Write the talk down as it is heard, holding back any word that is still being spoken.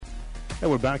And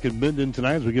we're back in Minden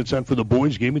tonight as we get set for the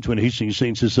boys' game between Hastings,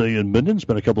 St. Cecilia, and Minden.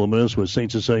 Spent a couple of minutes with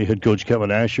St. Cecilia head coach Kevin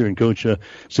Asher, and coach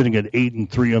sitting at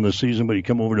 8-3 on the season. But you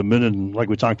come over to Minden, and like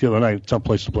we talked the other night, tough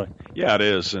place to play. Yeah, it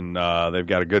is, and they've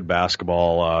got a good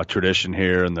basketball tradition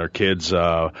here, and their kids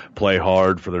play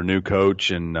hard for their new coach,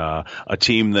 and a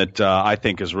team that I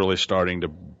think is really starting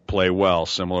to play well,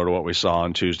 similar to what we saw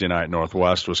on Tuesday night.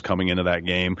 Northwest was coming into that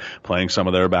game playing some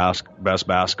of their best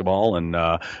basketball, and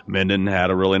Minden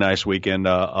had a really nice weekend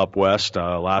up west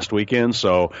last weekend.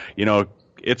 So,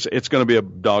 it's going to be a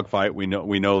dogfight. We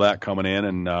know that coming in,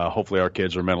 and hopefully our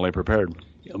kids are mentally prepared.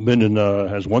 Minden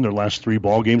has won their last 3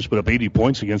 ball games, put up 80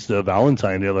 points against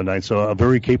Valentine the other night. So a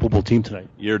very capable team tonight.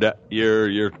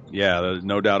 There's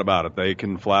no doubt about it. They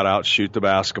can flat out shoot the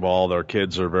basketball. Their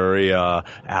kids are very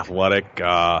athletic.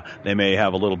 They may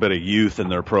have a little bit of youth in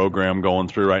their program going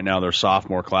through right now. Their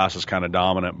sophomore class is kind of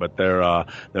dominant, but they're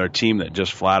a team that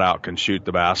just flat out can shoot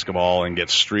the basketball and get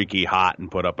streaky hot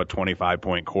and put up a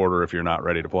 25-point quarter if you're not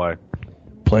ready to play.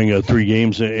 Playing 3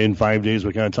 games in 5 days.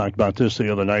 We kind of talked about this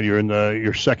the other night. You're in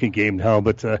your second game now,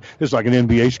 but it's like an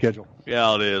NBA schedule.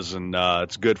 Yeah, it is, and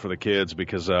it's good for the kids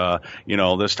because,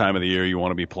 this time of the year you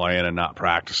want to be playing and not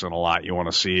practicing a lot. You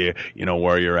want to see,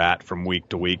 where you're at from week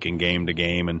to week and game to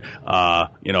game, and,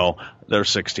 they're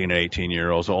 16 and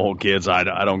 18-year-olds, old kids.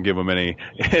 I don't give them any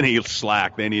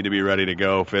slack. They need to be ready to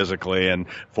go physically, and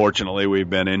fortunately we've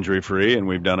been injury-free, and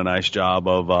we've done a nice job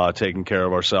of taking care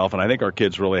of ourselves, and I think our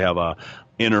kids really have a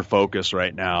inner focus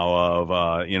right now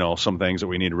of, some things that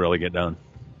we need to really get done.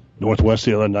 Northwest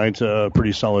the other night, a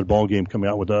pretty solid ball game coming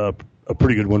out with a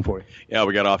pretty good win for you. Yeah,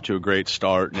 we got off to a great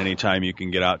start, and anytime you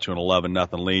can get out to an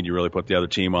 11-0 lead, you really put the other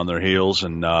team on their heels,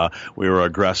 and we were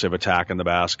aggressive attacking the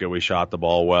basket. We shot the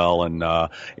ball well and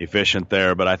efficient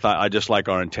there, but I just like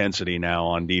our intensity now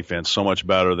on defense so much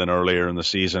better than earlier in the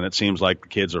season. It seems like the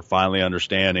kids are finally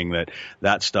understanding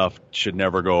that stuff should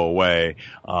never go away,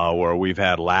 where we've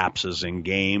had lapses in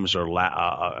games or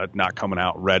not coming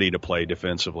out ready to play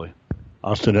defensively.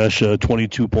 Austin Esch,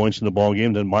 22 points in the ball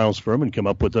game. Then Miles Furman come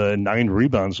up with 9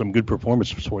 rebounds. Some good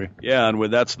performances for you. Yeah, and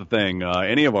that's the thing.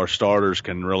 Any of our starters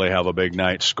can really have a big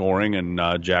night scoring,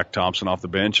 and Jack Thompson off the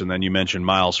bench. And then you mentioned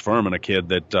Miles Furman, a kid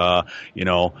that,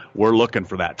 we're looking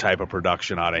for that type of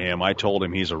production out of him. I told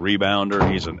him he's a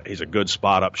rebounder. He's a good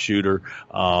spot-up shooter.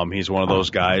 He's one of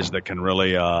those guys that can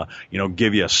really,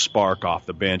 give you a spark off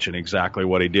the bench, and exactly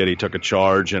what he did. He took a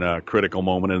charge in a critical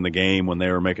moment in the game when they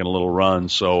were making a little run.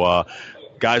 So,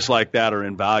 guys like that are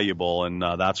invaluable, and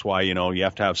that's why, you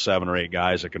have to have 7 or 8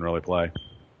 guys that can really play.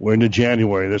 We're into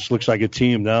January. This looks like a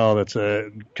team now that's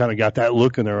kind of got that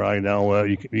look in their eye now.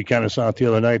 You kind of saw it the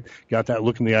other night, got that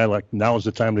look in the eye like now is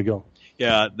the time to go.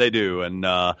 Yeah, they do, and,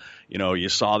 you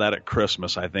saw that at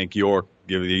Christmas. I think the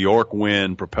York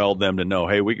win propelled them to know,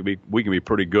 hey, we can be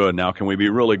pretty good. Now, can we be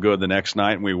really good the next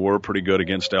night? And we were pretty good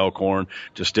against Elkhorn.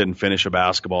 Just didn't finish a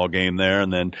basketball game there,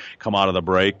 and then come out of the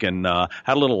break and had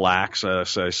a little lax, at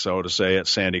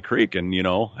Sandy Creek. And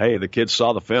hey, the kids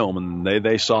saw the film, and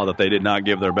they saw that they did not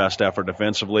give their best effort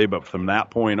defensively. But from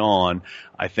that point on,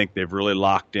 I think they've really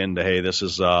locked into, hey, this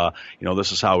is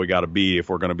how we got to be if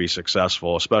we're going to be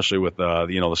successful, especially with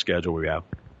the schedule we have.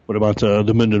 What about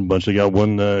the Minden bunch? They got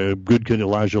one good kid,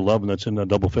 Elijah Love, and that's in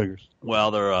double figures.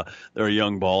 Well, they're a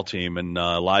young ball team, and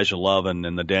Elijah Love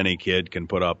and the Denny kid can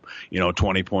put up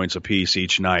 20 points apiece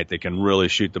each night. They can really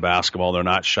shoot the basketball. They're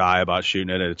not shy about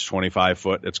shooting it. It's 25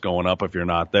 foot. It's going up if you're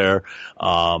not there.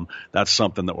 That's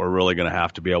something that we're really going to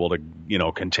have to be able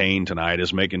to contain tonight,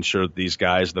 is making sure that these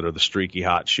guys that are the streaky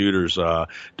hot shooters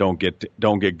don't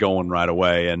get going right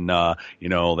away. And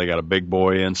they got a big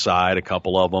boy inside, a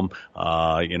couple of them.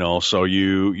 So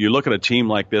you look at a team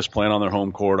like this playing on their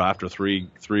home court after three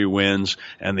wins,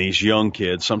 and these young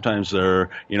kids, sometimes they're,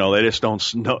 they just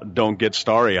don't get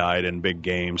starry-eyed in big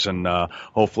games. And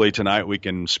hopefully tonight we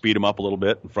can speed them up a little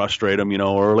bit and frustrate them,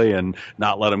 early, and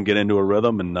not let them get into a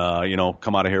rhythm, and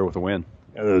come out of here with a win.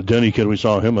 The Denny kid, we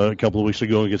saw him a couple of weeks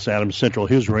ago against Adams Central.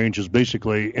 His range is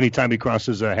basically anytime he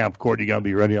crosses a half court, you got to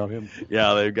be ready on him.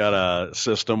 Yeah, they've got a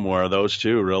system where those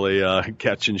two really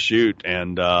catch and shoot.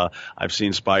 And I've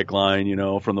seen Spike Line,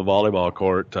 from the volleyball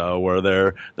court where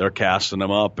they're casting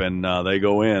them up and they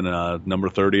go in. Number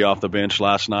 30 off the bench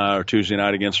last night or Tuesday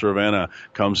night against Ravenna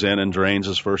comes in and drains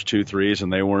his first 2 threes,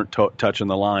 and they weren't touching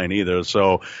the line either.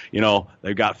 So,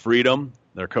 they've got freedom.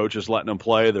 Their coach is letting them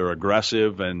play. They're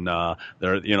aggressive, and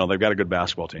they've got a good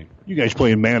basketball team. You guys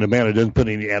playing man to man. It doesn't put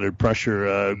any added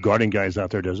pressure guarding guys out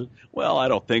there, does it? Well, I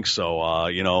don't think so.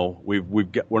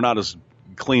 We're not as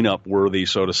cleanup worthy,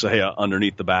 so to say,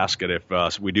 underneath the basket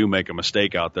if we do make a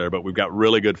mistake out there. But we've got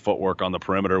really good footwork on the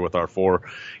perimeter with our 4,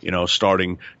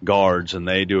 starting guards, and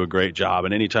they do a great job.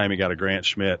 And anytime you got a Grant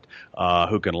Schmidt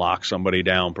who can lock somebody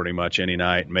down pretty much any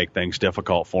night and make things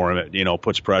difficult for him, it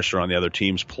puts pressure on the other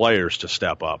team's players to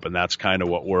step up. And that's kind of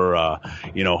what we're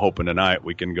hoping tonight.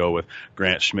 We can go with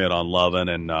Grant Schmidt on Lovin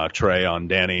and Trey on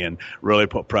Denny and really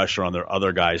put pressure on their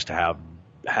other guys to have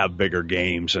bigger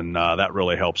games, and that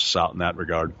really helps us out in that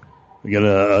regard. We got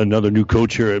another new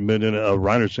coach here at Minden, a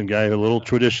Reinertsen guy, a little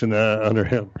tradition under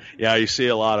him. Yeah, you see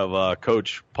a lot of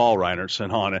Coach Paul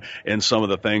Reinertsen on it in some of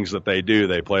the things that they do.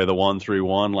 They play the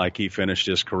 1-3-1 like he finished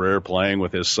his career playing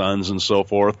with his sons and so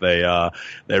forth. They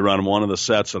run one of the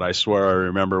sets that I swear I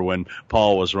remember when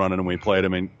Paul was running, and we played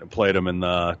him in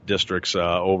the districts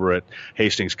over at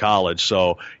Hastings College.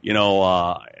 So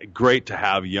great to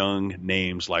have young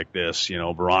names like this,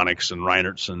 Veronics and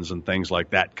Reinertsens and things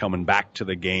like that coming back to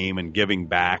the game and giving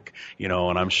back, and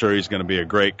I'm sure he's going to be a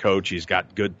great coach. He's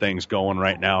got good things going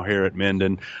right now here at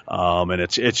Minden, and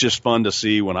it's just fun to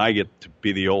see when I get to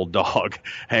be the old dog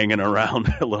hanging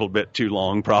around a little bit too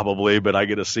long probably, but I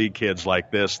get to see kids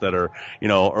like this that are,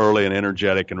 early and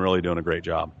energetic and really doing a great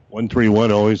job.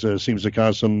 1-3-1 always seems to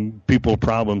cause some people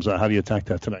problems. How do you attack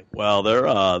that tonight? Well,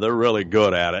 they're really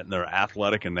good at it, and they're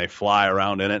athletic, and they fly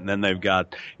around in it, and then they've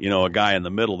got, a guy in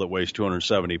the middle that weighs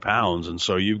 270 pounds, and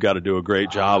so you've got to do a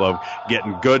great job of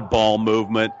getting good ball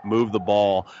movement, move the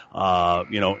ball,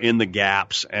 in the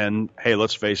gaps, and, hey,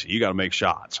 let's face it, you got to make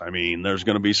shots. I mean, there's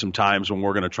going to be some times when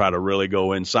we're going to try to really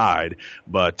go inside,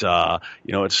 but,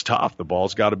 it's tough. The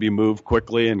ball's got to be moved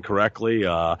quickly and correctly.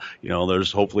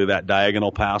 There's hopefully that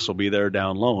diagonal pass will be there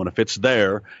down low, and if it's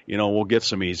there, we'll get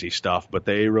some easy stuff, but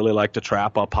they really like to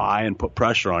trap up high and put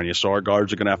pressure on you, so our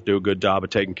guards are going to have to do a good job of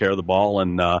taking care of the ball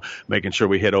and making sure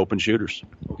we hit open shooters.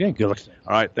 Okay, good luck.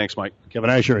 All right, thanks, Mike.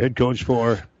 Kevin Asher, head coach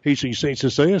for Hastings St.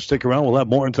 Cecilia. Stick around. We'll have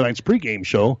more in tonight's pregame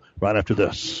show right after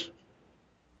this.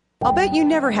 I'll bet you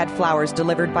never had flowers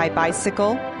delivered by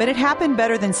bicycle, but it happened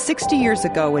better than 60 years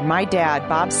ago when my dad,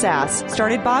 Bob Sass,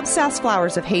 started Bob Sass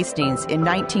Flowers of Hastings in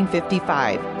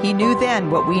 1955. He knew then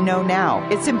what we know now.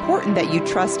 It's important that you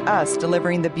trust us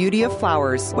delivering the beauty of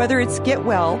flowers, whether it's get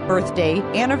well, birthday,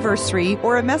 anniversary,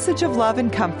 or a message of love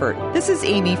and comfort. This is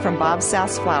Amy from Bob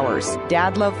Sass Flowers.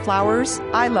 Dad loved flowers.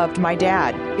 I loved my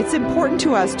dad. It's important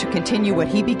to us to continue what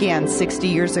he began 60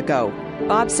 years ago.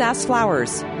 Bob Sass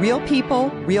Flowers. Real people,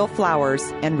 real flowers,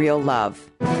 and real love.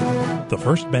 The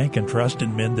First Bank and Trust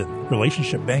in Minden.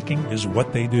 Relationship banking is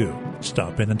what they do.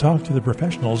 Stop in and talk to the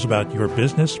professionals about your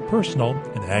business, personal,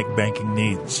 and ag banking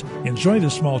needs. Enjoy the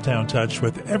small-town touch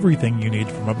with everything you need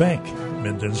from a bank.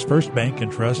 Minden's First Bank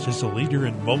and Trust is a leader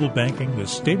in mobile banking with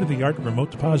state-of-the-art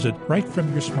remote deposit right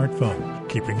from your smartphone,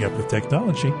 keeping up with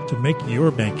technology to make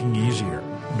your banking easier.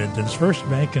 Minden's First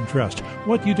Bank and Trust,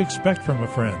 what you'd expect from a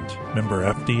friend. Member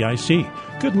FDIC.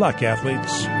 Good luck,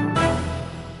 athletes.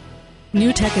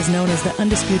 NewTek is known as the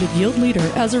undisputed yield leader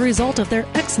as a result of their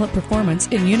excellent performance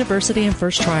in university and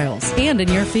first trials and in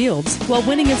your fields. While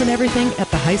winning isn't everything at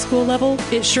the high school level,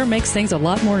 it sure makes things a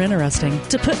lot more interesting.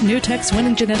 To put NewTek's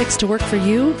winning genetics to work for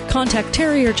you, contact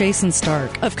Terry or Jason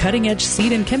Stark of Cutting Edge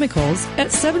Seed and Chemicals at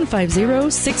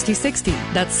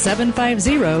 750-6060. That's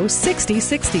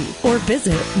 750-6060. Or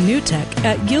visit NewTek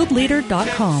at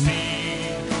yieldleader.com.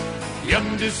 The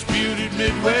undisputed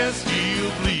Midwest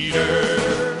yield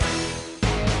leader.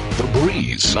 The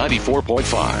Breeze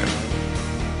 94.5.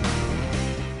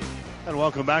 And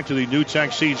welcome back to the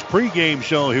NewTek Seeds pregame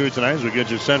show here tonight as we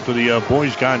get you set for the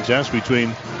boys contest between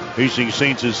Hastings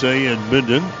St. Cecilia and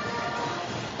Minden.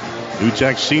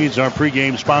 NewTek Seeds, our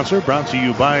pregame sponsor, brought to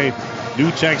you by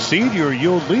NewTek Seed, your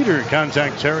yield leader.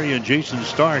 Contact Terry and Jason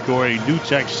Stark or a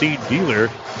NewTek Seed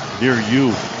dealer near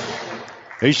you.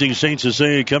 Hastings St.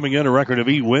 Cecilia coming in a record of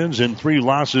 8 wins and 3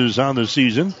 losses on the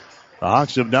season. The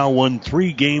Hawks have now won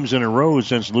 3 games in a row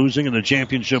since losing in the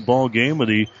championship ball game of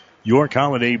the York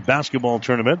Holiday Basketball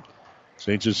Tournament.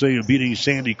 St. Cecilia beating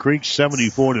Sandy Creek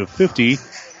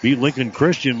 74-50. Beat Lincoln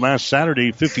Christian last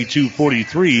Saturday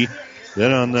 52-43.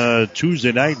 Then on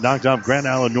Tuesday night knocked off Grand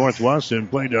Island Northwest and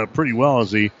played pretty well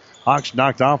as the Hawks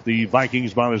knocked off the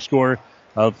Vikings by the score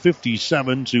of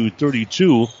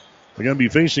 57-32. They're going to be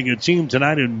facing a team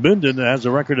tonight in Minden that has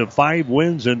a record of 5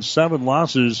 wins and 7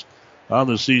 losses on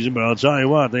the season, but I'll tell you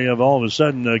what, they have all of a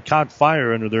sudden caught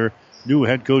fire under their new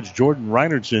head coach, Jordan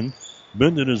Reinertsen.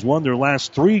 Minden has won their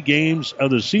last 3 games of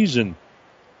the season.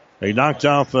 They knocked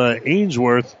off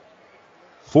Ainsworth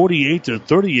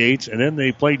 48-38, and then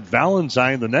they played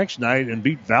Valentine the next night and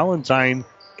beat Valentine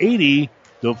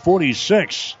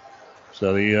 80-46.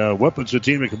 So the Whippets, a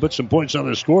team that can put some points on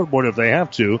the scoreboard if they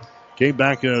have to. came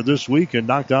back this week and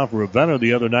knocked off Ravenna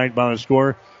the other night by a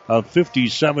score of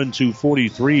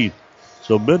 57-43.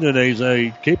 So Minden is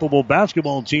a capable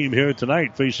basketball team here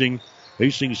tonight, facing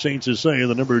Hastings St. Cecilia,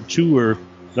 the number 2 or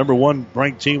number 1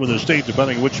 ranked team in the state,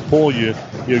 depending on which poll you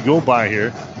go by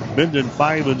here. Minden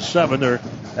 5-7. They're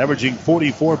averaging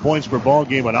 44 points per ball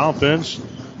game on offense,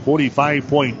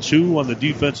 45.2 on the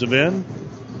defensive end.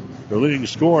 Their leading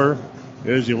scorer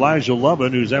is Elijah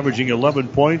Lovin, who's averaging 11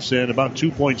 points and about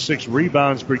 2.6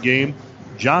 rebounds per game.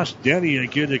 Josh Denny, a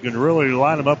kid that can really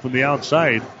line him up from the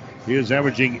outside. He is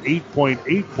averaging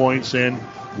 8.8 points and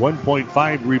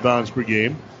 1.5 rebounds per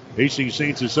game. Hastings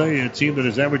St. Cecilia, a team that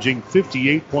is averaging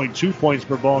 58.2 points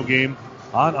per ball game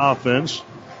on offense.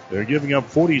 They're giving up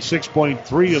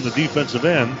 46.3 on the defensive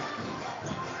end.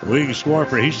 The leading scorer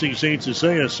for Hastings St.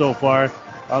 Cecilia so far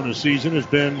on the season has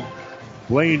been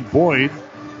Blaine Boyd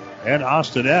and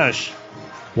Austin Esch.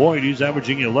 Boyd, he's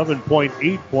averaging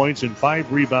 11.8 points and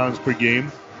 5 rebounds per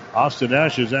game. Austin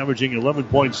Esch is averaging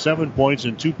 11.7 points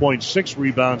and 2.6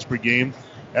 rebounds per game.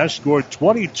 Esch scored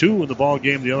 22 in the ball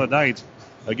game the other night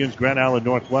against Grand Island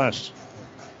Northwest.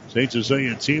 St.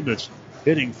 Cecilia, a team that's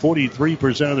hitting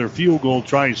 43% of their field goal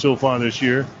tries so far this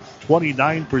year,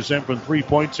 29% from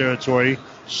three-point territory,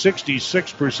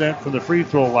 66% from the free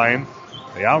throw line.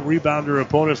 They out-rebound their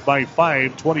opponents by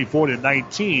 5,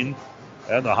 24-19,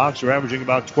 and the Hawks are averaging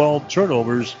about 12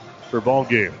 turnovers per ball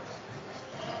game.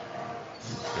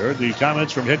 Heard the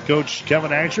comments from head coach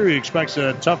Kevin Asher. He expects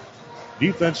a tough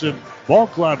defensive ball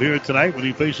club here tonight when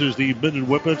he faces the Minden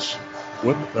Whippets.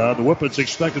 The Whippets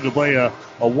expected to play a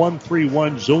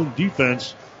 1-3-1 zone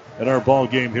defense in our ball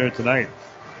game here tonight.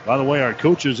 By the way, our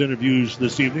coaches' interviews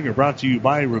this evening are brought to you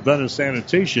by Ravenna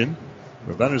Sanitation.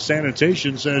 Ravenna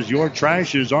Sanitation says your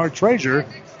trash is our treasure,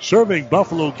 serving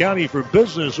Buffalo County for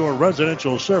business or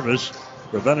residential service.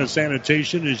 Ravenna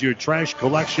Sanitation is your trash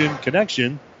collection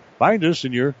connection. Find us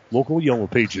in your local Yellow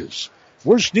Pages.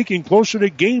 We're sneaking closer to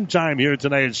game time here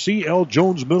tonight at C.L.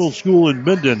 Jones Middle School in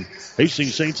Minden.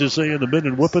 Hastings St. Cecilia and the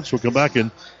Minden Whippets will come back and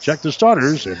check the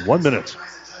starters in 1 minute.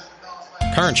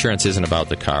 Car insurance isn't about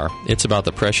the car. It's about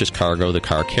the precious cargo the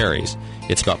car carries.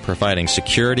 It's about providing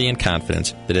security and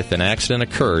confidence that if an accident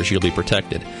occurs, you'll be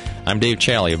protected. I'm Dave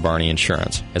Challey of Barney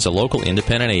Insurance. As a local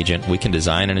independent agent, we can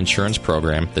design an insurance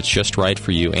program that's just right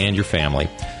for you and your family,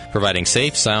 providing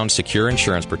safe, sound, secure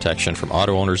insurance protection from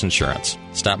Auto Owners Insurance.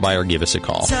 Stop by or give us a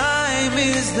call. Time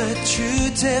is the true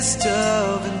test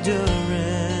of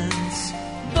endurance.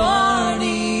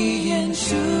 Barney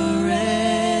Insurance.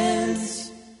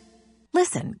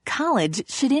 Listen, college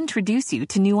should introduce you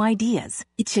to new ideas.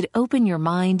 It should open your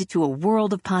mind to a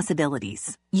world of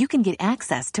possibilities. You can get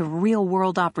access to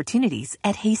real-world opportunities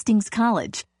at Hastings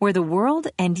College, where the world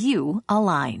and you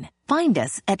align. Find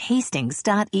us at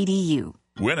hastings.edu.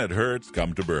 When it hurts,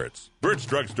 come to Burt's. Burt's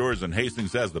Drug Stores in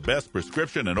Hastings has the best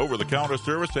prescription and over-the-counter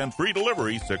service and free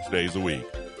delivery 6 days a week.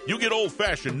 You get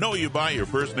old-fashioned know-you-by your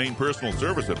first-name personal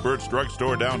service at Burt's Drug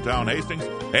Store downtown Hastings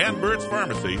and Burt's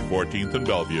Pharmacy, 14th and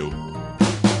Bellevue.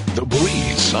 The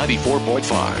Breeze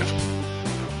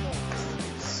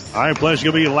 94.5. All right, play's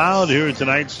going to be loud here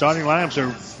tonight. Starting lineups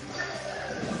are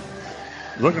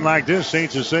looking like this.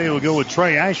 St. Cecilia will go with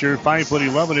Trey Asher,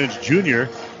 5'11" junior.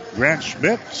 Grant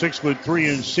Schmidt,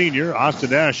 6'3" and senior.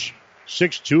 Austin Esch,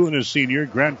 6'2" and a senior.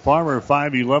 Grant Farmer,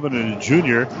 5'11" and a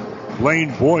junior.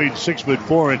 Blaine Boyd,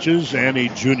 6'4" and a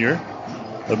junior.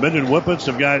 The Minden Whippets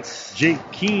have got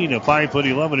Jake Keene, a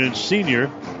 5'11" and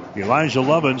senior. Elijah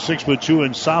Lovin, 6'2"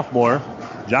 and sophomore.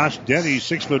 Josh Denny,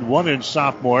 6'1" and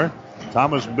sophomore.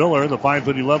 Thomas Miller, the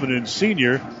 5'11" and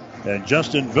senior. And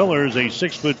Justin Villers, a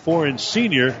 6'4" and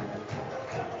senior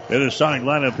in the starting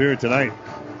lineup here tonight.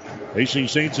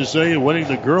 Hastings St. Cecilia winning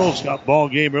the girls' ball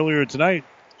game earlier tonight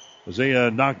as they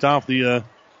knocked off the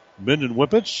Minden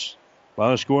Whippets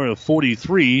by a score of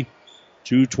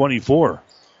 43-24.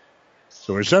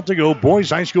 So we're set to go boys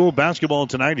high school basketball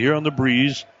tonight here on the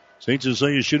Breeze. St.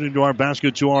 Cecilia shooting to our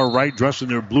basket to our right, dressed in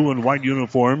their blue and white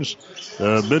uniforms.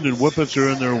 The Minden Whippets are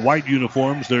in their white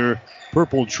uniforms, their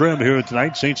purple trim here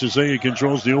tonight. St. Cecilia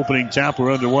controls the opening tap.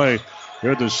 We're underway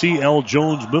here at the C.L.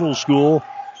 Jones Middle School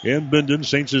in Minden.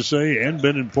 St. Cecilia and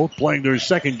Minden both playing their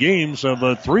second games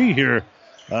of 3 here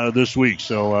this week.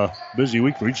 So busy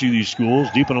week for each of these schools.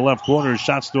 Deep in the left corner,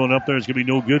 shots thrown up there. It's going to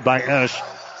be no good by Esch.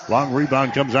 Long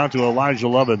rebound comes out to Elijah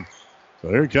Lovin. So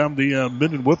here come the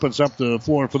Minden Whippets up the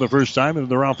floor for the first time in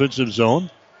their offensive zone.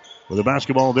 With the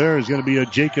basketball there is going to be a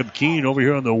Jacob Keene over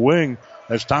here on the wing.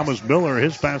 As Thomas Miller,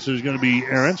 his pass is going to be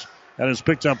errant. And it's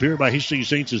picked up here by Hastings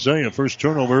St. Cecilia. First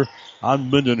turnover on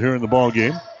Minden here in the ball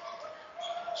game.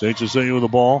 St. Cecilia with the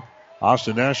ball.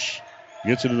 Austin Esch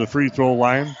gets into the free throw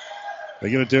line. They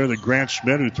get it there to Grant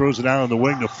Schmidt, who throws it out on the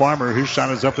wing to Farmer. His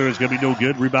shot is up there. It's going to be no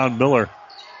good. Rebound Miller.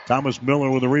 Thomas Miller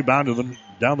with a rebound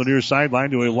down the near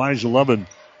sideline to Elijah Levin.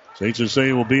 St.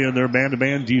 Cecilia will be in their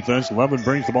man-to-man defense. Levin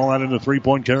brings the ball out into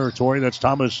three-point territory. That's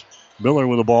Thomas Miller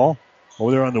with the ball.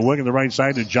 Over there on the wing on the right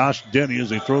side to Josh Denny as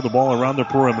they throw the ball around the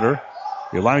perimeter.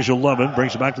 Elijah Levin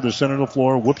brings it back to the center of the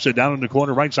floor. Whips it down in the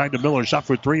corner. Right side to Miller. Shot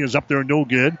for three is up there. No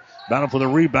good. Battle for the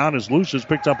rebound is loose. Is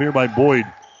picked up here by Boyd.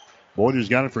 Boyd has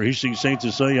got it for Hastings St.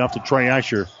 Cecilia off to Trey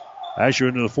Asher. Asher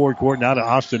into the forecourt now to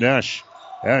Austin Esch.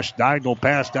 Esch diagonal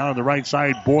pass down on the right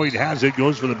side. Boyd has it.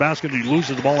 Goes for the basket. He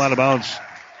loses the ball out of bounds.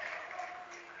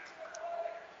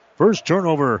 First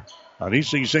turnover on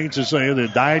Hastings St. Cecilia. The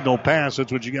diagonal pass.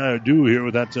 That's what you got to do here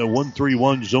with that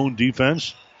 1-3-1 zone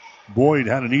defense. Boyd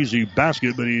had an easy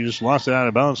basket, but he just lost it out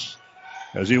of bounds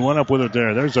as he went up with it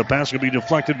there. There's a pass going to be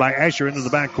deflected by Asher into the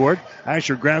backcourt.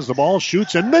 Asher grabs the ball,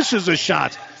 shoots, and misses a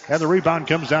shot. And the rebound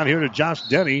comes down here to Josh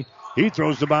Denny. He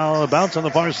throws the ball bounce on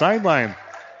the far sideline.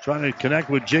 Trying to connect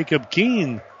with Jacob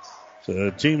Keene. So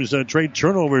the teams trade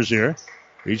turnovers here.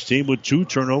 Each team with 2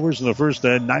 turnovers in the first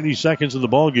 90 seconds of the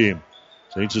ball game.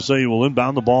 St. Cecilia will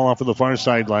inbound the ball off of the far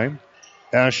sideline.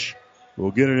 Esch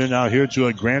will get it in out here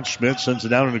to Grant Schmidt. Sends it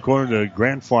down in the corner to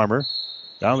Grant Farmer.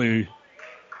 Down the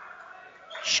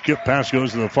skip pass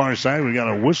goes to the far side. We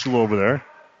got a whistle over there.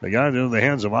 They got it into the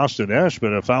hands of Austin Esch,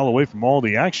 but a foul away from all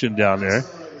the action down there.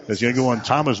 It's going to go on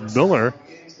Thomas Miller.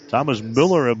 Thomas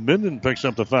Miller of Minden picks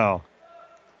up the foul.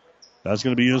 That's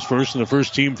going to be his first and the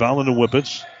first team foul in the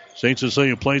Whippets. St.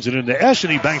 Cecilia plays it into Esch,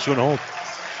 and he banks one home.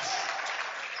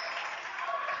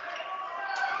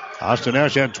 Austin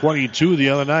Esch had 22 the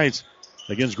other night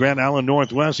against Grand Island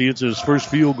Northwest. He hits his first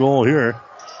field goal here.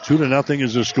 2-0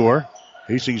 is the score.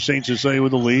 Hastings St. Cecilia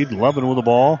with the lead. Levin with the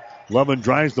ball. Levin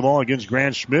drives the ball against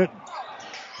Grant Schmidt.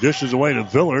 Dishes away to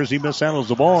Villers. He mishandles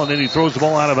the ball, and then he throws the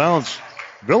ball out of bounds.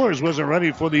 Villers wasn't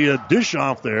ready for the dish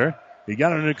off there. He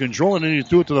got it under control, and then he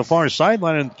threw it to the far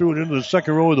sideline and threw it into the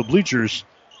second row of the bleachers.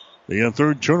 The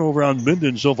third turnover on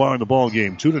Minden so far in the ball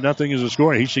game. 2-0 is the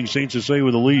score. Hastings St. Cecilia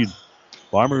with the lead.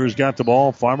 Farmer has got the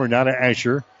ball. Farmer now to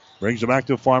Asher. Brings it back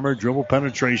to Farmer. Dribble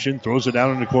penetration. Throws it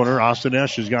down in the corner. Austin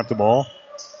Esch has got the ball.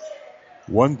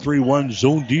 1-3-1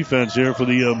 zone defense here for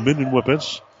the Minden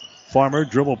Whippets. Farmer,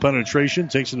 dribble penetration,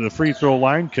 takes it to the free throw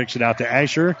line, kicks it out to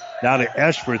Asher. Now to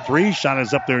Esch for 3. Shot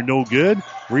is up there, no good.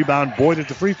 Rebound Boyd at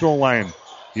the free throw line.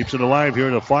 Keeps it alive here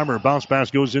to Farmer. Bounce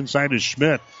pass goes inside to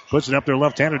Schmidt. Puts it up there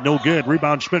left-handed, no good.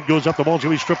 Rebound Schmidt goes up, the ball's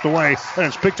going to be stripped away. And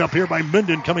it's picked up here by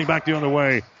Minden coming back the other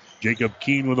way. Jacob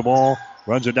Keene with the ball.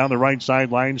 Runs it down the right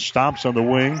sideline, stops on the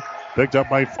wing. Picked up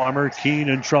by Farmer. Keene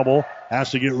in trouble.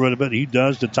 Has to get rid of it. He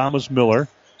does to Thomas Miller.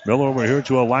 Miller over here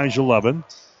to Elijah Levin.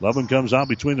 Levin comes out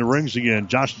between the rings again.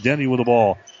 Josh Denny with the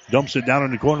ball. Dumps it down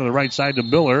in the corner of the right side to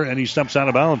Miller, and he steps out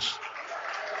of bounds.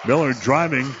 Miller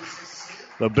driving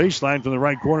the baseline from the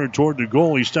right corner toward the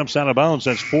goal. He steps out of bounds.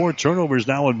 That's 4 turnovers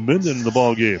now in Minden in the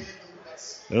ball game.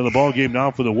 In the ball game now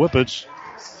for the Whippets.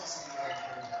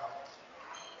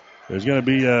 There's going to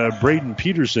be Braden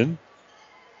Peterson.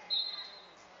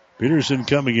 Peterson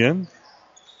coming in.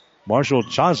 Marshall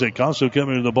Chazek also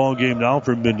coming into the ball game now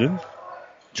for Minden.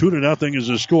 2-0 is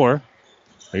the score.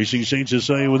 Hastings St.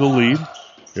 Cecilia with the lead.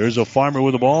 Here's a Farmer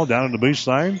with the ball down in the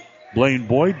baseline. Blaine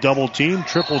Boyd, double team,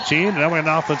 triple team. And that went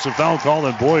an offensive foul call,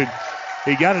 and Boyd,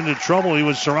 he got into trouble. He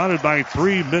was surrounded by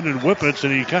 3 Minden Whippets,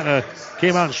 and he kind of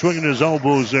came out swinging his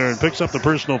elbows there and picks up the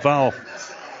personal foul.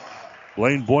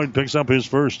 Blaine Boyd picks up his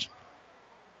first.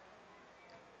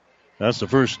 That's the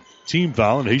first team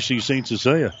foul in Hastings St.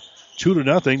 Cecilia.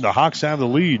 2-0. The Hawks have the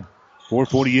lead.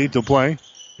 4:48 to play.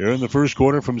 Here in the first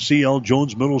quarter from C.L.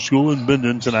 Jones Middle School in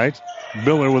Minden tonight.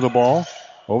 Miller with the ball.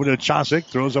 Over to Chosick.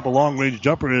 Throws up a long-range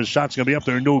jumper, and his shot's going to be up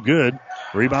there. No good.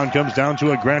 Rebound comes down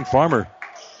to a Grant Farmer.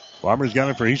 Farmer's got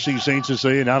it for Hastings St.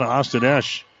 Cecilia. Now to Austin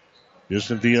Esch.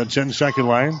 Just at the 10-second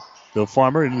line. The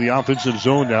Farmer into the offensive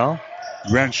zone now.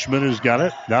 Grant Schmidt has got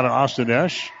it. Now to Austin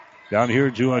Esch. Down here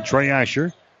to Trey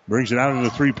Asher. Brings it out into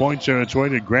the three-point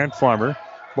territory to Grant Farmer.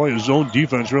 Boy, his zone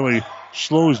defense really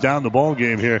slows down the ball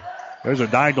game here. There's a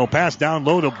diagonal pass down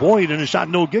low to Boyd, and his shot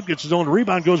no good. Gets his own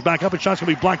rebound, goes back up, and shot's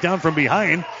going to be blocked down from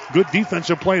behind. Good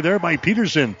defensive play there by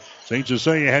Peterson. St.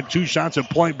 Cecilia had 2 shots at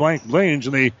point-blank range,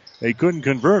 and they couldn't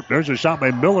convert. There's a shot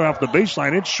by Miller off the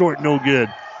baseline. It's short, no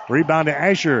good. Rebound to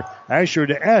Asher. Asher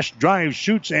to Esch. Drives,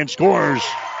 shoots, and scores.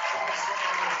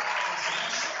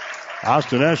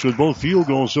 Austin Esch with both field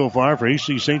goals so far for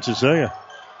Hastings St. Cecilia.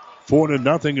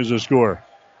 4-0 is the score.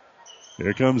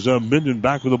 Here comes Minden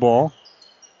back with the ball.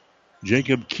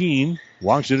 Jacob Keene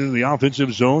Walks it into the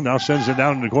offensive zone. Now sends it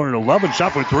down in the corner to Lovin.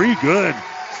 Shot for three. Good.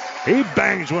 He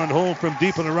bangs one home from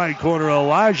deep in the right corner.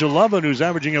 Elijah Lovin, who's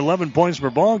averaging 11 points per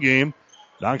ball game,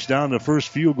 knocks down the first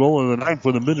field goal of the night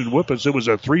for the Minden Whippets. It was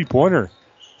a three-pointer.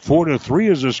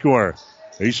 4-3 is the score.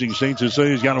 Hastings St.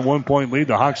 Cecilia's got a 1-point lead.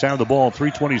 The Hawks have the ball.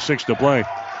 3:26 to play.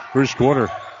 First quarter.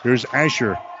 Here's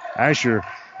Asher. Asher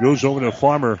goes over to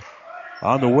Farmer.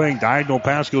 On the wing, diagonal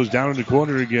pass goes down in the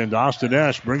corner again to Austin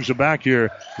Esch. Brings it back here.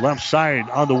 Left side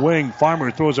on the wing. Farmer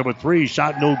throws up a three.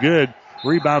 Shot no good.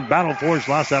 Rebound battle for it.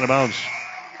 Lost out of bounds.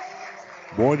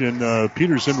 Boyd and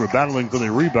Peterson were battling for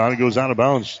the rebound. It goes out of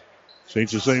bounds. St.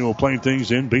 Cecilia will play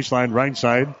things in. Baseline right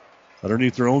side.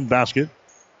 Underneath their own basket.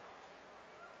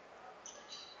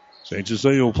 St.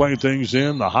 Cecilia will play things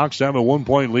in. The Hawks have a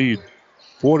 1-point lead.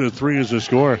 4-3 is the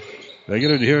score. They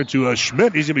get it here to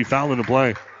Schmidt. He's going to be fouled in the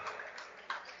play.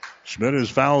 Schmidt is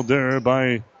fouled there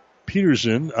by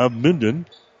Peterson of Minden.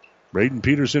 Braden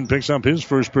Peterson picks up his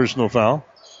first personal foul.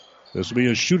 This will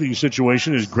be a shooting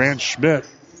situation as Grant Schmidt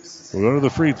will go to the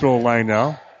free throw line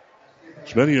now.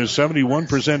 Schmidt is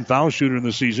 71% foul shooter in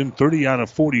the season, 30 out of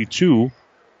 42.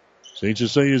 St.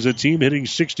 Cecilia is a team hitting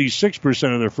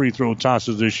 66% of their free throw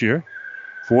tosses this year.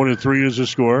 4-3 is the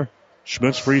score.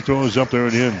 Schmidt's free throw is up there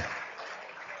and in.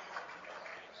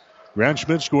 Grant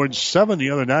Schmidt scored 7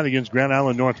 the other night against Grand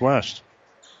Island Northwest.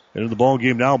 Into the ball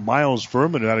game now, Miles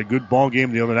Furman had a good ball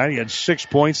game the other night. He had 6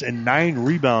 points and 9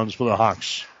 rebounds for the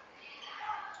Hawks.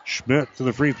 Schmidt to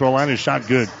the free throw line is shot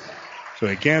good. So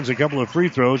he cans a couple of free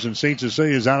throws, and St.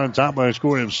 Cecilia is out on top by a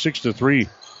score of 6-3.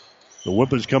 The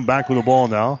Whippets come back with the ball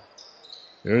now.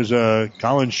 There's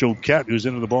Colin Choquette who's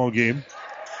into the ball game.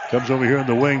 Comes over here in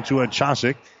the wing to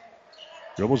Chosick.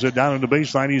 Dribbles it down in the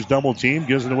baseline. He's double teamed.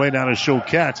 Gives it away down to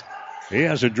Choquette. He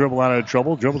has a dribble out of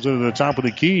trouble. Dribbles it to the top of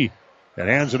the key. And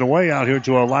hands it away out here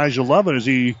to Elijah Lovin as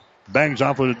he bangs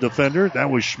off with a defender. That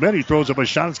was Schmidt. He throws up a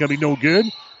shot. It's going to be no good.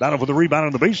 Battle for the rebound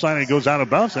on the baseline. And it goes out of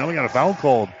bounds. Now we got a foul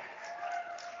called.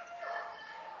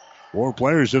 4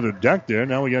 players to the deck there.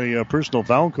 Now we got a personal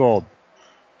foul called.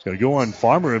 It's going to go on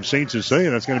Farmer of St. Cecilia.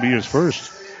 That's going to be his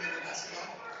first.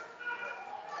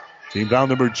 Team foul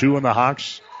number 2 on the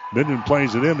Hawks. Minden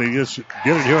plays it in. They just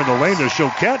get it here in the lane to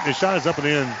Choquette. The shot is up and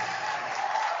in.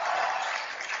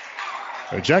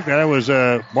 Check that. That was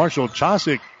Marshall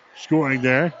Chosick scoring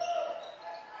there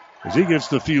as he gets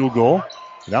the field goal.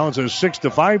 Now it's a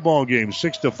 6-5 ball game.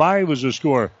 6-5 is the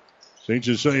score. St.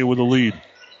 Cecilia with the lead.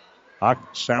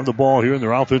 Hawks have the ball here in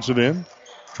their offensive end.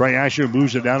 Trey Asher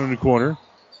moves it down in the corner.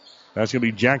 That's going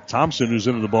to be Jack Thompson who's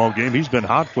into the ball game. He's been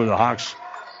hot for the Hawks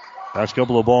last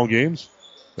couple of ball games.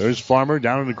 There's Farmer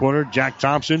down in the corner. Jack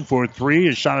Thompson for 3.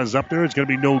 His shot is up there. It's going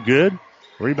to be no good.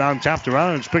 Rebound tapped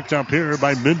around and it's picked up here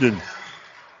by Minden.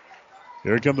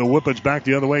 Here come the Whippets back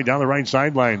the other way down the right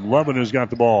sideline. Lovin has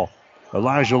got the ball.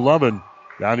 Elijah Lovin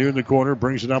down here in the corner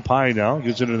brings it up high now.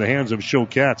 Gets it in the hands of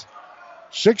Choquette.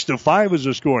 6-5 is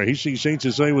the score. He sees St.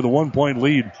 Cecilia with a 1-point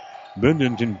lead.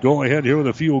 Minden can go ahead here with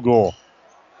a field goal.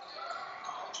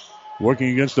 Working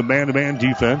against the man-to-man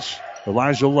defense.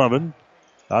 Elijah Lovin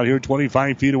out here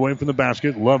 25 feet away from the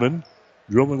basket. Lovin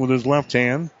dribbling with his left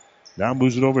hand. Now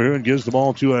moves it over here and gives the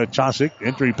ball to Chosick.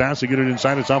 Entry pass to get it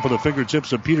inside. It's off of the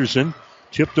fingertips of Peterson.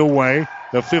 Tipped away.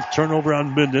 The 5th turnover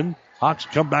on Minden. Hawks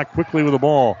come back quickly with the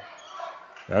ball.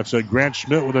 That's a Grant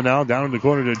Schmidt with it now. Down in the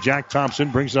corner to Jack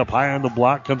Thompson. Brings it up high on the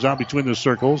block. Comes out between the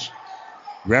circles.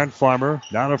 Grant Farmer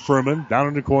down to Furman. Down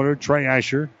in the corner. Trey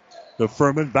Asher. The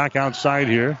Furman back outside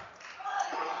here.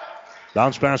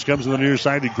 Bounce pass comes to the near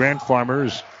side to Grant Farmer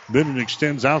as Minden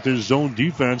extends out his zone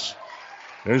defense.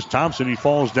 There's Thompson. He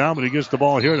falls down, but he gets the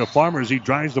ball here to Farmer as he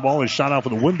drives the ball. His shot off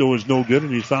of the window is no good,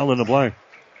 and he's fouled in the play.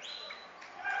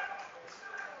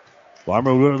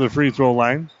 Farmer will go to the free throw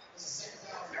line.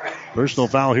 Personal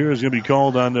foul here is going to be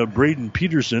called on Braden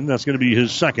Peterson. That's going to be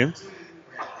his second.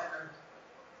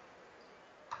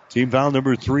 Team foul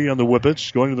number 3 on the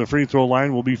Whippets. Going to the free throw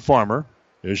line will be Farmer.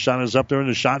 His shot is up there, and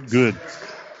the shot good.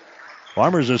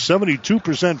 Farmer's a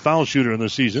 72% foul shooter in the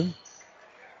season.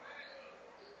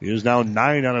 He is now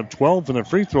 9 out of 12 from the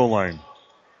free throw line.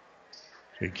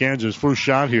 He cans his first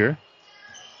shot here.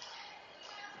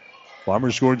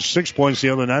 Farmer scored 6 points the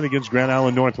other night against Grand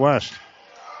Island Northwest.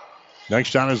 Next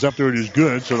shot is up there. It is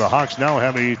good. So the Hawks now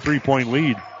have a 3-point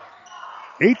lead.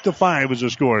 8-5 is the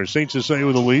score. St. Cecilia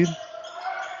with the lead.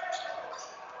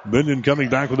 Minden coming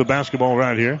back with the basketball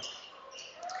right here.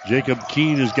 Jacob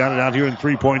Keene has got it out here in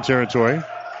 3-point territory.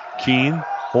 Keene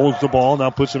holds the ball.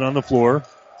 Now puts it on the floor.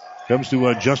 Comes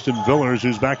to Justin Villers,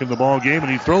 who's back in the ball game,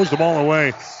 and he throws the ball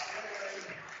away.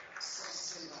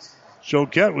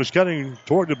 Choquette was cutting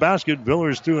toward the basket.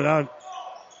 Villers threw it out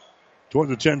toward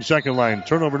the 10-second line.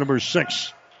 Turnover number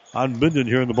 6 on Minden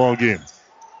here in the ball game.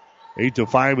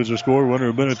 8-5 is the score.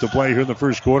 1 minute to play here in the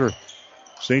first quarter.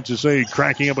 St. Cecilia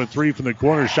cracking up a 3 from the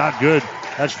corner. Shot good.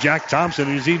 That's Jack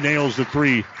Thompson as he nails the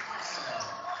 3.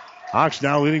 Hawks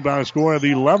now leading by a score of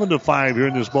 11-5 here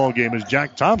in this ball game as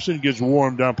Jack Thompson gets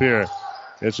warmed up here.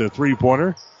 It's a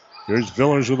 3-pointer. Here's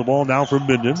Villers with the ball now for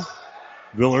Minden.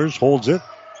 Villers holds it.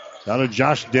 Down to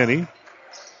Josh Denny.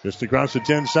 Just across the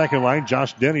 10-second line.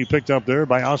 Josh Denny picked up there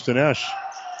by Austin Esch.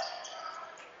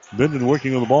 Minden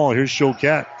working on the ball. Here's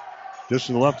Choquette. Just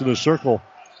to the left of the circle.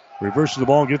 Reverses the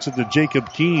ball. Gets it to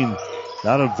Jacob Keene.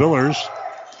 Down to Villers.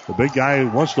 The big guy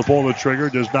wants to pull the trigger.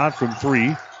 Does not from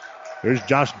 3. There's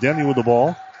Josh Denny with the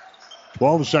ball.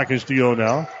 12 seconds to go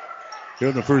now. Here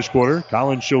in the first quarter.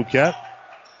 Colin Choquette.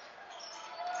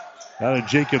 Down to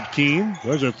Jacob Keene.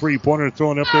 There's a 3-pointer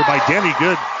thrown up there by Denny.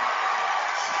 Good.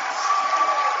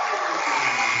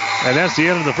 And that's the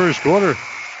end of the first quarter.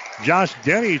 Josh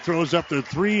Denny throws up the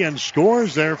 3 and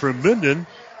scores there for Minden.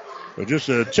 But just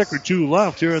a tick or two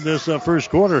left here in this first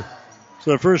quarter.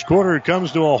 So the first quarter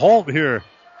comes to a halt here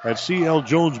at C.L.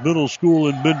 Jones Middle School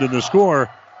in Minden. The score,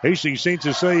 Hastings St.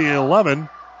 Cecilia 11,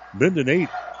 Minden 8.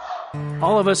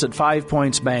 All of us at 5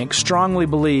 Points Bank strongly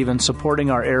believe in supporting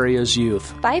our area's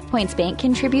youth. 5 Points Bank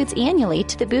contributes annually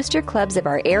to the booster clubs of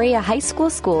our area high school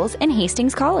schools and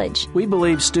Hastings College. We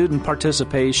believe student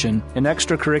participation in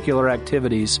extracurricular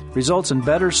activities results in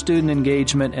better student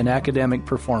engagement and academic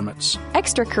performance.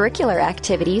 Extracurricular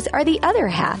activities are the other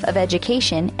half of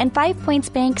education, and 5 Points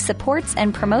Bank supports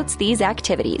and promotes these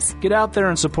activities. Get out there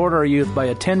and support our youth by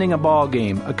attending a ball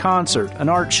game, a concert, an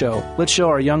art show. Let's show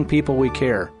our young people we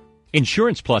care.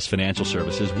 Insurance Plus Financial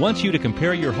Services wants you to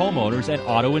compare your homeowners and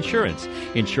auto insurance.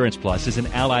 Insurance Plus is an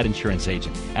Allied insurance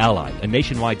agent. Allied, a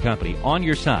nationwide company, on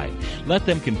your side. Let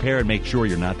them compare and make sure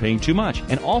you're not paying too much,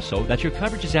 and also that your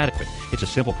coverage is adequate. It's a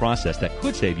simple process that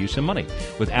could save you some money.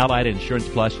 With Allied Insurance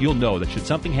Plus, you'll know that should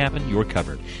something happen, you're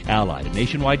covered. Allied, a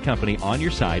nationwide company on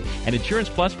your side, and Insurance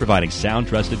Plus providing sound,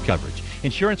 trusted coverage.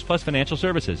 Insurance Plus Financial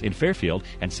Services in Fairfield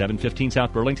and 715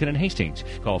 South Burlington and Hastings.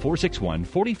 Call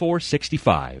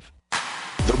 461-4465.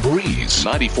 The Breeze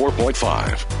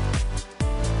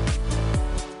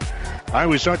 94.5. All right,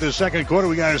 we start the second quarter.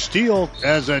 We got a steal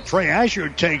as Trey Asher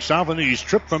takes off and he's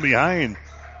tripped from behind.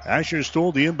 Asher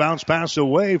stole the inbounds pass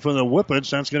away from the Whippets.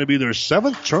 That's going to be their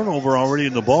 7th turnover already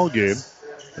in the ball game.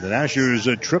 And then Asher's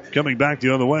trip coming back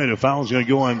the other way. The foul's going to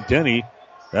go on Denny.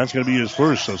 That's going to be his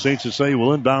first. So St. Cecilia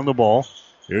will inbound the ball.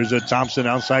 Here's a Thompson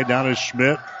outside down to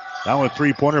Schmidt. Now a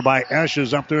 3-pointer by Esch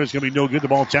is up there. It's going to be no good. The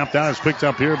ball tapped out. It's picked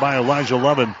up here by Elijah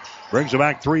Levin. Brings it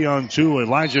back 3-on-2.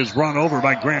 Elijah's run over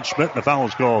by Grant Schmidt, and the foul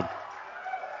is called.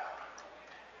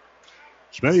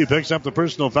 Schmidt picks up the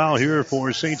personal foul here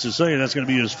for St. Cecilia. That's going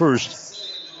to be his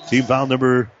first. Team foul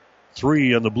number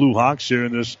 3 on the Blue Hawks here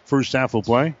in this first half of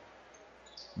play.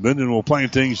 Minden will play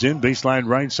things in. Baseline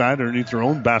right side underneath their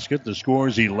own basket. The score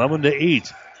is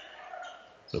 11-8.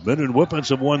 The Minden Whippets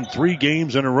have won 3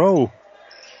 games in a row.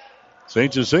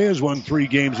 St. Cecilia's won 3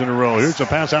 games in a row. Here's a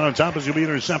pass out on top. It's going to be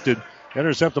intercepted.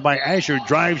 Intercepted by Asher.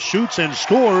 Drives, shoots, and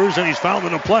scores. And he's fouled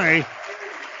in a play.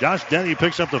 Josh Denny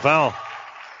picks up the foul.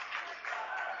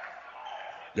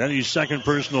 Denny's second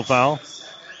personal foul.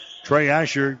 Trey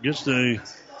Asher gets the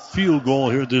field goal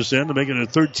here at this end to make it a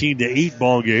 13-8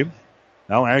 ball game.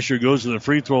 Now Asher goes to the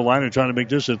free throw line and trying to make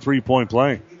this a 3-point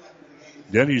play.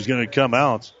 Denny's going to come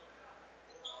out.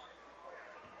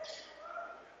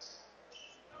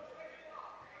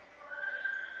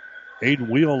 Aiden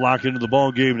Wheelock into the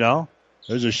ball game now.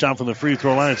 There's a shot from the free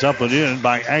throw line. It's up and in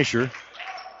by Asher.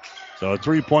 So a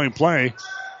 3-point play.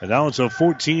 And now it's a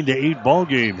 14-8 ball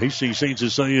game. Hastings St.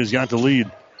 Cecilia has got the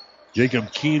lead.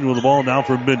 Jacob Keene with the ball now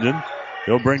for Minden.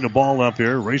 He'll bring the ball up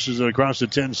here. Races it across the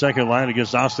 10-second line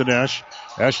against Austin Esch.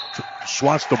 Esch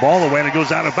swats the ball away and it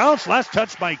goes out of bounds. Last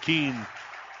touch by Keene.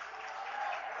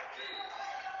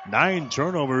 9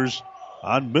 turnovers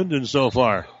on Minden so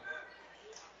far.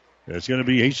 It's going to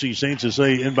be Hastings St.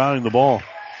 Cecilia inbounding the ball.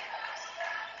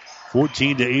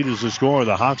 14-8 is the score.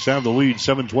 The Hawks have the lead.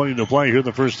 7:20 to play here in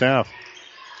the first half.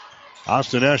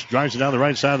 Austin Esch drives it down the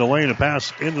right side of the lane. A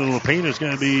pass into the paint is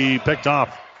going to be picked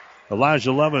off.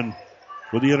 Elijah Levin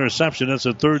with the interception. That's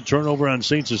a 3rd turnover on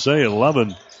St. Cecilia.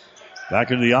 11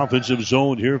 back into the offensive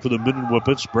zone here for the Minden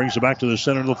Whippets. Brings it back to the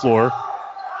center of the floor.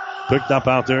 Picked up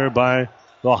out there by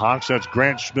the Hawks. That's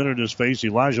Grant Schmidt in his face.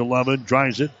 Elijah Levin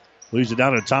drives it. Leaves it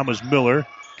down to Thomas Miller.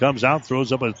 Comes out,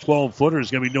 throws up a 12-footer. It's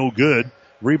going to be no good.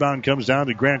 Rebound comes down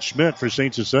to Grant Schmidt for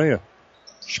St. Cecilia.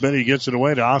 Schmidt gets it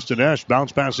away to Austin Esch.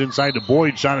 Bounce pass inside to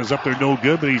Boyd. Shot is up there, no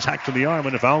good, but he's hacked in the arm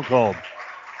and a foul called.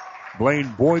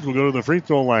 Blaine Boyd will go to the free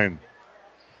throw line.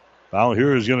 Foul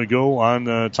here is going to go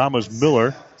on Thomas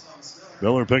Miller.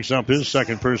 Miller picks up his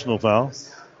second personal foul.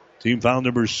 Team foul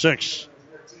number 6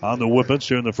 on the Whippets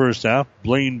here in the first half.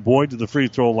 Blaine Boyd to the free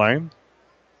throw line.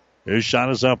 His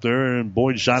shot is up there, and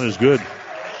Boyd's shot is good.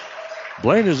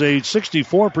 Blaine is a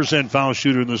 64% foul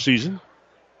shooter in the season.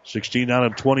 16 out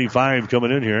of 25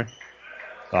 coming in here.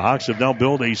 The Hawks have now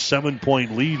built a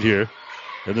 7-point lead here.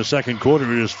 In the second quarter,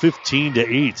 it is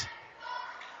 15-8.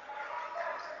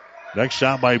 Next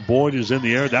shot by Boyd is in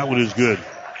the air. That one is good.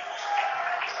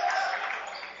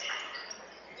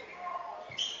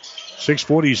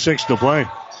 6:46 to play.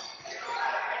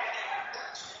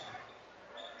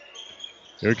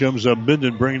 Here comes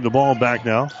Minden bringing the ball back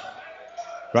now.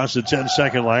 Across the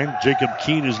 10-second line. Jacob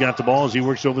Keene has got the ball as he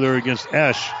works over there against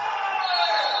Esch.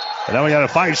 And now we got a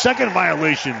 5-second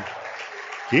violation.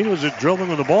 Keene was dribbling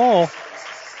with the ball.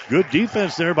 Good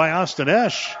defense there by Austin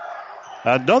Esch.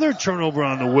 Another turnover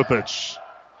on the Whippets.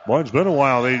 Boy, it's been a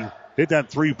while. They hit that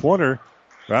three-pointer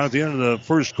right at the end of the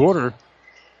first quarter.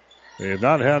 They have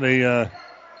not had a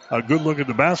good look at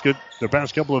the basket the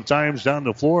past couple of times down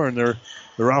the floor in their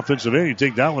offensive end. You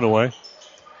take that one away.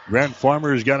 Grant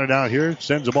Farmer has got it out here.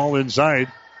 Sends the ball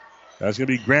inside. That's going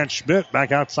to be Grant Schmidt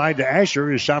back outside to Asher.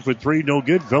 His shot for three, no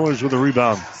good. Villers with a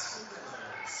rebound.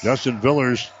 Justin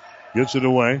Villers gets it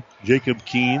away. Jacob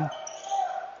Keene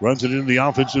runs it into the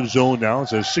offensive zone now.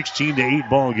 It's a 16-8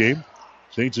 ball game.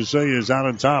 St. Cecilia is out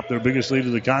on top. Their biggest lead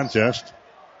of the contest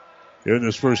here in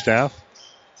this first half.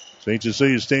 St.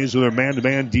 Cecilia stays with their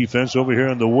man-to-man defense. Over here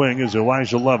on the wing is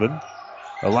Elijah Levin.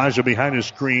 Elijah behind his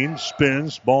screen.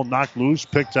 Spins. Ball knocked loose.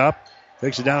 Picked up.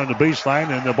 Takes it down on the baseline,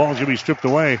 and the ball's going to be stripped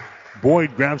away.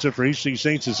 Boyd grabs it for Hastings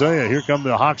St. Cecilia. Here come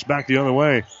the Hawks back the other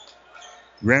way.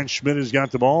 Grant Schmidt has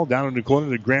got the ball down in the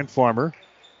corner to Grant Farmer.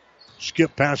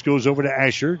 Skip pass goes over to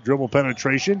Asher. Dribble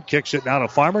penetration. Kicks it now to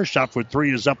Farmer. Shot for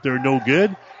three is up there. No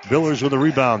good. Villers with a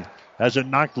rebound. Has it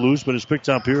knocked loose, but it's picked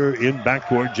up here in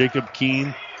backcourt. Jacob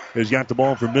Keene has got the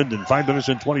ball for Minden. 5 minutes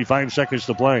and 25 seconds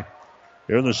to play.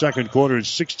 Here in the second quarter, it's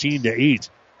 16-8.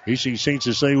 Hastings St.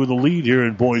 Cecilia with the lead here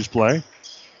in boys play.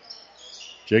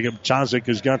 Jacob Chazek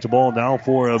has got the ball now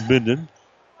for Minden.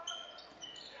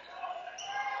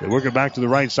 They work it back to the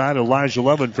right side. Elijah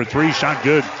Levin for three. Shot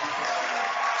good.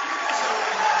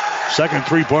 Second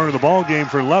three-pointer of the ball game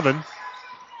for Levin.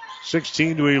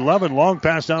 16-11. Long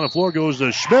pass down the floor goes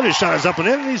to Schmidt. His shot is up and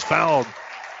in, and he's fouled.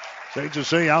 St.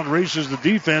 Cecilia outraces the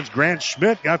defense. Grant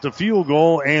Schmidt got the field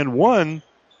goal and won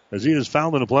as he is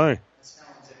fouled in the play.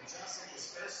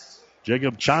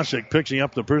 Jacob Chasik picking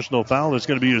up the personal foul. That's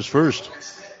going to be his first.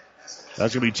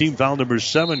 That's going to be team foul number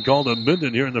 7 called on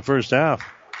Minden here in the first half.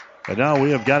 And now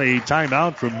we have got a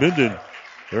timeout from Minden.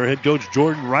 Their head coach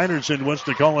Jordan Reinertson wants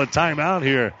to call a timeout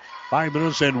here. 5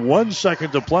 minutes and 1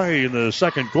 second to play in the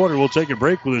second quarter. We'll take a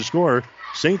break with a score.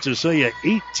 St. Cecilia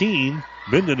 18,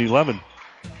 Minden 11.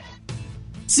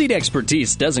 Seed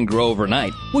expertise doesn't grow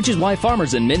overnight, which is why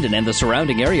farmers in Minden and the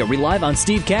surrounding area rely on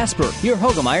Steve Casper, your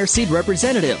Hoegemeyer seed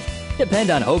representative.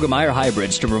 Depend on Hoegemeyer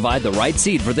hybrids to provide the right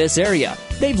seed for this area.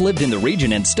 They've lived in the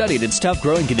region and studied its tough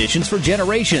growing conditions for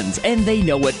generations, and they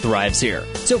know what thrives here.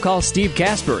 So call Steve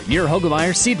Casper, your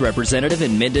Hoegemeyer seed representative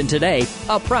in Minden today,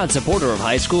 a proud supporter of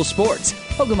high school sports.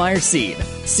 Hoegemeyer Seed.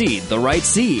 Seed the right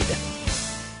seed.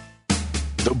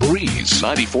 The Breeze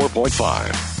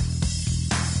 94.5.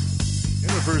 In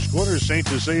the first quarter, St.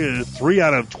 Cecilia 3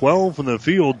 out of 12 from the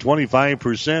field,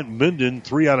 25%. Minden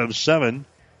 3 out of 7,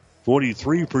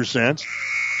 43%.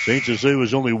 St. Cecilia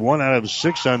was only 1 out of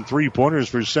 6 on three-pointers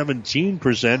for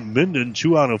 17%. Minden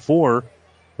 2 out of 4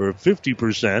 for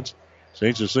 50%.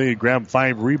 St. Cecilia grabbed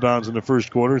 5 rebounds in the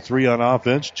first quarter, 3 on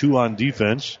offense, 2 on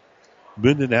defense.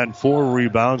 Minden had 4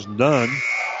 rebounds, none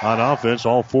on offense,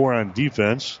 all 4 on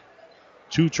defense.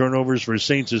 2 turnovers for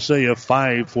St. Cecilia,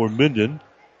 5 for Minden.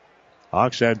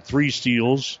 Hawks had 3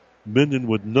 steals, Minden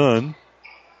with none.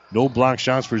 No block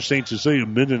shots for St. Cecilia.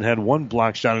 Minden had 1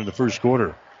 block shot in the first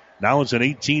quarter. Now it's an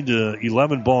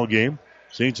 18-11 ball game.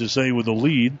 St. Cecilia with the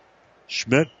lead.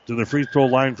 Schmidt to the free throw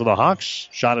line for the Hawks.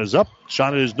 Shot is up.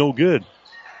 Shot is no good.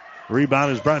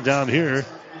 Rebound is brought down here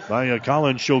by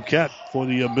Colin Choquette for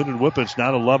the Minden Whippets.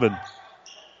 Now to Levin.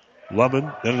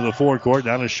 Levin into the forecourt.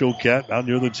 Down to Choquette. Out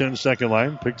near the 10-second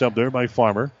line. Picked up there by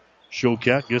Farmer.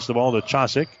 Choquette gets the ball to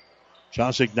Chasik.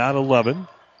 Chasik now to Levin.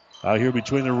 Out here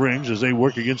between the rings as they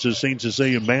work against the St.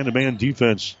 Cecilia man-to-man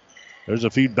defense. There's a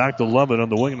feed back to Levin on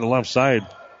the wing on the left side.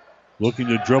 Looking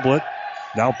to dribble it.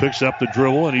 Now picks up the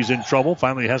dribble and he's in trouble.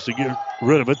 Finally has to get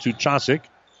rid of it to Chasik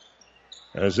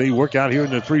as they work out here in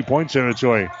the three-point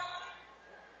territory.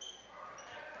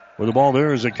 With the ball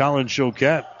there is a Colin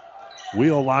Choquette.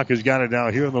 Wheelock has got it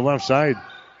now here on the left side.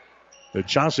 The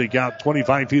Chosick out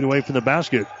 25 feet away from the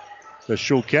basket. The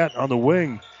Choquette on the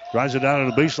wing. Drives it down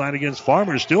to the baseline against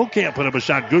Farmer. Still can't put up a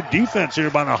shot. Good defense here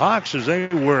by the Hawks as they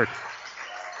work.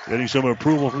 Getting some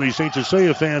approval from these St.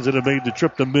 Cecilia fans that have made the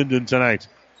trip to Minden tonight.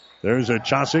 There's a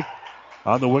Chosick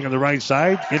on the wing on the right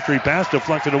side. Entry pass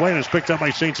deflected away and it's picked up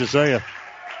by St. Cecilia.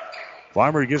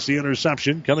 Farmer gets the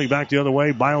interception. Coming back the other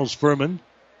way, Miles Furman.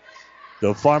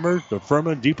 The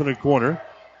Furman deep in the corner.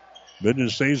 Minden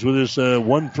stays with his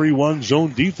 1-3-1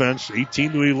 zone defense.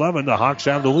 18-11. The Hawks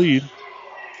have the lead.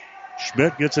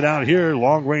 Schmidt gets it out here.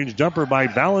 Long range jumper by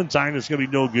Valentine. It's going to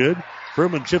be no good.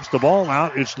 Furman chips the ball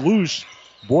out. It's loose.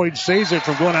 Boyd saves it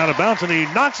from going out of bounds, and he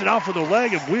knocks it off with the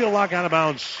leg and Wheelock out of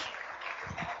bounds.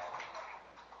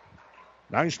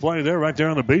 Nice play there, right there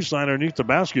on the baseline underneath the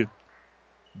basket.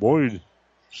 Boyd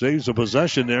saves the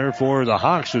possession there for the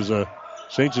Hawks as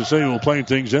St. Cecilia will play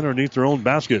things in underneath their own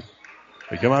basket.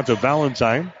 They come out to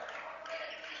Valentine.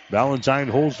 Valentine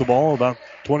holds the ball about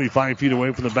 25 feet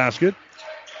away from the basket.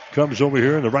 Comes over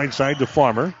here on the right side to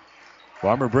Farmer.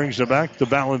 Farmer brings it back to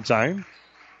Valentine.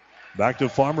 Back to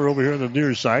Farmer over here on the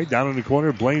near side. Down in the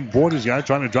corner, Blaine Boyd is the guy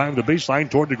trying to drive the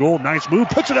baseline toward the goal. Nice move.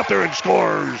 Puts it up there and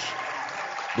scores.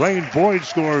 Blaine Boyd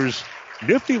scores.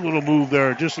 Nifty little move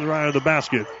there just to the right of the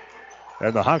basket.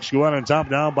 And the Hawks go out on top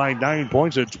now by 9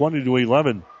 points at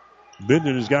 20-11.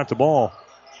 Minden has got the ball.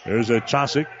 There's a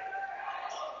Chosick.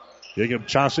 Jacob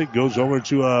Chosick goes over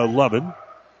to Levin.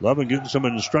 Levin getting some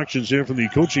instructions here from the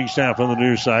coaching staff on the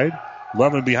near side.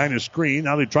 Levin behind the screen.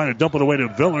 Now they're trying to dump it away to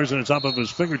Villers, and it's off of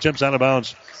his fingertips out of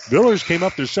bounds. Villers came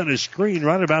up to set his screen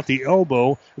right about the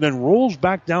elbow, and then rolls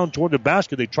back down toward the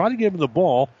basket. They try to give him the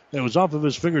ball, and it was off of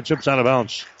his fingertips out of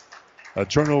bounds. A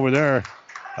turnover there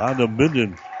on the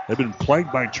Minden. They've been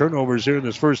plagued by turnovers here in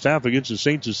this first half against the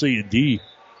St. Cecilia D.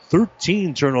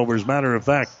 13 turnovers, matter of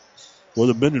fact, for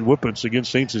the Minden Whippets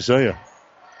against St. Cecilia.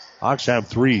 Hawks have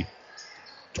 3.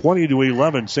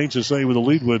 20-11. St. Cecilia with a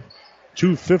lead with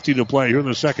 2:50 to play here in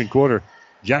the second quarter.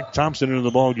 Jack Thompson into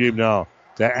the ball game now.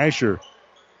 To Asher.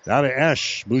 Now to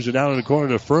Esch. Moves it down in the corner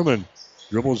to Furman.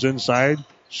 Dribbles inside.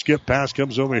 Skip pass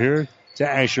comes over here to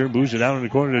Asher. Moves it down in the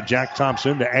corner to Jack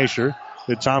Thompson. To Asher.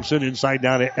 To Thompson. Inside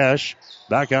down to Esch.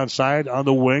 Back outside on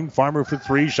the wing. Farmer for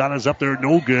 3. Shot is up there.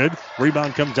 No good.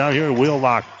 Rebound comes down here to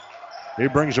Wheelock. He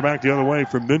brings her back the other way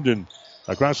from Minden.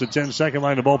 Across the 10-second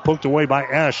line, the ball poked away by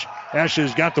Esch. Esch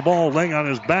has got the ball laying on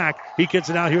his back. He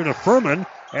gets it out here to Furman,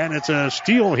 and it's a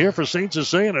steal here for St.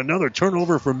 Cecilia and another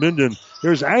turnover for Minden.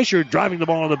 There's Asher driving the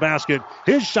ball in the basket.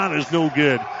 His shot is no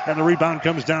good, and the rebound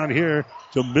comes down here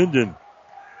to Minden.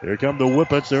 Here come the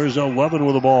Whippets. There's a Levin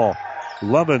with the ball.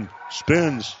 Levin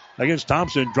spins against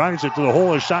Thompson, drives it to the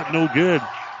hole. His shot no good.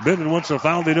 Minden wants the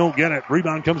foul. They don't get it.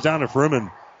 Rebound comes down to Furman.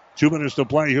 2 minutes to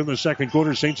play here in the second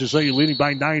quarter. St. Cecilia leading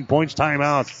by 9 points.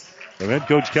 Timeout. The head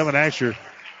coach, Kevin Asher.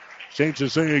 St.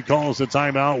 Cecilia calls the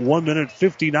timeout. 1 minute,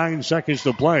 59 seconds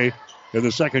to play in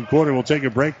the second quarter. We'll take a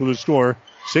break with the score.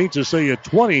 St. Cecilia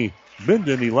 20,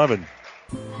 Minden 11.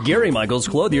 Gary Michaels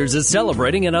Clothiers is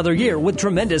celebrating another year with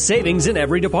tremendous savings in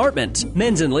every department.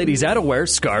 Men's and ladies' outerwear,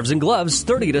 scarves, and gloves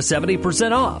 30 to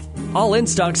 70% off. All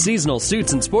in-stock seasonal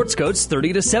suits and sports coats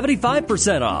 30 to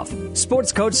 75% off.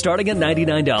 Sports coats starting at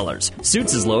 $99.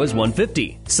 Suits as low as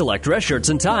 $150. Select dress shirts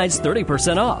and ties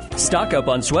 30% off. Stock up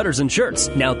on sweaters and shirts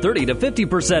now 30 to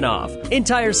 50% off.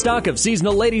 Entire stock of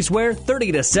seasonal ladies' wear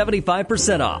 30 to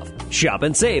 75% off. Shop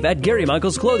and save at Gary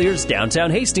Michaels Clothiers,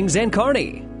 downtown Hastings and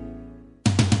Kearney.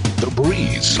 The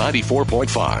Breeze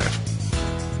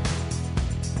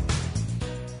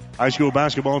 94.5. High school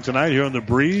basketball tonight here on The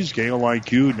Breeze.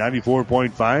 KOIQ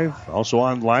 94.5. Also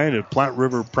online at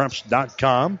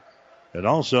PlatteRiverPreps.com. And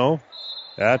also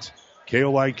at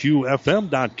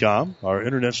KOIQFM.com. Our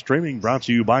internet streaming brought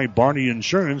to you by Barney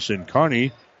Insurance in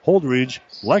Kearney, Holdridge,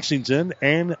 Lexington,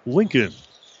 and Lincoln.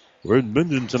 We're in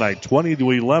Minden tonight,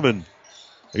 20-11.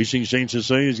 Hastings St.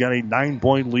 Cecilia's got a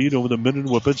 9-point lead over the Minden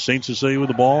Whippets. St. Cecilia with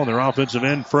the ball on their offensive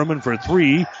end. Furman for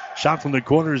 3. Shot from the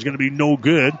corner is going to be no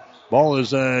good. Ball is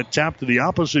tapped to the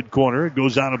opposite corner. It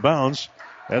goes out of bounds.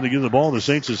 And they give the ball to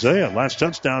St. Cecilia. Last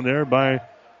touchdown there by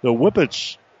the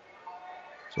Whippets.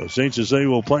 So St. Cecilia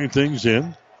will play things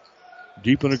in.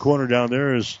 Deep in the corner down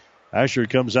there as Asher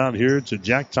comes out here to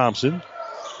Jack Thompson.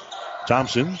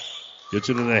 Thompson gets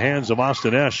it in the hands of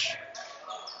Austin Esch.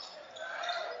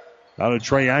 Out of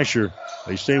Trey Asher.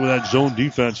 They stay with that zone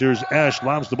defense. Here's Esch.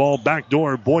 Lobs the ball back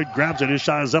door. Boyd grabs it. His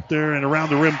shot is up there and around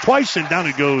the rim twice, and down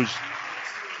it goes.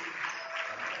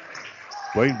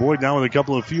 Blaine Boyd now with a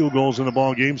couple of field goals in the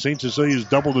ball game. St. Cecilia's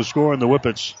doubled the score in the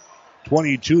Whippets.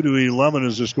 22-11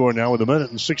 is the score now with 1 minute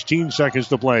and 16 seconds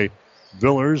to play.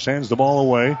 Villers hands the ball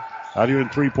away out here in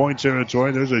three-point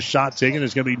territory. There's a shot taken.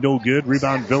 It's going to be no good.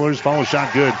 Rebound Villers. Follow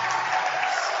shot good.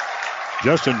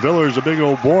 Justin Villers, a big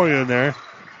old boy in there.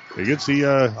 He gets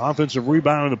the offensive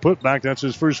rebound and the putback. That's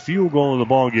his first field goal of the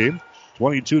ball game.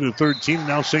 22-13.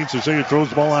 Now St. Cecilia throws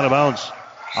the ball out of bounds.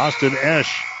 Austin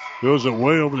Esch throws it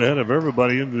way over the head of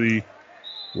everybody into the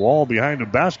wall behind the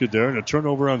basket there. And a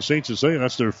turnover on St. Cecilia.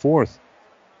 That's their fourth.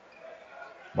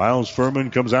 Miles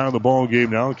Furman comes out of the ball game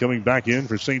now. Coming back in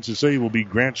for St. Cecilia will be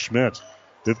Grant Schmidt.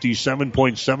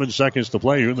 57.7 seconds to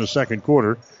play here in the second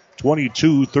quarter.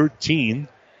 22-13.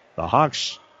 The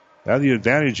Hawks have the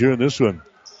advantage here in this one.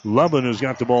 Lovin has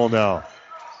got the ball now.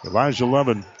 Elijah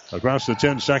Lovin across the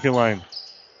 10-second line.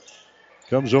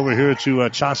 Comes over here to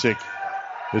Chosick.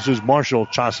 This is Marshall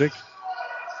Chosick.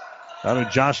 Out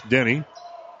of Josh Denny.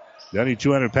 Denny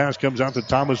 200 pass comes out to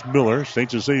Thomas Miller.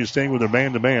 St. Cecilia staying with their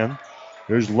man-to-man.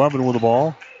 There's Lovin with the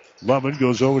ball. Lovin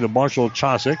goes over to Marshall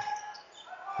Chosick.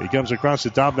 He comes across the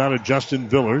top now to Justin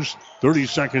Villers. 30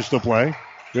 seconds to play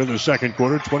here in the second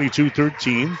quarter.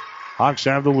 22-13. Hawks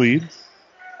have the lead.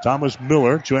 Thomas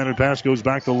Miller, 200 pass goes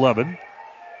back to Lovin.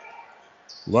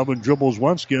 Lovin dribbles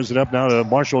once, gives it up now to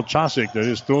Marshall Chosick. They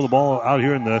just throw the ball out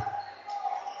here in the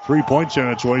three-point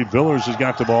territory. Villers has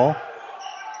got the ball.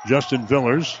 Justin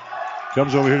Villers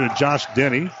comes over here to Josh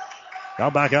Denny. Now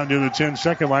back out near the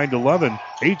 10-second line to Lovin.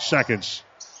 8 seconds.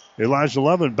 Elijah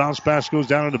Lovin, bounce pass goes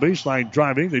down on the baseline,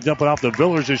 driving. They dump it off to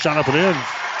Villers. His shot up and in.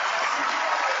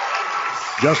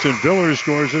 Justin Villers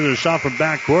scores it. A shot from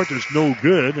backcourt. There's no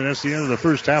good, and that's the end of the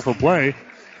first half of play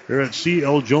here at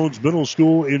C.L. Jones Middle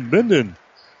School in Minden.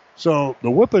 So the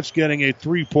Whippets getting a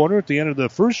three-pointer at the end of the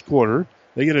first quarter.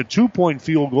 They get a 2-point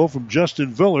field goal from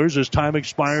Justin Villers as time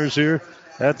expires here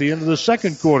at the end of the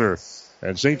second quarter.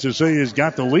 And St. Cecilia's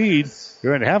got the lead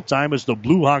here at halftime. It's the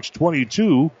Blue Hawks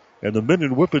 22 and the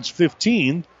Minden Whippets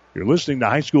 15. You're listening to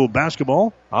high school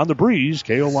basketball on the Breeze,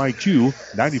 KOYQ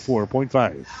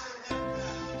 94.5.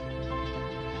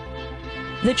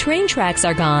 The train tracks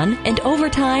are gone, and over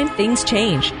time, things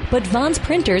change. But Vaughn's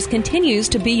Printers continues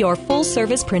to be your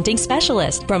full-service printing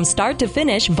specialist. From start to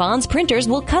finish, Vaughn's Printers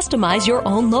will customize your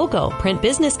own logo, print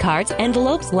business cards,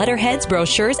 envelopes, letterheads,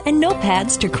 brochures, and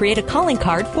notepads to create a calling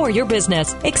card for your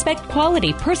business. Expect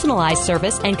quality, personalized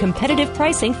service and competitive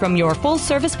pricing from your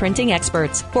full-service printing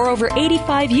experts. For over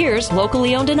 85 years,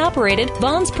 locally owned and operated,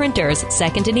 Vaughn's Printers,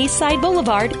 2nd and East Side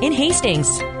Boulevard in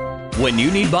Hastings. When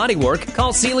you need body work,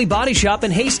 call Seeley Body Shop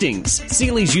in Hastings.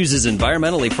 Seeley's uses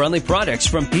environmentally friendly products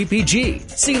from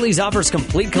PPG. Seeley's offers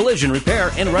complete collision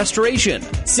repair and restoration.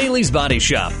 Seeley's Body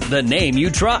Shop, the name you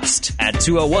trust, at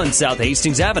 201 South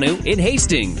Hastings Avenue in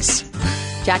Hastings.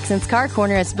 Jackson's Car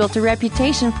Corner has built a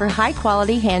reputation for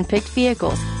high-quality hand-picked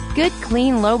vehicles. Good,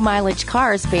 clean, low-mileage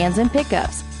cars, vans, and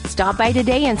pickups. Stop by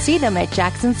today and see them at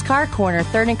Jackson's Car Corner,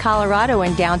 3rd and Colorado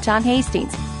in downtown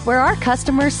Hastings, where our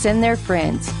customers send their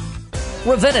friends.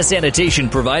 Ravenna Sanitation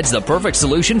provides the perfect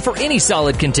solution for any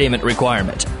solid containment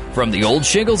requirement. From the old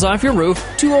shingles off your roof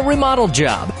to a remodel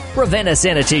job, Ravenna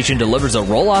Sanitation delivers a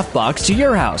roll-off box to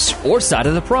your house or side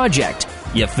of the project.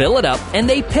 You fill it up and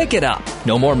they pick it up.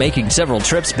 No more making several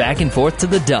trips back and forth to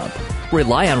the dump.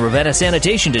 Rely on Ravenna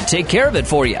Sanitation to take care of it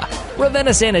for you.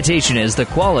 Ravenna Sanitation is the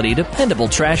quality, dependable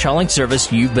trash hauling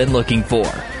service you've been looking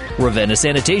for. Ravenna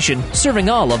Sanitation, serving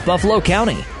all of Buffalo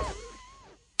County.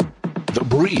 The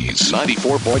Breeze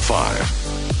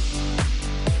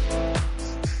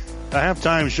 94.5. A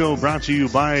halftime show brought to you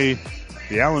by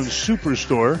the Allen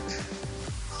Superstore.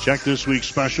 Check this week's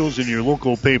specials in your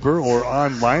local paper or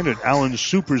online at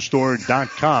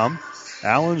allensuperstore.com.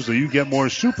 Allen's, the You Get More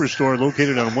Superstore,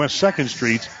 located on West 2nd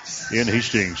Street in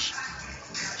Hastings.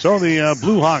 So the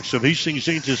Blue Hawks of Hastings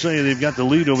St. Cecilia, they've got the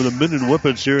lead over the Minden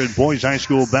Whippets here in boys high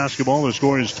school basketball. The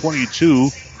score is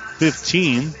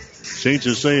 22-15. St.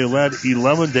 Cecilia led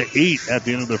 11-8 at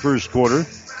the end of the first quarter,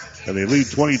 and they lead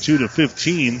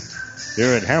 22-15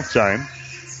 there at halftime.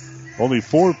 Only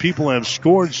 4 people have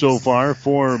scored so far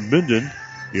for Minden.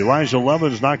 Elijah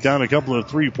Levin's knocked down a couple of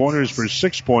three-pointers for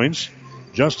 6 points.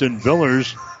 Justin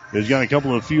Villers has got a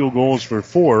couple of field goals for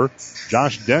 4.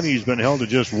 Josh Denny's been held to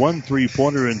just 1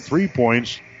 3-pointer and 3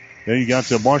 points. Then you got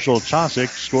to Marshall Chosick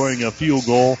scoring a field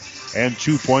goal and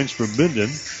 2 points for Minden.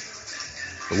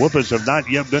 The Whippets have not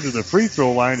yet been to the free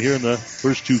throw line here in the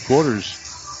first 2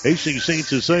 quarters. Hastings St.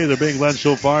 Cecilia, they're being led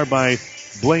so far by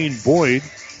Blaine Boyd.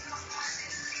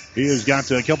 He has got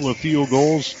a couple of field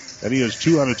goals, and he has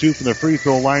 2 out of 2 from the free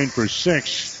throw line for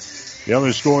 6. The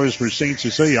other scorers for St.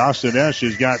 Cecilia, Austin Esch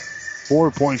has got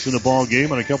 4 points in the ball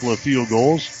game and a couple of field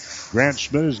goals. Grant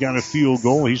Schmidt has got a field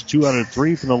goal. He's 2 out of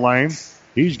 3 from the line.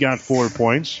 He's got 4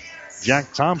 points.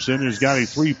 Jack Thompson has got a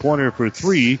 3-pointer for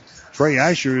 3. Trey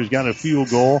Asher has got a field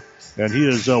goal, and he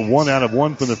is 1 out of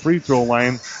 1 from the free throw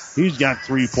line. He's got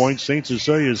 3 points. St.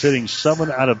 Cecilia is hitting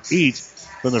 7 out of 8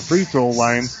 from the free throw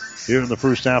line here in the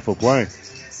first half of play.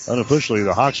 Unofficially,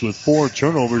 the Hawks with 4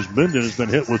 turnovers. Minden has been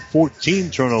hit with 14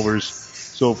 turnovers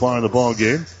so far in the ball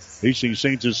game. Hastings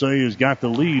St. Cecilia has got the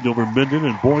lead over Minden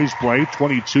in boys play,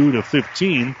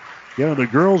 22-15. In the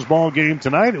girls' ball game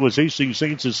tonight, it was Hastings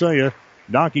St. Cecilia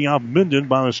knocking off Minden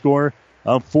by a score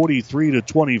of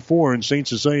 43-24. And St.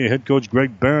 Cecilia head coach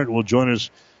Greg Barrett will join us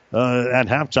at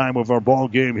halftime of our ball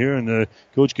game here. And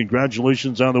Coach,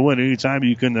 congratulations on the win. Anytime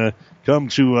you can come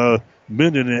to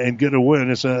Minden and get a win,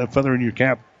 it's a feather in your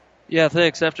cap. Yeah,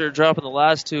 thanks. After dropping the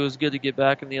last 2, it was good to get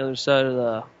back on the other side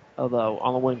of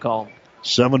on the win column.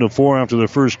 7-4 after the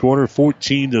first quarter,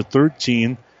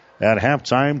 14-13 at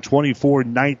halftime,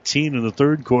 24-19 in the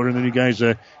third quarter. And then you guys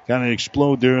kind of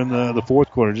explode there in the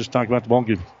fourth quarter. Just talk about the ball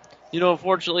game.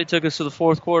 Unfortunately, it took us to the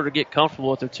fourth quarter to get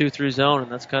comfortable with their 2-3 zone,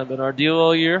 and that's kind of been our deal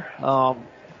all year.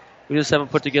 We just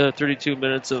haven't put together 32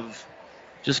 minutes of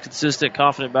just consistent,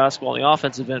 confident basketball on the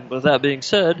offensive end. But with that being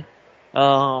said,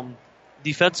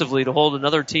 defensively, to hold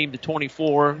another team to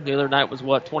 24, the other night was,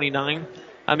 29?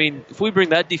 I mean, if we bring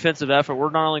that defensive effort, we're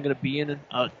not only going to be in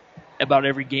about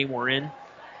every game we're in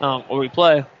or we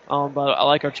play, but I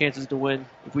like our chances to win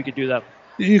if we could do that.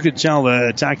 You could tell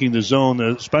attacking the zone,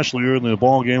 especially early in the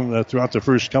ball game throughout the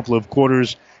first couple of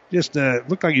quarters, just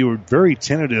looked like you were very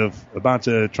tentative about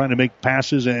trying to make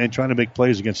passes and trying to make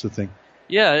plays against the thing.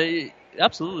 Yeah,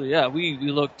 absolutely. Yeah, we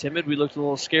looked timid. We looked a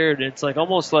little scared. It's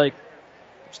almost like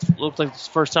it looked like it's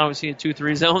the first time we've seen a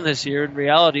 2-3 zone this year. In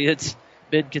reality, it's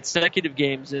been consecutive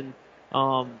games, and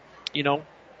it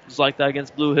was like that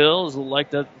against Blue Hill. It was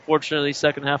like that, unfortunately,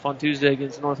 second half on Tuesday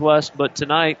against Northwest. But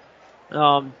tonight,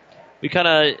 we kind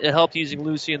of helped using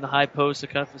Lucy in the high post to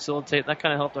kind of facilitate. That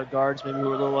kind of helped our guards. Maybe we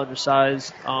were a little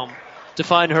undersized to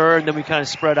find her, and then we kind of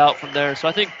spread out from there. So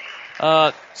I think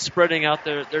spreading out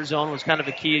their zone was kind of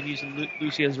a key in using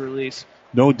Lucy as a release.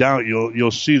 No doubt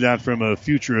you'll see that from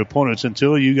future opponents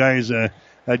until you guys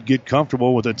get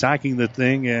comfortable with attacking the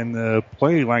thing and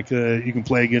play like you can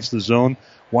play against the zone.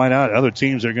 Why not? Other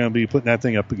teams are going to be putting that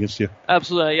thing up against you.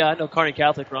 Absolutely. Yeah, I know Kearney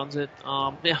Catholic runs it.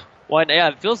 Why? Yeah,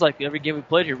 it feels like every game we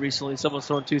played here recently, someone's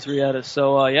throwing 2-3 at us.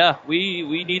 So,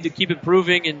 we need to keep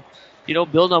improving and,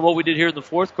 building on what we did here in the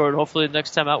fourth quarter. Hopefully the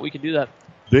next time out we can do that.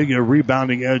 Big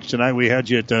rebounding edge tonight. We had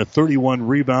you at 31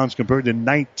 rebounds compared to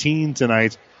 19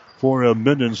 tonight for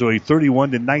Minden. So a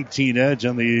 31-19 edge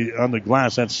on the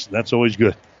glass. That's always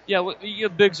good. Yeah,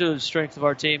 bigs are the strength of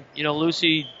our team.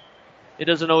 Lucy, it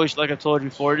doesn't always, like I've told you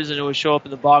before, it doesn't always show up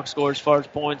in the box score as far as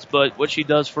points, but what she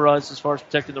does for us as far as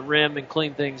protecting the rim and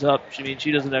clean things up,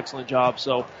 she does an excellent job.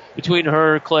 So between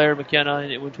her, Claire, McKenna,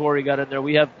 and when Tori got in there,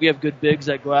 we have good bigs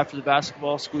that go after the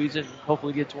basketball, squeeze it, and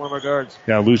hopefully get to one of our guards.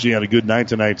 Yeah, Lucy had a good night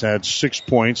tonight. Had 6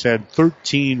 points, had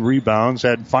 13 rebounds,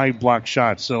 had 5 block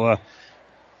shots. So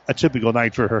a typical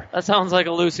night for her. That sounds like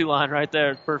a Lucy line right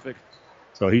there. Perfect.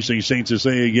 So Hastings St.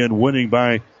 Cecilia again winning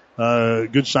by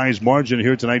good sized margin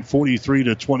here tonight,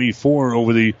 43-24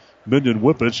 over the Minden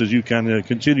Whippets as you kind of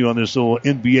continue on this little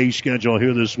NBA schedule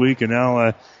here this week. And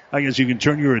now I guess you can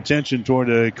turn your attention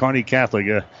toward Kearney Catholic,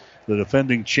 the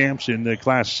defending champs in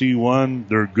Class C1.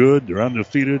 They're good, they're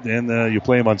undefeated, and you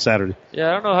play them on Saturday. Yeah,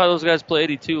 I don't know how those guys play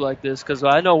 82 like this because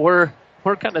I know we're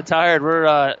kind of tired.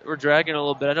 We're dragging a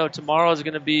little bit. I know tomorrow is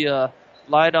going to be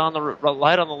light on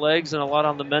the legs and a lot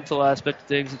on the mental aspect of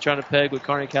things and trying to peg what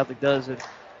Kearney Catholic does. And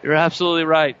you're absolutely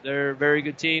right. They're a very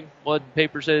good team. What the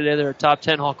paper said today, they're a top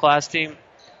 10 all-class team.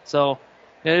 So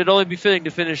it'd only be fitting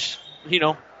to finish,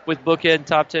 with bookend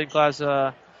top 10 class,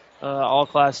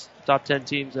 all-class top 10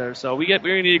 teams there. So we're going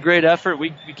to need a great effort.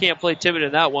 We can't play timid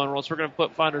in that one, or else we're going to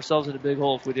find ourselves in a big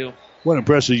hole if we do. What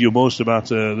impresses you most about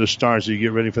the Stars as you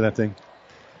get ready for that thing?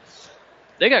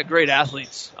 They got great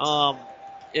athletes.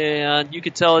 And you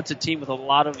can tell it's a team with a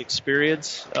lot of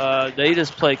experience. They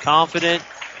just play confident.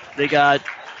 They got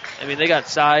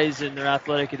size and they're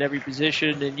athletic at every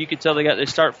position, and you can tell they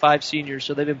start 5 seniors,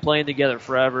 so they've been playing together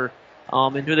forever.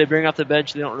 And who they bring off the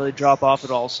bench, they don't really drop off at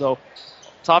all. So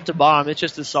top to bottom, it's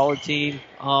just a solid team.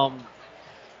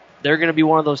 They're going to be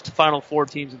one of those Final Four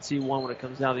teams in C1 when it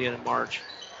comes down to the end of March.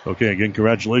 Okay, again,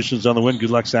 congratulations on the win. Good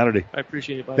luck Saturday. I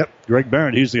appreciate it, buddy. Yep, Greg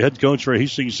Barrett, he's the head coach for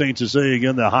Hastings St. Cecilia.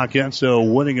 Again, the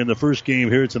Hawkettes winning in the first game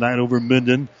here tonight over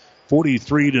Minden,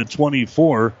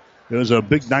 43-24. It was a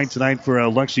big night tonight for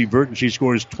Lexi Burton. She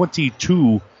scores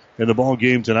 22 in the ball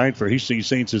game tonight for Hastings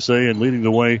St. Cecilia, and leading the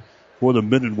way for the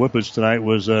Minden Whippets tonight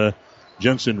was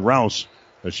Jensen Rouse.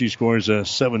 She scores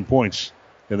 7 points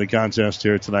in the contest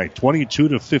here tonight.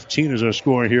 22-15 is our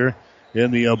score here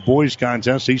in the boys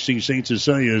contest. Hastings St.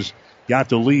 Cecilia's got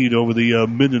the lead over the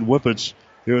Minden Whippets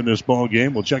here in this ball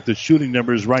game. We'll check the shooting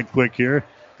numbers right quick here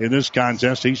in this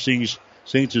contest. Hastings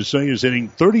St. Cecilia is hitting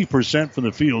 30% from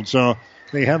the field, so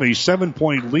they have a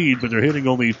 7-point lead, but they're hitting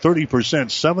only 30%,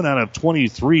 7 out of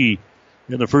 23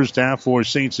 in the first half for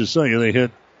St. Cecilia. They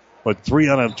hit, 3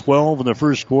 out of 12 in the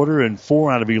first quarter and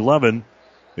 4 out of 11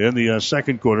 in the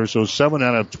second quarter, so 7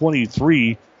 out of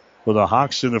 23 for the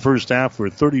Hawks in the first half for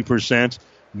 30%.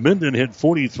 Minden hit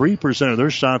 43% of their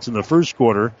shots in the first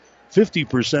quarter,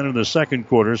 50% in the second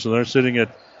quarter, so they're sitting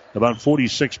at about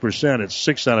 46%. It's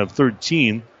 6 out of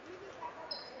 13.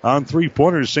 On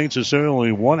three-pointers, St. Cecilia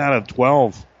only 1 out of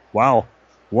 12. Wow.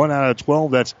 1 out of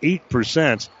 12, that's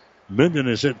 8%. Minden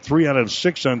has hit 3 out of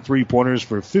 6 on three-pointers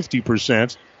for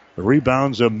 50%. The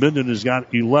rebounds of Minden has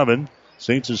got 11.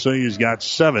 St. Cecilia's got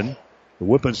 7. The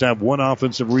Whippets have 1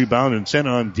 offensive rebound and 10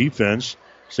 on defense.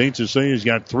 St. Cecilia's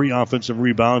got 3 offensive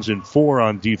rebounds and 4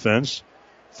 on defense.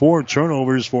 4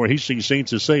 turnovers for Hastings St.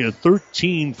 Cecilia,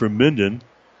 13 for Minden.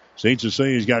 St.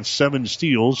 Cecilia's got 7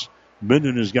 steals.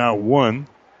 Minden has got 1.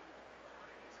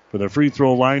 For the free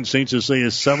throw line, St. Cecilia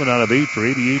is 7 out of 8 for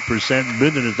 88%.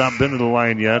 Minden has not been to the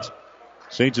line yet.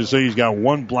 St. Cecilia's got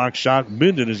 1 block shot.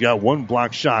 Minden has got 1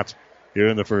 block shot here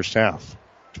in the first half.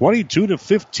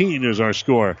 22-15 is our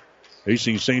score.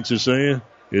 Hastings St. Cecilia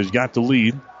has got the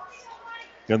lead.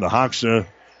 And the Hawks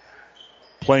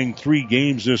playing 3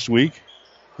 games this week.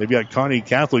 They've got Kearney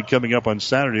Catholic coming up on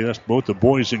Saturday. That's both the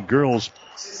boys and girls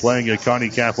playing at Kearney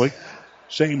Catholic.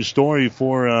 Same story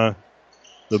for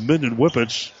the Minden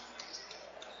Whippets.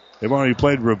 They've already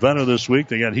played Ravenna this week.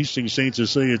 They got Hastings St.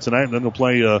 Cecilia tonight, and then they'll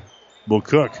play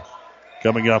McCook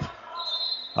coming up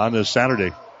on this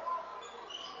Saturday.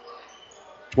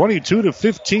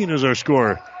 22-15 is our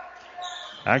score.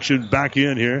 Action back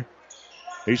in here.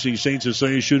 Hastings St.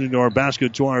 Cecilia shooting to our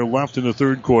basket to our left in the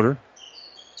third quarter.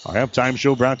 Our halftime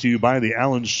show brought to you by the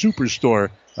Allen Superstore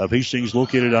of Hastings,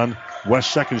 located on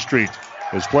West 2nd Street.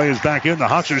 As play is back in, the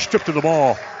Hawks are stripped of the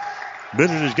ball.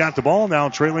 Minden has got the ball now,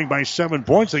 trailing by 7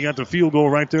 points. They got the field goal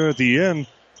right there at the end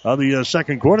of the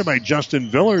second quarter by Justin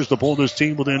Villers to pull this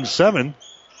team within 7.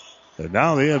 And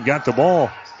now they have got the ball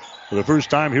for the first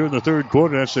time here in the third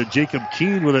quarter. That's Jacob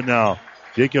Keene with it now.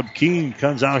 Jacob Keene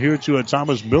comes out here to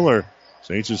Thomas Miller.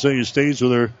 St. Cecilia stays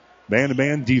with her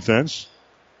man-to-man defense.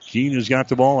 Keene has got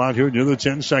the ball out here near the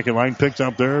 10-second line. Picked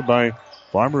up there by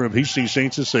Farmer of Hastings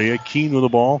St. Cecilia. Keene with the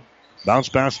ball. Bounce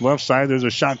pass left side. There's a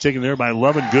shot taken there by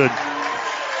Levin. Good.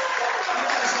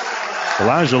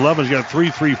 Elijah Levin's got 3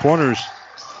 3-pointers.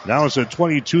 Now it's a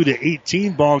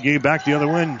 22-18 ball game. Back the other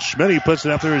way. Schmidt puts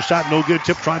it up there. A shot no good.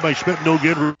 Tip try by Schmidt. No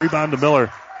good. Rebound to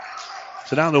Miller.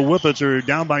 So now the Whippets are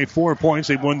down by 4 points.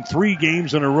 They've won 3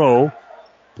 games in a row.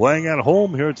 Playing at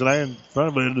home here tonight in front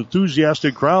of an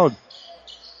enthusiastic crowd.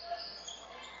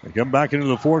 They come back into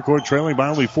the forecourt trailing by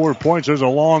only 4 points. There's a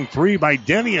long 3 by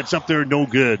Denny. It's up there. No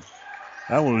good.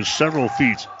 That was several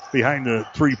feet behind the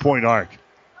 3-point arc.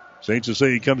 St.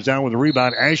 Cecilia comes down with a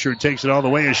rebound. Asher takes it all the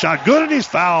way. A shot good, and he's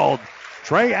fouled.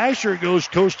 Trey Asher goes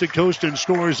coast to coast and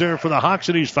scores there for the Hawks,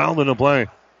 and he's fouled in the play.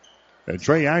 And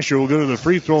Trey Asher will go to the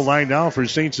free throw line now for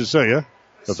St. Cecilia.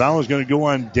 The foul is going to go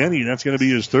on Denny. That's going to be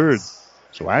his 3rd.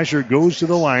 So Asher goes to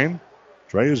the line.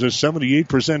 Trey is a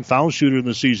 78% foul shooter in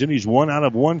the season. He's 1 out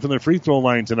of 1 from the free throw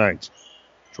line tonight.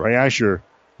 Trey Asher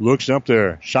looks up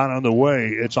there. Shot on the way.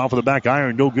 It's off of the back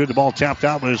iron. No good. The ball tapped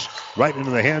out, but it's right into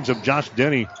the hands of Josh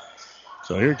Denny.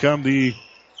 So here come the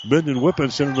Minden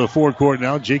Whippets into the forecourt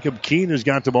now. Jacob Keene has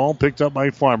got the ball, picked up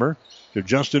by Farmer to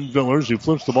Justin Villers, who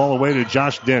flips the ball away to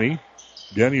Josh Denny.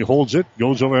 Denny holds it,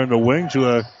 goes over on the wing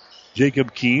to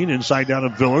Jacob Keene, inside down to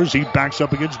Villers. He backs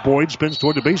up against Boyd, spins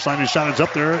toward the baseline. His shot is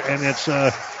up there, and it's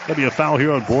going to be a foul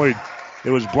here on Boyd.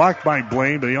 It was blocked by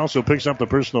Blaine, but he also picks up the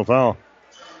personal foul.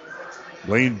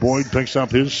 Blaine Boyd picks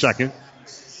up his 2nd.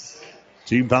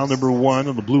 Team foul number 1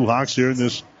 on the Blue Hawks here in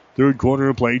this third quarter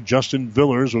of play. Justin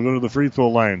Villers will go to the free throw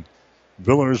line.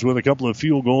 Villers with a couple of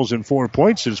field goals and 4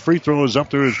 points. His free throw is up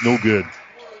there. It's no good.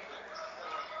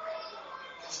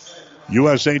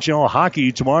 USHL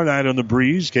hockey tomorrow night on the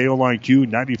Breeze.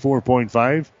 KOIQ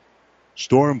 94.5.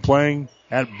 Storm playing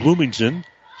at Bloomington.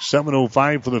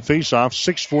 7:05 for the faceoff.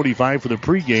 6:45 for the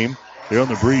pregame. They're on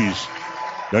the Breeze.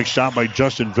 Next shot by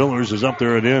Justin Villers is up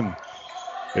there and in.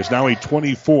 It's now a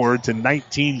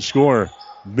 24-19 score.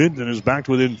 Minden is back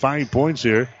within 5 points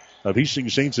here of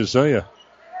Hastings St. Cecilia.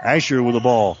 Asher with the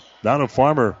ball. Down to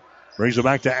Farmer. Brings it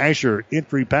back to Asher.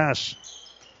 Entry pass.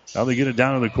 Now they get it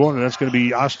down in the corner. That's going to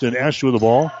be Austin Esch with the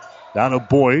ball. Down to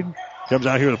Boyd. Comes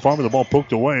out here to Farmer. The ball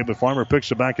poked away, but Farmer picks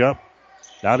it back up.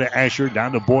 Down to Asher,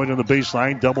 down to Boyd on the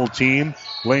baseline. Double team.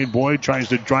 Blaine Boyd tries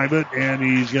to drive it, and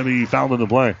he's going to be fouled in the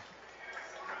play.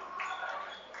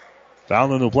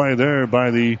 Foul in the play there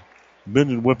by the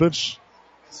Minden Whippets.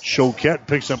 Choquette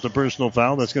picks up the personal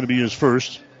foul. That's going to be his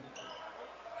first.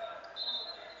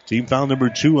 Team foul number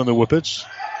 2 on the Whippets.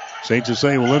 St.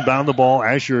 Cecilia will inbound the ball.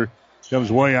 Asher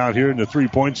comes way out here in the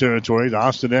three-point territory to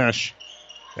Austin Esch.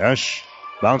 Esch,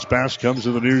 bounce pass comes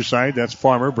to the near side. That's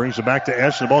Farmer. Brings it back to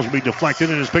Esch. The ball's going to be deflected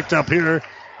and is picked up here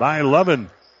by Levin.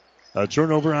 A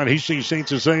turnover on Hastings St.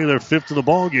 Cecilia, their 5th of the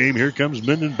ball game. Here comes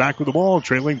Minden back with the ball,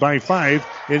 trailing by 5.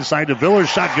 Inside to Villers.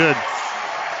 Shot good.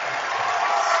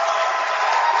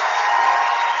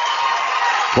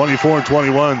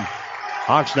 24-21.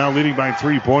 Hawks now leading by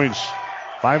 3 points.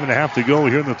 5.5 to go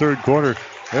here in the third quarter.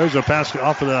 There's a pass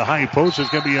off of the high post. It's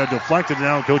going to be deflected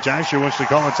now. Coach Asher wants to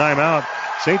call a timeout.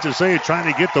 St. Cecilia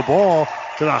trying to get the ball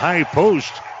to the high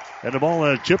post. And the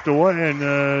ball chipped away,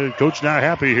 and Coach not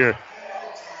happy here.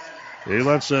 He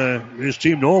lets his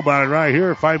team know about it right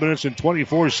here. 5 minutes and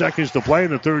 24 seconds to play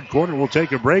in the third quarter. We'll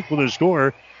take a break with a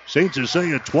score. St.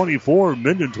 Cecilia 24,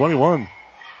 Minden 21.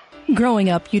 Growing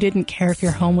up, you didn't care if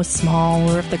your home was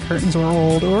small or if the curtains were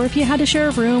old or if you had to share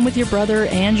a room with your brother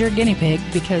and your guinea pig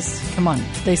because, come on,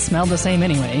 they smelled the same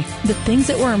anyway. The things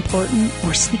that were important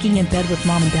were sneaking in bed with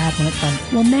mom and dad when it fun.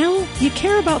 Well, now you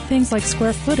care about things like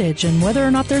square footage and whether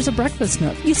or not there's a breakfast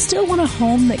nook. You still want a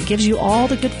home that gives you all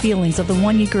the good feelings of the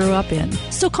one you grew up in.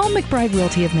 So call McBride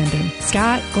Realty of Minden.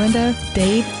 Scott, Glenda,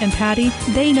 Dave, and Patty,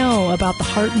 they know about the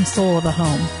heart and soul of a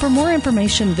home. For more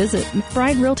information, visit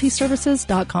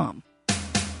McBrideRealtyServices.com.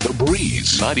 The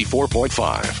Breeze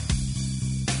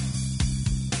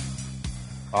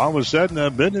 94.5. All of a sudden,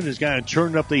 Minden has kind of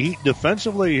turned up the heat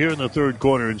defensively here in the third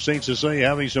quarter, and St. Cecilia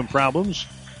having some problems.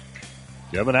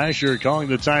 Kevin Asher calling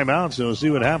the timeout, so we'll see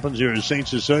what happens here as St.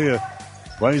 Cecilia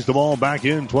plays the ball back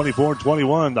in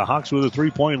 24-21. The Hawks with a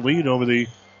 3-point lead over the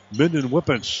Minden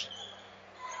Whippets.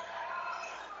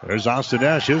 There's Austin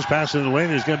Esch. His pass in the lane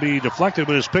is going to be deflected,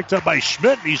 but it's picked up by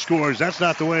Schmidt, and he scores. That's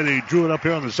not the way they drew it up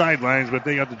here on the sidelines, but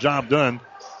they got the job done.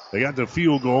 They got the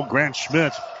field goal. Grant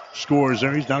Schmidt scores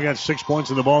there. He's now got 6 points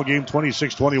in the ball game,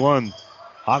 26-21.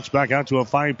 Hawks back out to a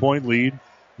 5-point lead.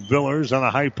 Villers on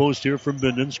a high post here from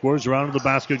Minden. Scores around to the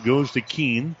basket, goes to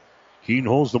Keene. Keene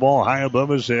holds the ball high above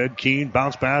his head. Keene,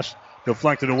 bounce pass,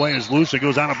 deflected away, is loose. It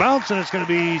goes out of bounds, and it's going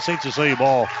to be St. Cecilia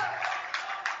ball.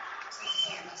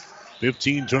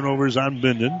 15 turnovers on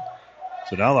Minden.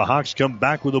 So now the Hawks come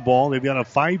back with the ball. They've got a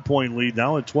 5-point lead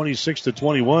now at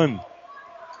 26-21.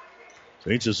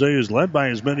 St. Cecilia is led by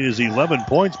as many as 11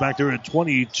 points back there at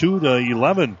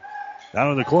 22-11.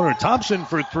 Down in the corner, Thompson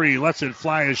for 3. Lets it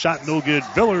fly. A shot no good.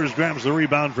 Villers grabs the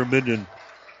rebound from Minden.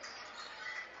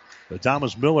 The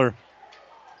Thomas Miller.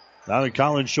 Now to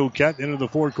Colin Choquette into the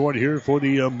forecourt here for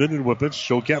the Minden Whippets.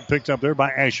 Choquette picked up there by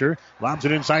Asher. Lobs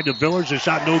it inside to Villers. A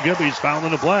shot no good, but he's fouled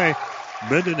in the play.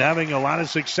 Minden having a lot of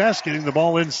success getting the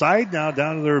ball inside. Now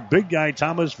down to their big guy,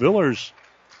 Thomas Villers.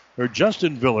 Or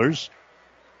Justin Villers.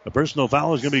 A personal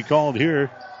foul is going to be called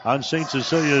here on St.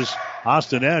 Cecilia's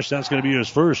Austin Esch. That's going to be his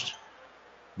first.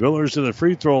 Villers to the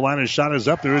free throw line. His shot is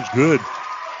up there. It's good.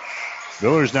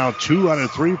 Villers now 2 out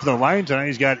of 3 from the line tonight.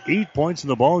 He's got 8 points in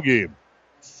the ball game.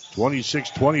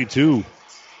 26-22.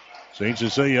 St.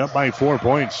 Cecilia up by 4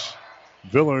 points.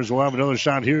 Villers will have another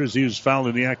shot here as he is fouled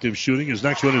in the active shooting. His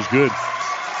next one is good.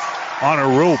 On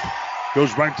a rope.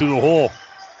 Goes right through the hole.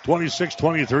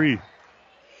 26-23.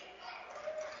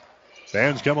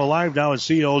 Fans come alive now at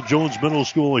C.L. Jones Middle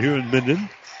School here in Minden.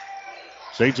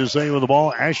 St. Cecilia with the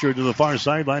ball. Asher to the far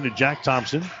sideline to Jack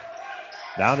Thompson.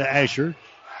 Down to Asher.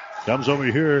 Comes over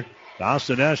here to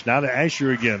Austin Esch. Now to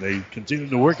Asher again. They continue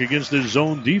to work against this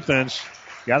zone defense.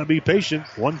 Got to be patient.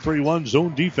 1-3-1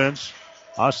 zone defense.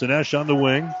 Austin Esch on the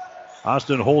wing.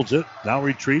 Austin holds it. Now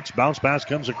retreats. Bounce pass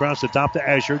comes across the top to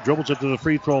Asher. Dribbles it to the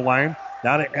free throw line.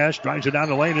 Now to Esch. Drives it down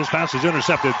the lane. His pass is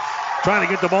intercepted. Trying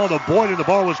to get the ball to Boyd, and the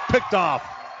ball was picked off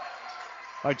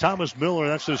by Thomas Miller.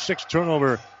 That's his 6th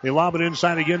turnover. They lob it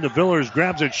inside again to Villers.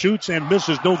 Grabs it, shoots, and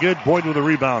misses. No good. Boyd with a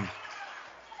rebound.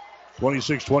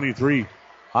 26-23.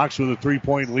 Hawks with a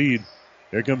 3-point lead.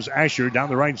 Here comes Asher down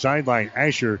the right sideline.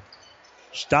 Asher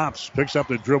stops, picks up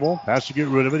the dribble, has to get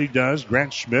rid of it. He does.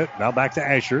 Grant Schmidt now back to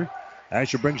Asher.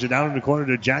 Asher brings it down in the corner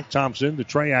to Jack Thompson, to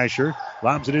Trey Asher.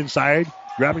 Lobs it inside.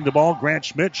 Grabbing the ball. Grant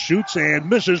Schmidt shoots and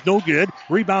misses. No good.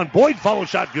 Rebound. Boyd follow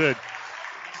shot good.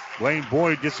 Blaine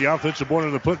Boyd gets the offensive board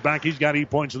on the putback. He's got 8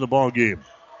 points in the ball game.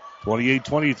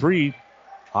 28-23.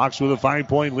 Hawks with a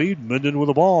 5-point lead. Minden with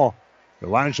the ball.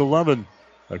 Elijah Levin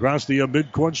across the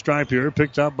midcourt stripe here.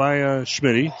 Picked up by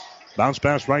Schmitty. Bounce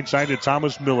pass right side to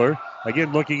Thomas Miller.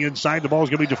 Again, looking inside. The ball's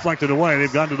going to be deflected away.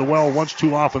 They've gone to the well once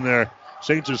too often there.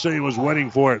 St. Cecilia was waiting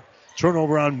for it.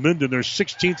 Turnover on Minden. They're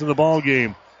 16th in the ball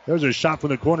game. There's a shot from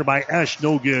the corner by Esch.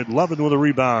 No good. Lovin with a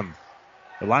rebound.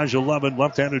 Elijah Lovin,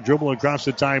 left-handed dribble across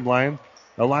the timeline.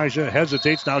 Elijah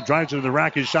hesitates, now drives into the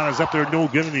rack. His shot is up there, no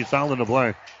good, and he's fouled in the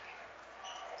play.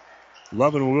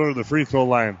 Lovin will go to the free throw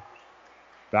line.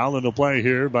 Foul in the play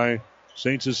here by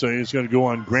St. Cecilia. It's going to go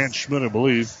on Grant Schmidt, I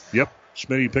believe. Yep,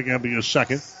 Schmidt picking up his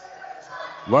second.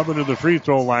 Lovin to the free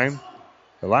throw line.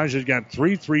 Elijah's got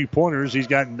 3 3-pointers. He's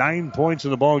got 9 points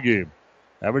in the ball game,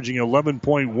 averaging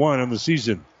 11.1 on the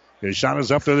season. His shot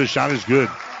is up there. The shot is good.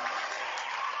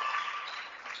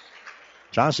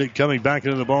 Chauncey coming back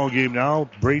into the ball game now.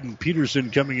 Braden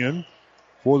Peterson coming in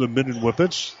for the Minden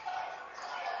Whippets.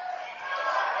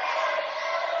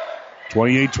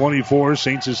 28-24,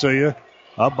 St. Cecilia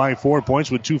up by 4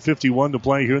 points with 2:51 to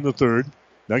play here in the third.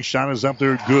 Next shot is up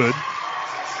there, good.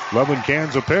 11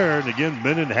 cans a pair, and again,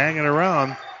 Minden hanging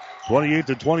around.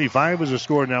 28-25 is the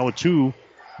score now with 2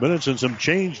 minutes and some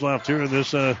change left here in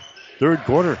this third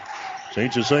quarter.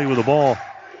 St. Cecilia with the ball.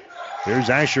 Here's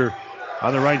Asher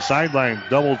on the right sideline.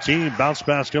 Double team. Bounce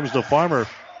pass comes to Farmer.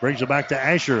 Brings it back to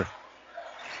Asher.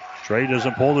 Trey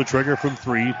doesn't pull the trigger from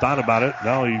 3. Thought about it.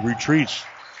 Now he retreats.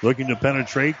 Looking to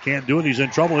penetrate. Can't do it. He's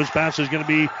in trouble. His pass is going to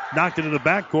be knocked into the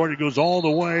backcourt. It goes all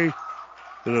the way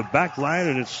to the back line,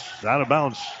 and it's out of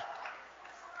bounds.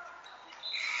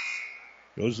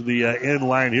 Goes to the end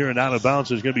line here, and out of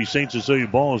bounds is going to be St. Cecilia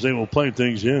ball as they will play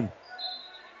things in.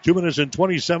 2 minutes and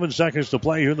 27 seconds to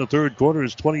play here in the third quarter.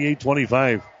 It's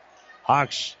 28-25.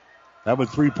 Hawks have a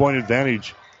 3-point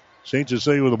advantage. St.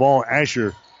 Cecilia with the ball.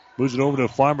 Asher moves it over to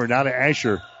Farmer. Now to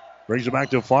Asher. Brings it back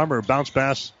to Farmer. Bounce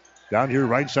pass down here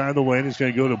right side of the lane. It's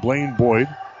going to go to Blaine Boyd.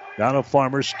 Now to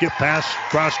Farmer. Skip pass.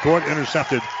 Cross court.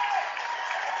 Intercepted.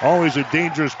 Always a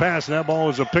dangerous pass. And that ball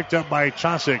is picked up by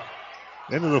Chosick.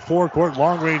 Into the forecourt.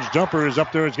 Long-range jumper is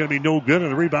up there. It's going to be no good.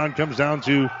 And the rebound comes down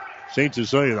to St.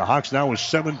 Cecilia. The Hawks now with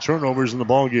 7 turnovers in the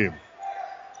ball game.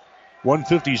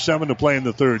 1:57 to play in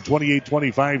the third.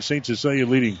 28-25, St. Cecilia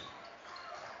leading.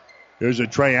 There's a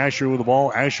Trey Asher with the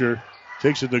ball. Asher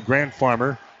takes it to Grant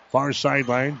Farmer. Far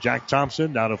sideline. Jack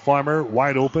Thompson down to Farmer.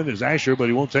 Wide open is Asher, but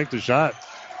he won't take the shot.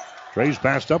 Trey's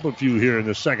passed up a few here in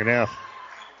the second half.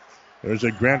 There's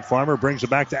a Grant Farmer. Brings it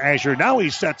back to Asher. Now he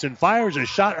sets and fires. A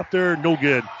shot up there. No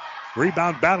good.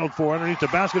 Rebound battled for underneath the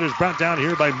basket is brought down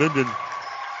here by Minden.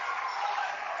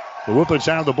 The Whippets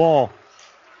have the ball.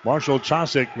 Marshall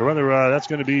Chosick, or rather, that's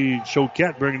going to be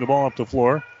Choquette bringing the ball up the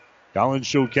floor. Colin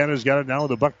Choquette has got it now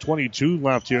with $1:22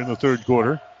 left here in the third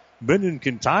quarter. Minden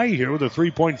can tie here with a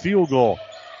 3-point field goal.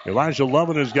 Elijah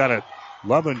Lovin has got it.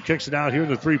 Lovin kicks it out here in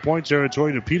the 3-point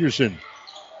territory to Peterson.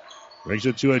 Brings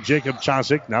it to Jacob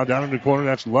Chosick. Now down in the corner,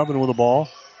 that's Lovin with the ball.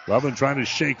 Lovin trying to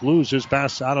shake loose. His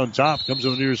pass out on top. Comes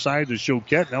to the near side to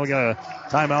Choquette. Now we got a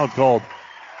timeout called.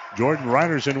 Jordan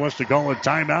Reinerson wants to call a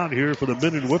timeout here for the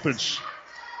Minden Whippets.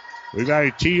 We've got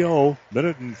a TO.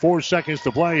 Minute and 4 seconds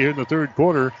to play here in the third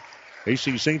quarter.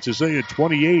 Hastings St. Cecilia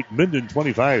 28, Minden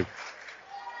 25.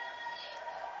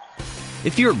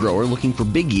 If you're a grower looking for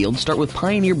big yield, start with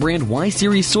Pioneer brand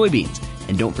Y-Series soybeans.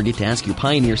 And don't forget to ask your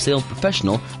Pioneer sales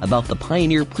professional about the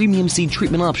Pioneer premium seed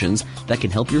treatment options that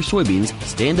can help your soybeans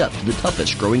stand up to the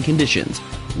toughest growing conditions.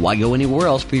 Why go anywhere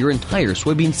else for your entire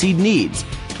soybean seed needs?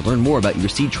 To learn more about your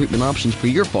seed treatment options for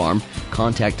your farm,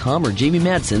 contact Tom or Jamie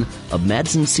Madsen of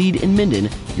Madsen Seed in Minden,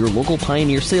 your local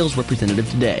Pioneer sales representative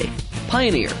today.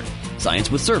 Pioneer,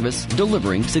 science with service,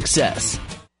 delivering success.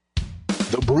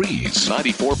 The Breeze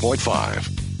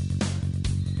 94.5.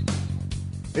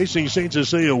 Hastings St.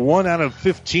 Cecilia 1 out of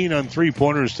 15 on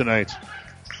 3-pointers tonight.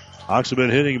 Hawks have been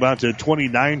hitting about to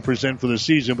 29% for the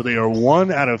season, but they are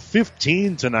 1 out of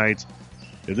 15 tonight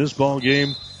in this ball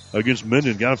game against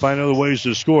Minden. Got to find other ways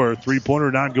to score.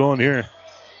 3-pointer not going here.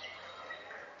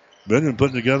 Minden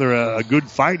putting together a good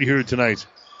fight here tonight.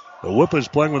 The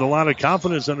Whippets playing with a lot of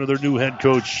confidence under their new head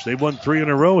coach. They've won 3 in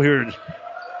a row here in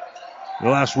the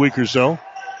last week or so.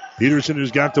 Peterson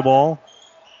has got the ball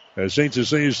as St.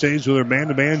 Cecilia stays with their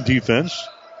man-to-man defense.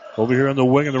 Over here on the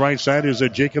wing on the right side is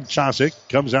Jacob Chosick.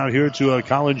 Comes out here to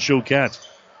Colin Choquette.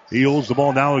 He holds the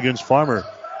ball now against Farmer.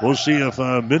 We'll see if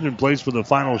Minden plays for the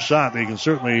final shot. They can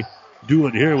certainly do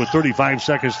it here with 35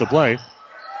 seconds to play.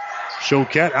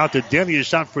 Choquette out to Denny. A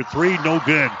shot for 3. No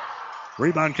good.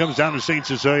 Rebound comes down to St.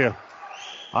 Cecilia.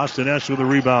 Austin Esch with the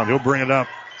rebound. He'll bring it up.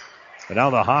 And now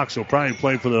the Hawks will probably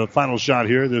play for the final shot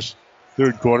here this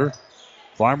third quarter.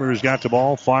 Farmer has got the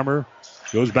ball. Farmer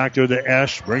goes back to the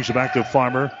Esch. Brings it back to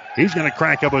Farmer. He's going to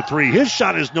crack up a 3. His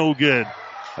shot is no good.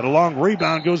 And a long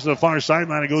rebound goes to the far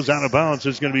sideline and goes out of bounds.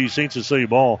 It's going to be St. Cecilia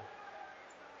ball.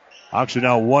 Hawks are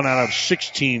now 1 out of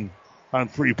 16 on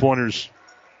 3-pointers.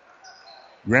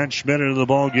 Grant Schmidt into the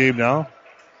ball game now.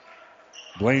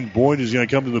 Blaine Boyd is going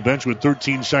to come to the bench with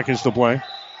 13 seconds to play.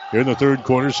 Here in the third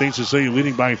quarter, St. Cecilia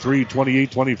leading by 3,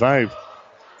 28-25.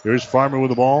 Here's Farmer with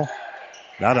the ball.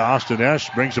 Now to Austin Esch.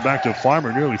 Brings it back to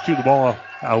Farmer. Nearly threw the ball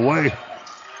away.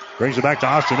 Brings it back to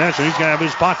Austin Esch, and he's going to have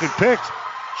his pocket picked.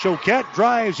 Choquette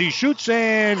drives. He shoots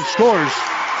and scores.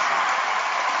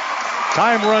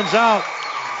 Time runs out.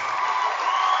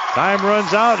 Time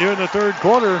runs out here in the third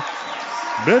quarter.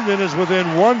 Minden is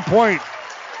within 1 point.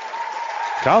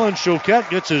 Colin Choquette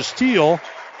gets his steal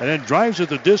and then drives at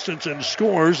the distance and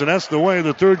scores, and that's the way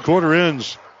the third quarter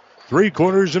ends. 3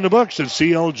 quarters in the books at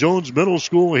C.L. Jones Middle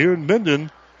School here in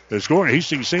Minden. The score,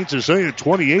 Hastings St. Cecilia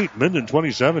 28, Minden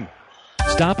 27.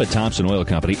 Stop at Thompson Oil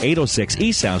Company, 806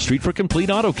 East South Street for complete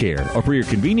auto care. Or for your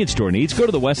convenience store needs, go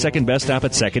to the West 2nd Best Stop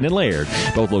at 2nd and Laird.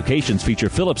 Both locations feature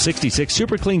Phillips 66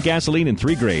 Super Clean gasoline in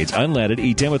 3 grades, unleaded,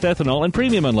 E10 with ethanol, and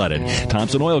premium unleaded.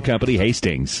 Thompson Oil Company,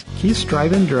 Hastings. Keith's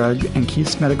Drive-In Drug and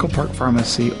Keith's Medical Park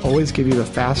Pharmacy always give you the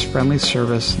fast, friendly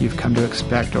service you've come to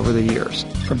expect over the years.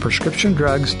 From prescription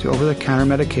drugs to over-the-counter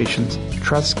medications,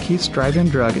 trust Keith's Drive-In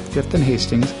Drug at 5th and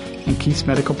Hastings and Keith's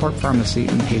Medical Park Pharmacy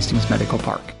in Hastings Medical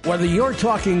Park. Whether you're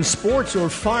talking sports or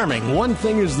farming, one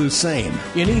thing is the same.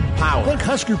 You need power. Think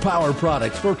Husker Power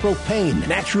products for propane,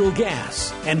 natural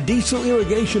gas, and diesel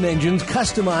irrigation engines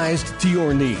customized to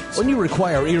your needs. When you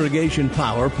require irrigation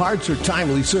power, parts, or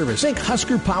timely service, think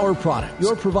Husker Power products,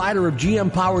 your provider of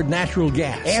GM-powered natural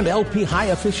gas and LP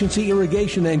high-efficiency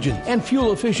irrigation engine and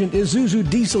fuel-efficient Isuzu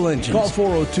diesel engines. Call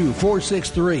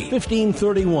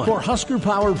 402-463-1531 for Husker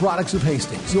Power products of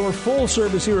Hastings, your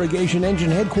full-service irrigation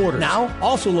engine headquarters. Now,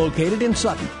 also located in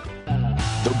Sutton.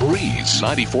 The Breeze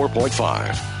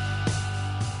 94.5.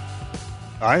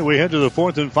 All right, we head to the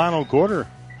fourth and final quarter.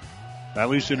 At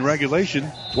least in regulation,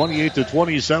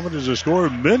 28-27 is the score.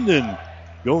 Minden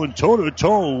going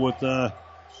toe-to-toe with the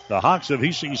Hawks of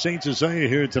Hastings St. Cecilia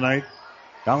here tonight.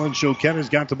 Colin Choquette has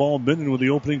got the ball. Minden with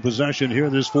the opening possession here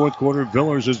in this fourth quarter.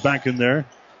 Villers is back in there.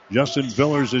 Justin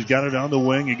Villers has got it on the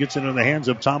wing. He gets it in the hands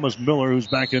of Thomas Miller, who's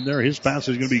back in there. His pass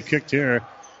is going to be kicked here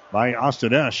by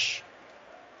Austin Esch.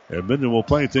 And Minden will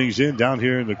play things in down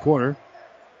here in the corner.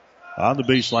 On the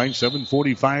baseline,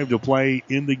 7:45 to play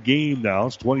in the game now.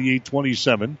 It's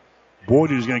 28-27.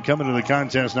 Boyd is going to come into the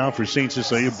contest now for St.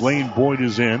 Cecilia. Blaine Boyd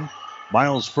is in.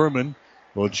 Miles Furman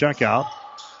will check out.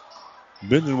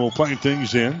 Minden will play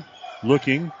things in.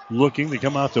 Looking. They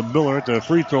come out to Miller at the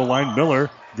free throw line. Miller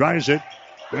drives it.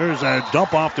 There's a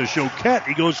dump off to Choquette.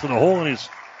 He goes for the hole and it's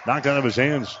knocked out of his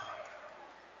hands.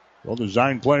 Well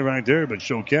designed play right there, but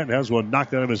Choquette has one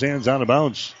knocked out of his hands out of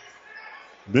bounds.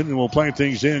 Minden will play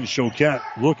things in. Choquette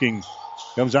looking.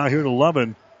 Comes out here to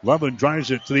Levin. Levin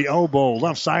drives it to the elbow.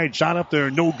 Left side shot up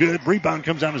there. No good. Rebound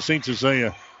comes down to St.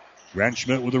 Cecilia. Grant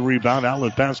Schmidt with a rebound.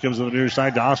 Outlet pass comes to the near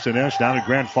side to Austin Esch. Down to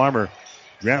Grant Farmer.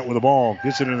 Grant with the ball.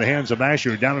 Gets it in the hands of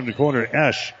Asher. Down in the corner.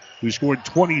 Esch, who scored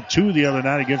 22 the other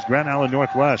night against Grand Island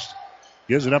Northwest.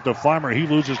 Gives it up to Farmer. He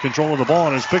loses control of the ball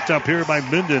and is picked up here by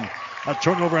Minden. A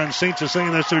turnover on St.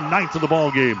 Cecilia. That's their 9th of the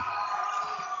ball game.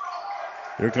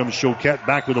 Here comes Choquette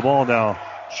back with the ball now.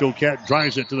 Choquette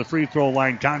drives it to the free throw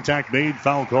line. Contact made.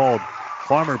 Foul called.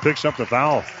 Farmer picks up the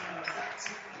foul.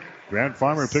 Grant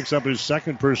Farmer picks up his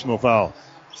second personal foul.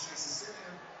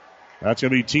 That's going to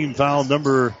be team foul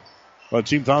number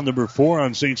 4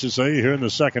 on St. Cecilia here in the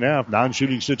second half.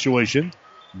 Non-shooting situation.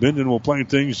 Minden will play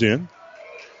things in.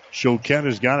 Choquette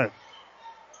has got it.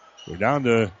 We're down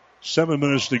to 7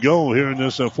 minutes to go here in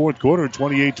this fourth quarter.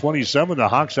 28-27. The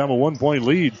Hawks have a 1-point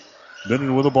lead.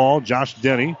 Minden with the ball. Josh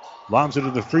Denny lobs it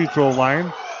to the free throw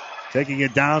line. Taking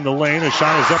it down the lane. A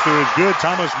shot is up there. It's good.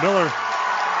 Thomas Miller.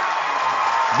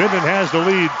 Minden has the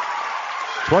lead.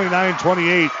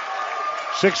 29-28.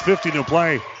 6:50 to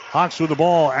play. Hawks with the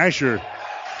ball. Asher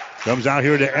comes out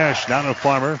here to Esch. Down to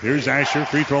Farmer. Here's Asher.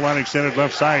 Free throw line extended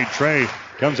left side. Trey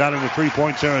comes out into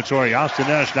 3-point territory. Austin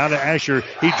Esch down to Asher.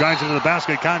 He drives into the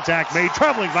basket. Contact made.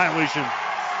 Traveling violation.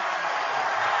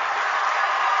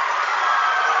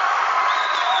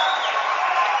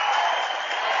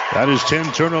 That is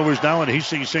 10 turnovers now in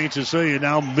Hastings St. Cecilia.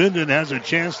 Now Minden has a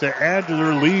chance to add to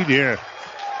their lead here.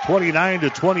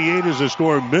 29-28 is the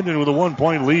score. Minden with a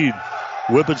 1-point lead.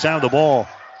 Whippets have the ball.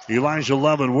 Elijah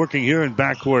Levin working here in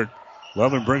backcourt.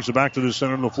 Levin brings it back to the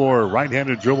center of the floor.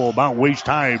 Right-handed dribble about waist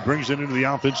high. Brings it into the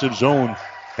offensive zone.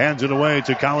 Hands it away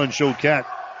to Colin Choquette.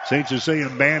 St. Cecilia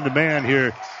man-to-man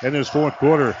here in this fourth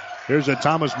quarter. Here's a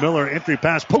Thomas Miller entry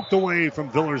pass poked away from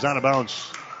Villers out of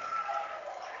bounds.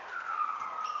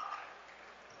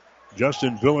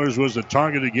 Justin Villers was the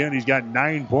target again. He's got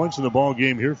 9 points in the ball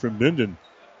game here from Minden.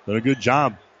 Done a good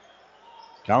job.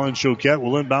 Colin Choquette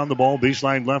will inbound the ball,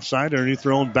 baseline left side, underneath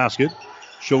their own basket.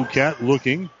 Choquette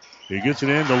looking. He gets it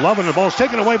in to Lovin. The ball's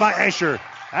taken away by Asher.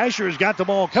 Asher has got the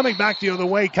ball coming back the other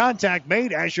way. Contact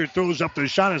made. Asher throws up the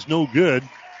shot. It's no good.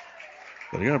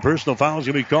 But again, a personal foul is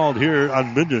going to be called here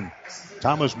on Minden.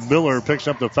 Thomas Miller picks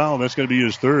up the foul. That's going to be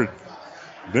his third.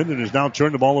 Minden has now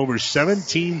turned the ball over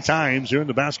 17 times here in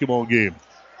the basketball game.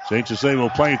 St. Cecilia will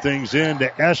play things in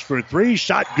to S for three.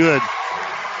 Shot good.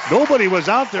 Nobody was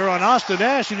out there on Austin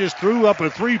Ash. He just threw up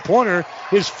a three-pointer.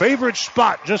 His favorite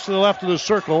spot just to the left of the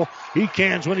circle. He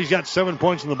cans when he's got 7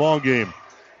 points in the ball game.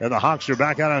 And the Hawks are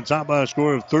back out on top by a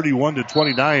score of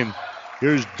 31-29.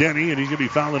 Here's Denny, and he's going to be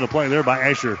fouled in the play there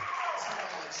by Asher.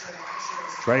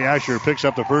 Trey Asher picks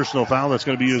up the personal foul. That's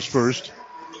going to be his first.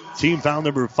 Team foul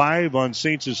number 5 on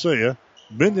St. Cecilia.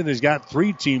 Minden has got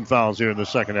 3 team fouls here in the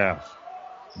second half.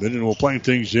 Minden will play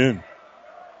things in.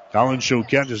 Colin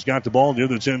Choquette has got the ball near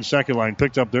the 10-second line.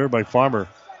 Picked up there by Farmer.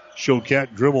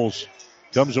 Choquette dribbles.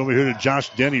 Comes over here to Josh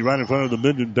Denny right in front of the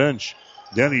Minden bench.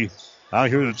 Denny out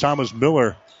here to Thomas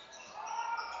Miller.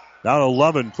 Down to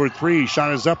 11 for 3.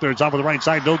 Shot is up there. Top of the right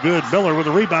side. No good. Miller with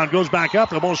a rebound. Goes back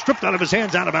up. The ball stripped out of his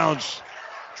hands. Out of bounds.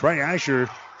 Trey Asher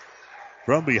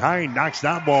from behind knocks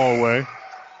that ball away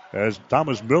as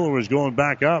Thomas Miller was going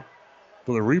back up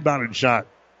for the rebounded shot.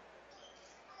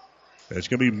 It's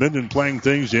going to be Minden playing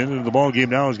things in. And the ball game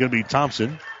now is going to be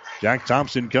Thompson. Jack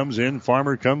Thompson comes in.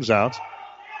 Farmer comes out.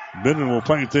 Minden will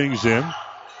play things in.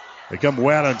 They come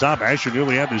way out on top. Asher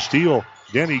nearly had the steal.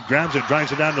 Denny grabs it,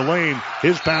 drives it down the lane.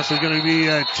 His pass is going to be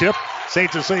tipped.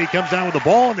 St. Cecilia comes down with the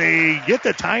ball, and they get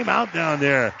the timeout down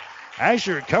there.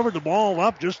 Asher covered the ball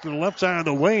up just to the left side of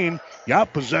the lane.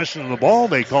 Got possession of the ball.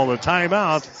 They call a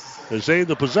timeout to save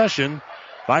the possession.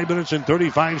 5 minutes and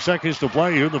 35 seconds to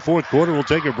play here in the fourth quarter. We'll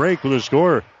take a break with a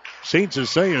score. St.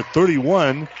 Cecilia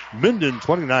 31, Minden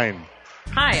 29.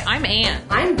 Hi, I'm Ann.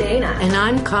 I'm Dana. And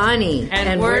I'm Connie.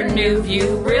 And we're New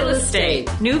View Real Estate.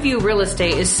 New View Real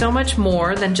Estate is so much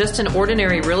more than just an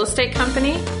ordinary real estate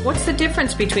company. What's the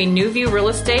difference between New View Real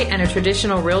Estate and a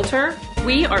traditional realtor?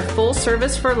 We are full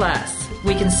service for less.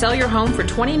 We can sell your home for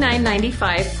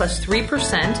 $29.95 plus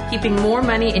 3%, keeping more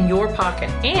money in your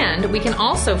pocket. And we can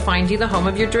also find you the home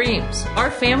of your dreams. Our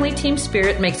family team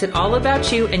spirit makes it all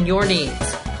about you and your needs.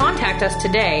 Contact us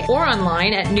today or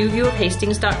online at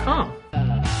newviewofhastings.com.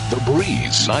 The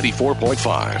Breeze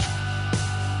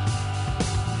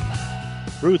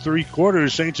 94.5. Through 3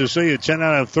 quarters, St. Cecilia 10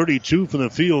 out of 32 from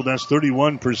the field. That's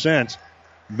 31%.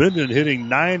 Minden hitting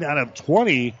 9 out of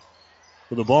 20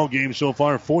 for the ball game so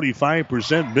far,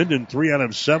 45%. Minden 3 out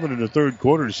of 7 in the third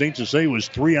quarter. St. Cecilia was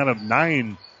 3 out of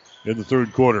 9 in the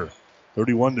third quarter.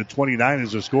 31-29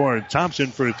 is the score. Thompson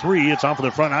for 3. It's off of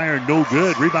the front iron. No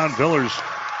good. Rebound Villers.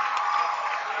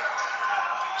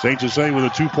 St. Cecilia with a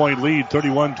 2-point lead,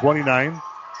 31-29.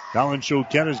 Colin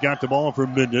Choquette has got the ball for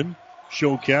Minden.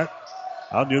 Choquette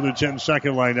out near the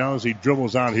 10-second line now as he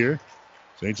dribbles out here.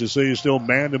 St. Cecilia still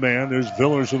man-to-man. There's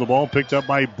Villers with the ball picked up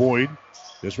by Boyd.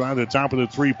 Just right at the top of the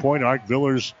three-point arc.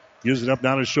 Villers gives it up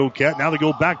now to Choquette. Now they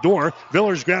go back door.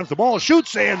 Villers grabs the ball,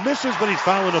 shoots and misses, but he's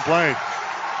fouling the play.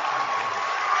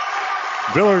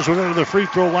 Villers went into the free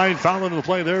throw line, fouling the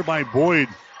play there by Boyd.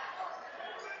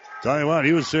 Tell you what,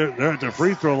 he was there at the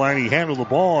free throw line. He handled the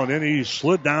ball, and then he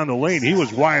slid down the lane. He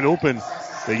was wide open.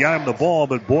 They got him the ball,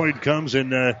 but Boyd comes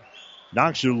and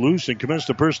knocks it loose and commits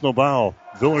the personal foul.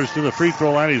 Villers to the free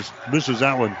throw line. He misses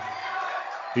that one.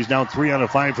 He's now 3 out of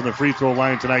 5 from the free throw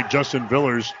line tonight. Justin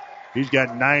Villers, he's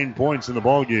got 9 points in the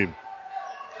ball game.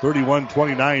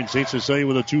 31-29, St. Cecilia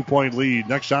with a 2-point lead.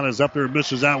 Next shot is up there,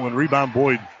 misses that one. Rebound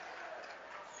Boyd.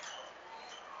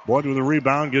 Boyd with a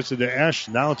rebound, gets it to Esch,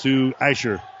 now to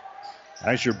Asher.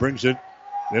 Asher brings it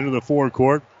into the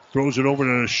forecourt, throws it over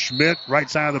to Schmidt, right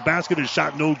side of the basket. His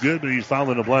shot no good, but he's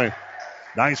fouling the play.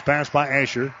 Nice pass by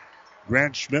Asher.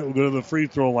 Grant Schmidt will go to the free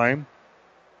throw line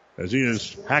as he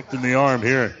is hacked in the arm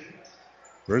here.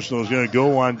 Personal is going to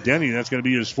go on Denny. That's going to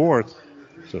be his 4th.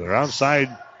 So they're outside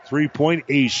 3-point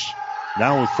ace.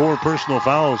 Now with 4 personal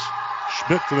fouls.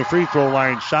 Schmidt to the free throw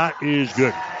line. Shot is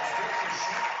good.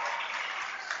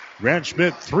 Grant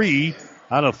Schmidt 3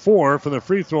 out of 4 from the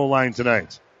free throw line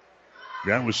tonight.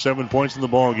 Grant was 7 points in the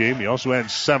ball game. He also had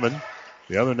 7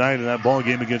 the other night in that ball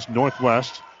game against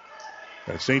Northwest.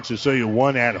 St. Cecilia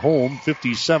won at home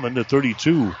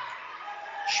 57-32.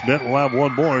 Schmidt will have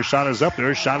one more. Shot is up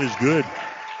there. Shot is good.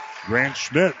 Grant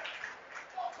Schmidt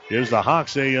gives the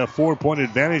Hawks a 4-point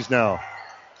advantage now.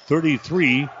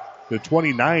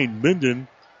 33-29. Minden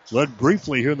led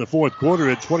briefly here in the fourth quarter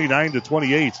at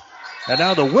 29-28. And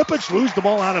now the Whippets lose the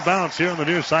ball out of bounds here on the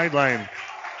near sideline.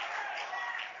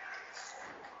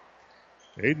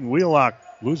 Aiden Wheelock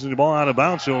losing the ball out of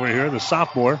bounds over here, the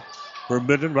sophomore for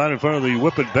Minden, right in front of the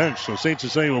Whippet bench. So St.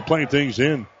 Cecilia will play things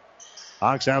in.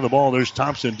 Hawks have the ball. There's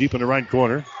Thompson deep in the right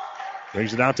corner.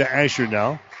 Brings it out to Asher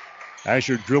now.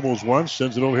 Asher dribbles once,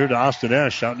 sends it over here to Austin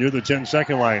Esch out near the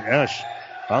 10-second line. Esch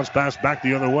bounce pass back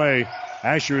the other way.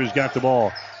 Asher has got the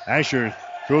ball. Asher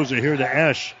throws it here to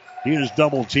Esch. He is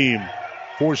double teamed.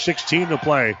 4:16 to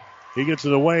play. He gets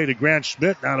it away to Grant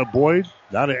Schmidt. Now to Boyd.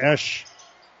 Now to Esch.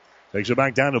 Takes it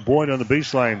back down to Boyd on the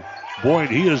baseline. Boyd,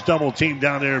 he is double teamed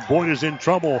down there. Boyd is in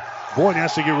trouble. Boyd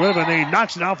has to get rid of it, and he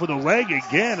knocks it out with a leg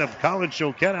again of Colin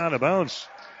Choquette out of bounds.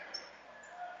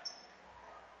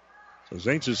 So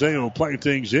St. Cecilia will play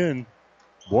things in.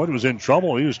 Boyd was in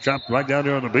trouble. He was trapped right down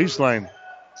there on the baseline.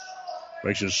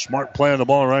 Makes a smart play on the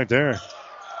ball right there.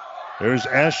 There's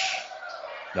Esch.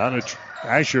 Down to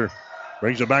Asher.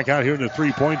 Brings it back out here in the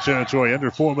three-point territory. Under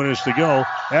 4 minutes to go.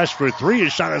 Esch for three.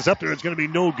 His shot is up there. It's going to be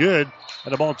no good.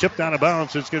 And the ball tipped out of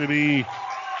bounds. It's going to be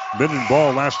Minden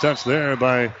ball. Last touch there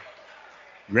by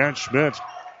Grant Schmidt.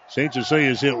 St. Cecilia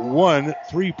has hit 1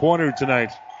 3-pointer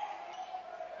tonight.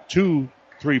 2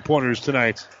 3-pointers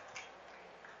tonight.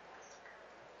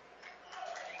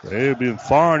 They've been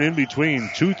far and in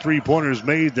between. 2 3-pointers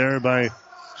made there by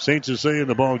St. Cecilia in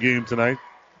the ball game tonight.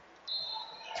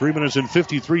 3 minutes and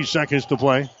 53 seconds to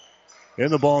play.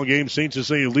 In the ball game, St.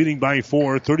 Cecilia leading by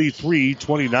 4,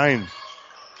 33-29.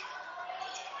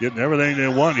 Getting everything they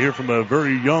want here from a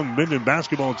very young Minden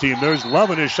basketball team. There's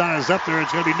Lovin. His shot is up there.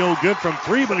 It's going to be no good from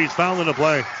 3, but he's fouled in the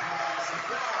play.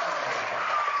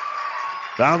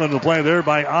 Fouled in the play there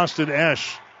by Austin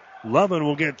Esch. Lovin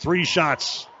will get 3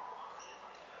 shots.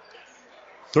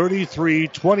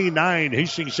 33-29.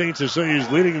 Hastings St. Cecilia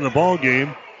is leading in the ball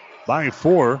game by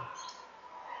 4.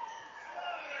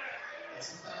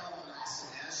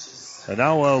 And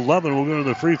now Lovin will go to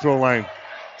the free throw line.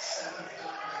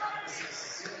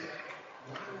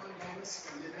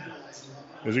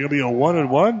 Is it going to be a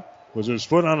 1-and-1? Was his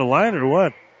foot on the line or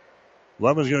what?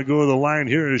 Lovin's going to go to the line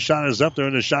here. His shot is up there,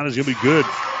 and the shot is going to be good.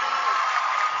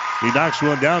 He knocks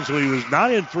one down, so he was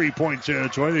not in three-point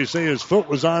territory. They say his foot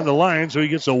was on the line, so he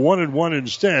gets a 1-and-1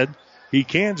 instead. He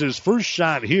cans his first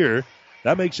shot here.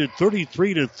 That makes it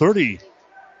 33-30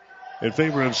 in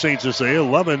favor of St. Cecilia.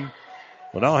 Lovin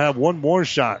will now have one more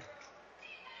shot.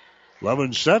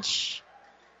 Lovin sets,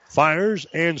 fires,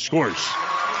 and scores.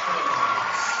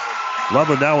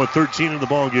 Lovin now with 13 in the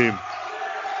ball game.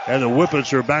 And the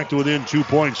Whippets are back to within 2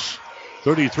 points.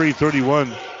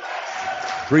 33-31.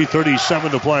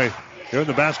 3:37 to play here in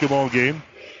the basketball game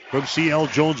from C.L.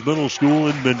 Jones Middle School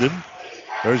in Minden.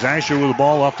 There's Asher with the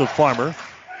ball off to Farmer.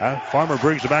 Farmer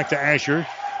brings it back to Asher.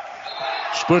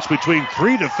 Splits between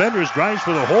 3 defenders, drives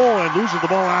for the hole, and loses the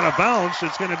ball out of bounds.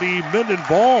 It's going to be Minden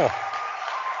ball.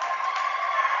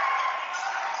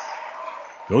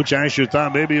 Coach Asher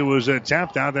thought maybe it was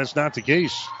tapped out. That's not the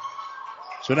case.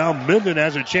 So now Minden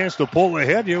has a chance to pull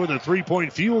ahead here with a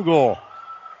 3-point field goal.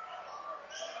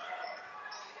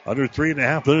 Under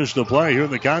 3.5 minutes to play here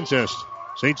in the contest.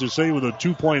 St. Cecilia with a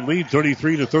 2-point lead,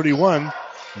 33-31.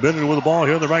 Minden with the ball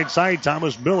here on the right side.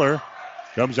 Thomas Miller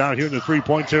comes out here in the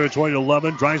 3-point territory to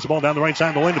 11. Drives the ball down the right side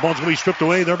of the lane. The ball's going to be stripped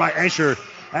away there by Asher.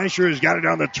 Asher has got it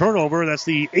on the turnover. That's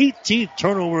the 18th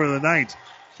turnover of the night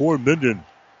for Minden.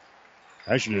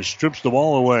 Asher just strips the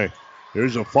ball away.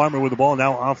 Here's a Farmer with the ball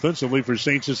now offensively for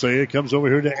St. Cecilia. Comes over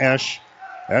here to Esch.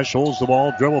 Esch holds the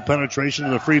ball. Dribble penetration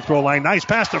to the free throw line. Nice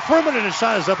pass to Furman, and his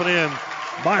shot is up and in.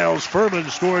 Miles Furman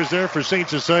scores there for St.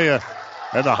 Cecilia.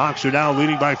 And the Hawks are now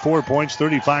leading by 4 points,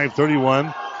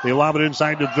 35-31. They lob it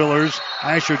inside to Villers.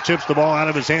 Asher tips the ball out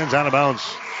of his hands, out of bounds.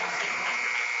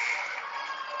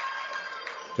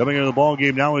 Coming into the ball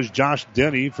game now is Josh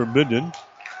Denny from Minden.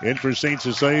 In for St.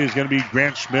 Cecilia is going to be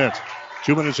Grant Schmidt.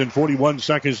 2 minutes and 41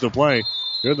 seconds to play.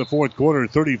 Here in the fourth quarter,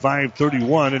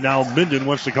 35-31, and now Minden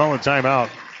wants to call a timeout.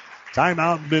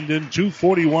 Timeout, Minden,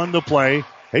 2:41 to play.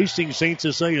 Hastings St.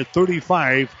 Cecilia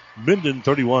 35, Minden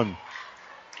 31.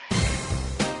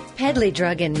 Pedley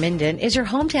Drug in Minden is your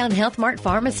hometown Health Mart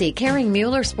pharmacy carrying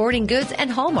Mueller sporting goods and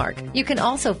Hallmark. You can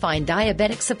also find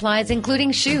diabetic supplies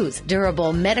including shoes,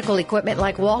 durable medical equipment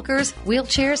like walkers,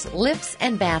 wheelchairs, lifts,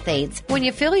 and bath aids. When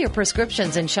you fill your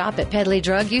prescriptions and shop at Pedley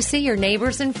Drug, you see your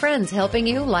neighbors and friends helping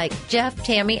you like Jeff,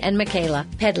 Tammy, and Michaela.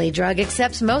 Pedley Drug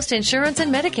accepts most insurance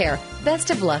and Medicare.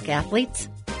 Best of luck, athletes.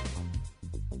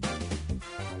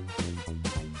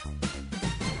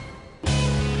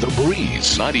 The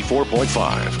Breeze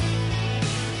 94.5.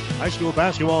 High school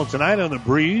basketball tonight on the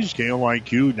Breeze,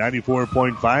 KOIQ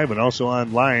 94.5, and also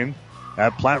online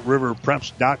at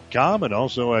PlatteRiverPreps.com and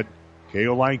also at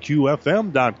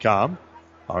KOIQFM.com.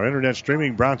 Our internet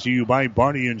streaming brought to you by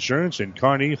Barney Insurance in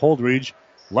Kearney, Holdridge,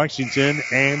 Lexington,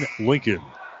 and Lincoln.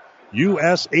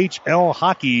 USHL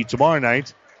hockey tomorrow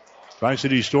night.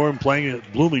 Tri-City Storm playing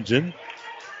at Bloomington.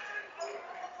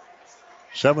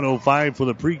 7:05 for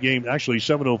the pregame. Actually,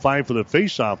 7:05 for the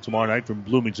face-off tomorrow night from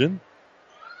Bloomington.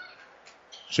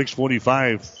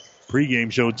 6:45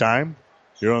 pregame show time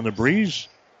here on the Breeze.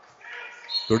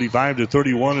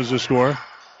 35-31 is the score.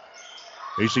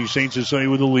 Hastings St. Cecilia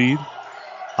with the lead.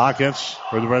 Hawkins,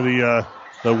 or the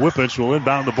Whippets, will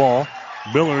inbound the ball.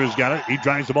 Miller has got it. He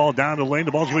drives the ball down the lane.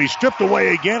 The ball's going to be stripped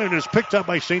away again and is picked up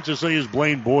by St. Cecilia's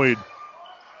Blaine Boyd.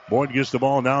 Boyd gets the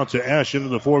ball now to Esch into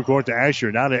the forecourt to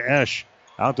Asher. Now to Esch.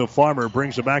 Out to Farmer.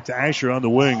 Brings it back to Asher on the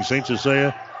wing. St.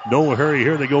 Cecilia, no hurry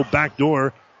here. They go back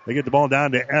door. They get the ball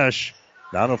down to Esch.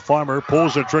 Down to Farmer.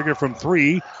 Pulls the trigger from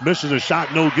 3. Misses a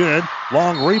shot. No good.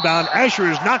 Long rebound. Asher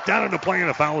is knocked down into play and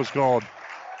a foul is called.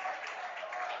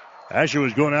 Asher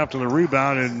was going after the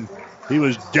rebound and he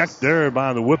was decked there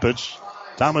by the Whippets.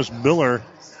 Thomas Miller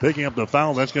picking up the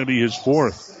foul. That's going to be his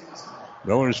 4th.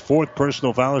 Miller's 4th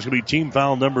personal foul. It's going to be team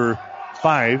foul number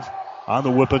 5 on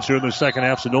the Whippets here in the second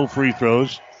half, so no free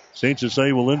throws. St.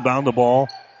 Cecilia will inbound the ball.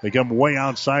 They come way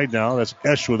outside now. That's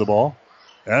Esch with the ball.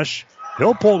 Esch,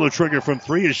 he'll pull the trigger from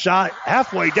 3. His shot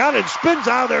halfway down and spins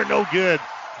out of there. No good.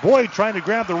 Boyd trying to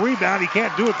grab the rebound. He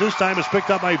can't do it this time. It's picked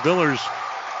up by Villers.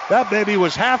 That baby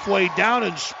was halfway down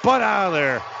and spun out of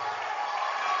there.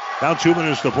 Now 2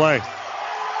 minutes to play.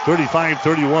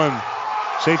 35-31.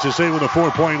 St. Cecilia with a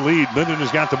 4-point lead. Minden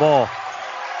has got the ball.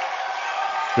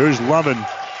 Here's Lovin.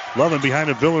 Lovin behind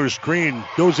a Villers screen.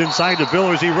 Goes inside to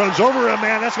Villers. He runs over a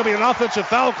man. That's going to be an offensive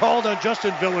foul called on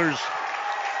Justin Villers.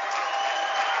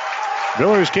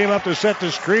 Villers came up to set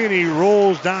the screen. He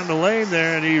rolls down the lane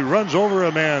there, and he runs over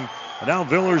a man. And now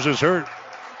Villers is hurt.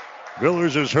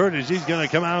 Villers is hurt as he's going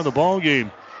to come out of the ball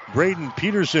game. Braden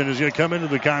Peterson is going to come into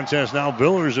the contest. Now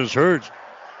Villers is hurt.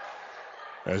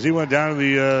 As he went down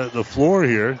to the floor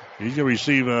here, he's going to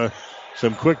receive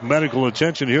some quick medical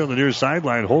attention here on the near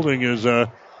sideline, holding his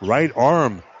right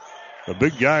arm. The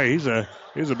big guy, he's a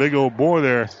big old boy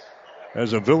there.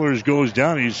 As Villers goes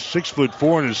down, he's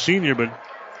 6'4" and a senior, but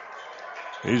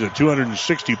he's a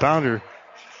 260-pounder.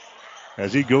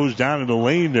 As he goes down in the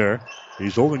lane there,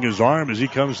 he's holding his arm as he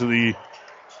comes to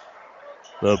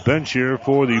the bench here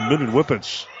for the Minden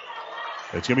Whippets.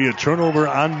 It's going to be a turnover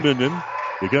on Minden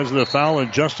because of the foul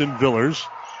on Justin Villers.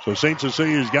 So St.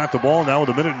 Cecilia's got the ball now with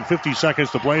 1 minute and 50 seconds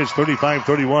to play. It's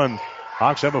 35-31.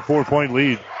 Hawks have a 4-point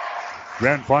lead.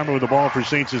 Grant Farmer with the ball for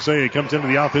St. Cecilia. Comes into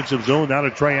the offensive zone. Now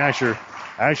to Trey Asher.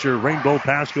 Asher, rainbow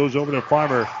pass goes over to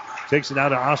Farmer. Takes it out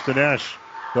to Austin Esch.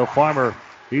 The Farmer,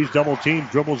 he's double teamed,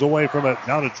 dribbles away from it.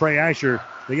 Now to Trey Asher.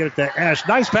 They get it to Esch.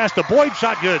 Nice pass to Boyd.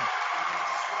 Shot good.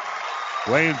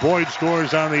 Wayne Boyd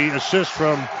scores on the assist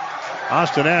from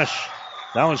Austin Esch.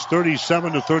 Now it's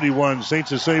 37-31. St.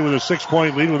 Cecilia with a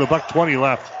 6-point lead with $1:20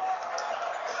 left.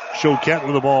 Choquette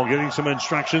with the ball, getting some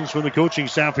instructions from the coaching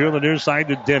staff here on the near side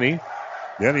to Denny.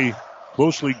 Denny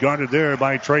closely guarded there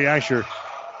by Trey Asher.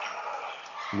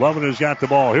 Lovin has got the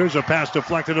ball. Here's a pass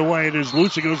deflected away. It is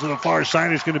loose. It goes to the far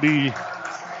side. It's going to be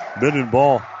Minden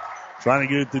ball. Trying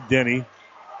to get it to Denny.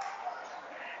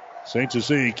 St.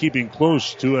 Cecilia keeping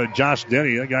close to Josh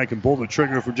Denny. That guy can pull the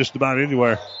trigger from just about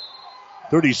anywhere.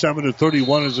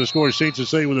 37-31 is the score. St.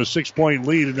 Cecilia with a 6-point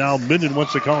lead, and now Minden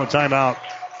wants to call a timeout.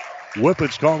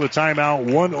 Whippets call the timeout.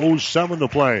 1:07 to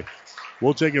play.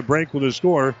 We'll take a break with the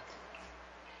score.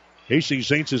 Hastings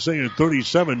St. Cecilia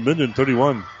 37, Minden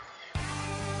 31.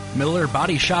 Miller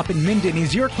Body Shop in Minden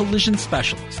is your collision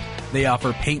specialist. They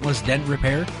offer paintless dent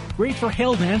repair, great for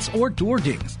hail dents or door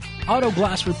dings, auto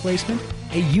glass replacement,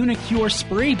 a Unicure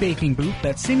spray baking booth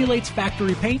that simulates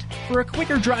factory paint for a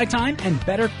quicker dry time and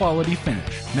better quality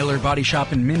finish. Miller Body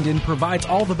Shop in Minden provides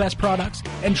all the best products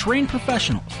and trained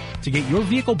professionals to get your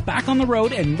vehicle back on the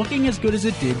road and looking as good as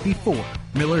it did before.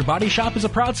 Miller Body Shop is a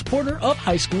proud supporter of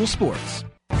high school sports.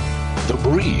 The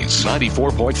Breeze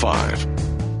 94.5.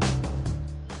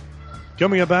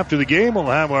 Coming up after the game, we'll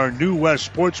have our New West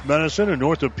Sports Medicine and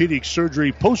Orthopedic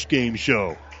Surgery post-game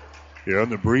show. Here on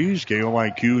the Breeze,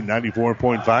 KOIQ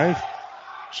 94.5.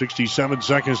 67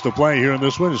 seconds to play here in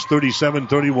this one. It's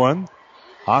 37-31.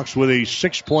 Hawks with a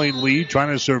 6-point lead, trying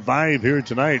to survive here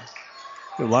tonight.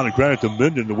 Give a lot of credit to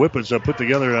Minden. The Whippets have put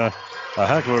together a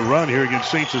heck of a run here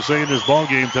against St. Cecilia in this ball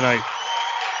game tonight.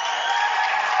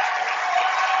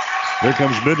 Here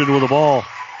comes Minden with the ball.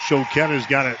 Choquette has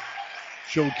got it.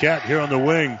 Choquette here on the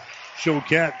wing.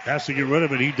 Choquette has to get rid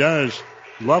of it. He does.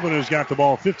 Lovin has got the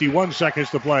ball. 51 seconds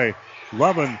to play.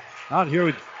 Lovin out here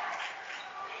with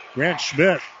Grant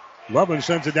Schmidt. Lovin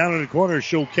sends it down in the corner.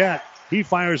 Choquette. He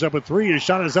fires up a 3. His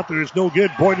shot is up there. It's no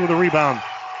good. Boyd with a rebound.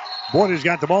 Boyd has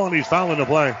got the ball, and he's fouling the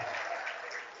play.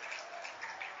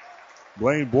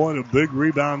 Blaine Boyd, a big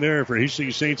rebound there for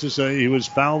Hastings St. Cecilia. He was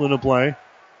fouled in the play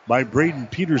by Braden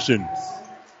Peterson.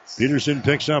 Peterson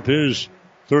picks up his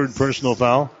third personal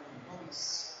foul.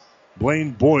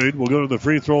 Blaine Boyd will go to the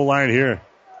free throw line here.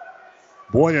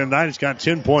 Boyd tonight has got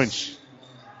 10 points.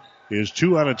 He is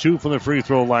 2 out of 2 from the free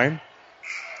throw line.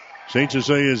 St.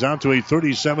 Cecilia is out to a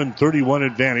 37-31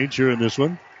 advantage here in this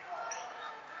one.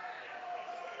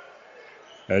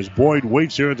 As Boyd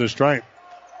waits here at the stripe.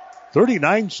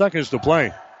 39 seconds to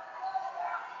play.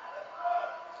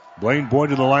 Blaine Boyd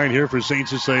to the line here for St.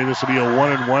 Cecilia. This will be a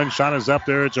 1-and-1. Shot is up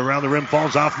there. It's around the rim.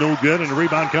 Falls off. No good. And the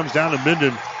rebound comes down to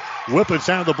Minden. Whippets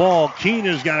out of the ball. Keene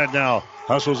has got it now.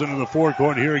 Hustles into the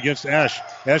forecourt here against Esch.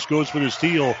 Esch goes for the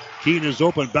steal. Keene is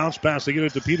open. Bounce pass to get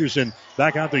it to Peterson.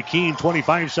 Back out to Keene.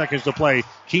 25 seconds to play.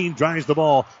 Keene drives the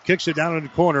ball. Kicks it down in the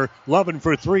corner. Lovin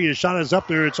for three. His shot is up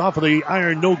there. It's off of the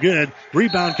iron. No good.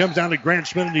 Rebound comes down to Grant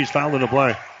Schmidt, and he's fouled in the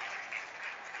play.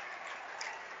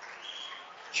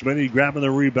 Schmidt grabbing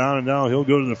the rebound, and now he'll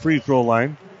go to the free throw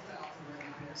line.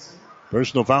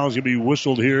 Personal foul is going to be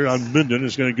whistled here on Minden.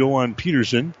 It's going to go on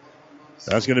Peterson.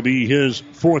 That's going to be his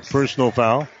fourth personal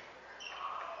foul.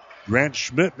 Grant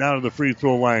Schmidt now to the free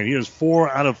throw line. He is 4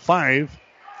 out of 5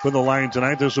 for the line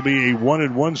tonight. This will be a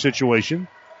 1-and-1 situation.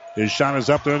 His shot is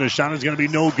up there, and the shot is going to be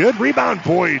no good. Rebound,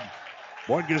 Boyd.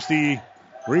 Boyd gets the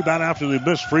rebound after the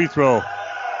missed free throw.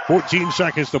 14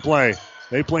 seconds to play.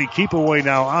 They play keep away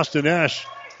now. Austin Esch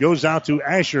goes out to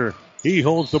Asher. He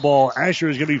holds the ball. Asher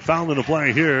is going to be fouled in the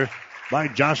play here by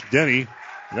Josh Denny.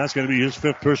 And that's going to be his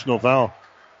fifth personal foul.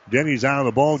 Denny's out of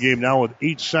the ball game now with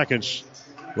 8 seconds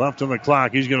left on the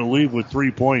clock. He's going to leave with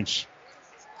 3 points.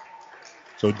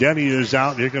 So Denny is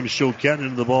out. Here comes Choquette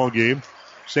into the ball game.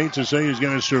 St. Cecilia is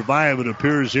going to survive, it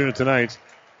appears, here tonight.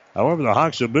 However, the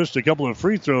Hawks have missed a couple of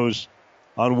free throws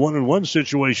on 1-and-1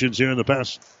 situations here in the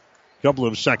past couple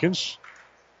of seconds.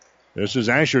 This is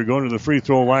Asher going to the free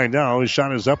throw line now. His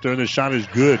shot is up there, and the shot is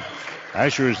good.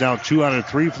 Asher is now 2 out of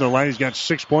 3 from the line. He's got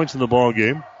 6 points in the ball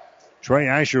game. Trey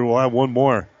Asher will have one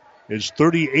more. It's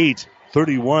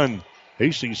 38-31.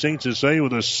 Hastings St. Cecilia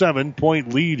with a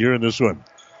 7-point lead here in this one.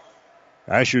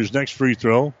 Asher's next free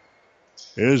throw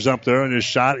is up there, and his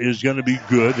shot is going to be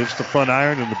good. It's the front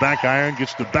iron, and the back iron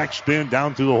gets the back spin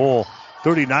down through the hole.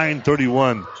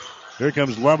 39-31. Here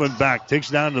comes Lovin back. Takes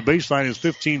it down to the baseline. His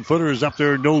 15-footer is up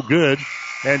there, no good.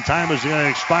 And time is going to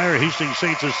expire. Hastings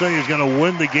St. Cecilia is going to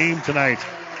win the game tonight.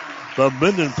 But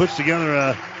Minden puts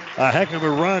together a heck of a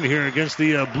run here against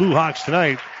the Blue Hawks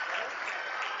tonight.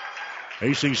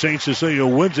 Hastings St. Cecilia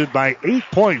wins it by 8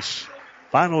 points.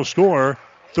 Final score,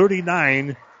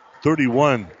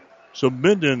 39-31. So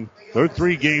Minden, their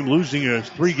three-game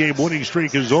winning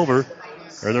streak is over.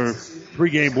 Or their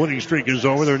three-game winning streak is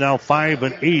over. They're now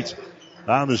 5-8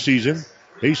 on the season.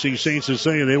 Hastings St.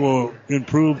 Cecilia, they will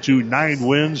improve to 9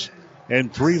 wins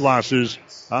and 3 losses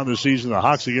on the season. The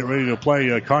Hawks will get ready to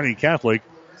play Kearney Catholic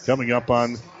coming up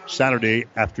on Saturday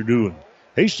afternoon.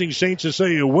 Hastings St.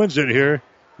 Cecilia wins it here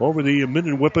over the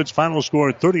Minden Whippets. Final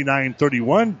score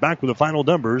 39-31. Back with the final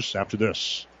numbers after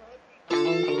this.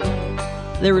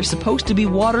 There is supposed to be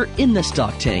water in the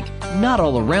stock tank, not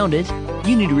all around it.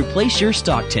 You need to replace your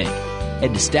stock tank.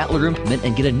 Head to Statler Implement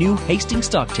and get a new Hastings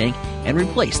stock tank and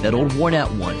replace that old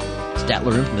worn-out one.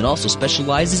 Statler Implement also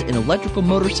specializes in electrical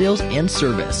motor sales and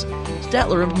service.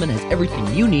 Statler Implement has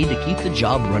everything you need to keep the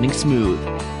job running smooth.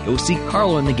 Go see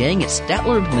Carlo and the gang at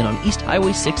Statler Implement on East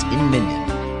Highway 6 in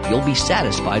Minden. You'll be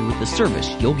satisfied with the service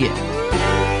you'll get.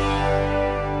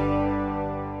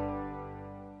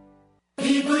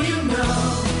 People you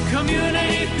know,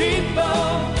 community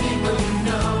people. People you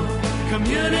know,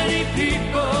 community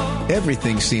people.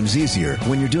 Everything seems easier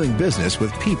when you're doing business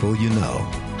with people you know,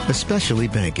 especially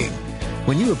banking.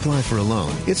 When you apply for a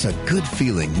loan, it's a good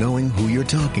feeling knowing who you're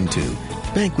talking to.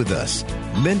 Bank with us.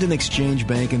 Minden Exchange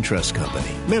Bank and Trust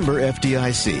Company. Member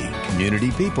FDIC.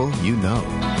 Community people you know.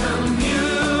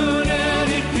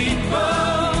 Community people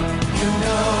you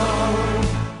know.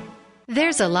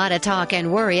 There's a lot of talk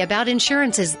and worry about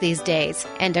insurances these days,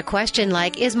 and a question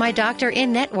like, is my doctor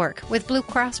in network with Blue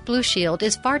Cross Blue Shield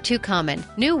is far too common.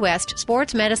 New West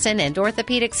Sports Medicine and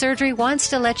Orthopedic Surgery wants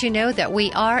to let you know that we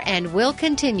are and will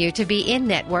continue to be in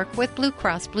network with Blue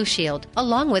Cross Blue Shield,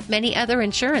 along with many other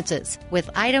insurances. With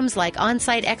items like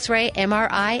on-site x-ray,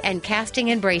 MRI, and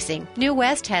casting and bracing, New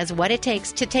West has what it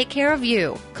takes to take care of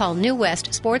you. Call New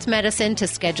West Sports Medicine to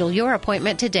schedule your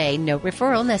appointment today. No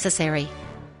referral necessary.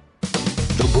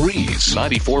 The Breeze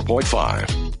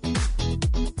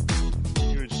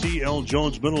 94.5. Here at C.L.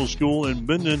 Jones Middle School in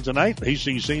Minden tonight,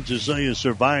 Hastings St. Cecilia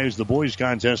survives the boys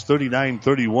contest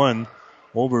 39-31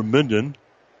 over Minden.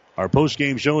 Our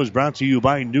post-game show is brought to you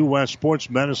by New West Sports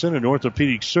Medicine and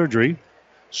Orthopedic Surgery.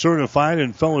 Certified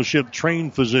and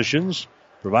fellowship-trained physicians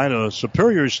provide a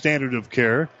superior standard of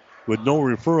care with no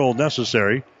referral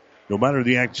necessary. No matter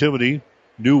the activity,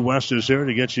 New West is here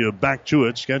to get you back to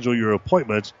it. Schedule your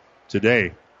appointment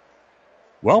today.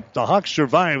 Well, the Hawks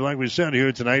survived, like we said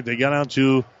here tonight. They got out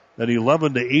to an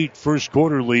 11-8 first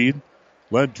quarter lead,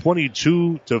 led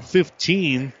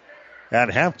 22-15 at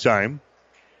halftime.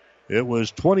 It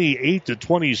was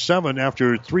 28-27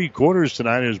 after 3 quarters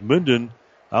tonight as Minden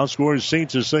outscores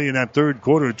St. Cecilia in that third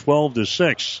quarter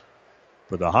 12-6.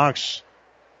 But the Hawks,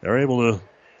 they're able to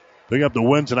pick up the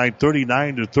win tonight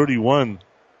 39-31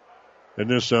 in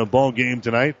this ball game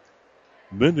tonight.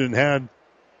 Minden had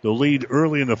the lead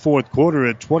early in the fourth quarter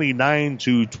at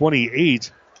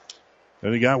 29-28.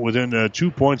 And they got within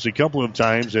 2 points a couple of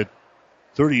times at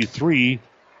 33-31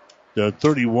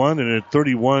 and at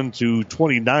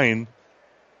 31-29.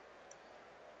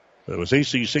 It was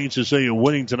Hastings St. Cecilia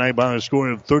winning tonight by a score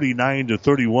of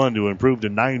 39-31 to improve to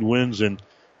 9 wins and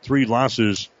 3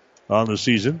 losses on the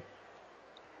season.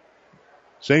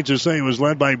 St. Cecilia was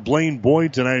led by Blaine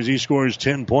Boyd tonight as he scores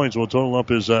 10 points. We'll total up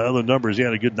his other numbers. He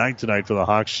had a good night tonight for the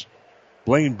Hawks.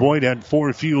 Blaine Boyd had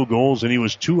 4 field goals, and he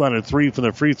was 2 out of 3 from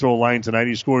the free throw line tonight.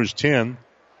 He scores 10.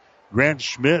 Grant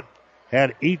Schmidt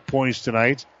had 8 points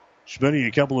tonight. Schmidt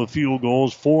a couple of field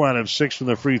goals, 4 out of 6 from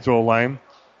the free throw line.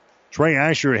 Trey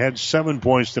Asher had 7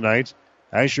 points tonight.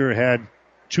 Asher had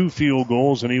 2 field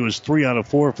goals, and he was 3 out of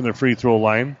 4 from the free throw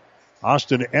line.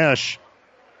 Austin Esch,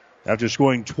 after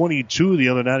scoring 22 the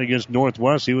other night against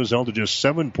Northwest, he was held to just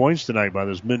 7 points tonight by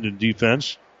this Minden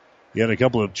defense. He had a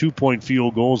couple of 2-point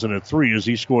field goals and a 3 as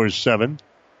he scores 7.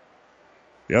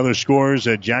 The other scorers,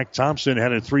 Jack Thompson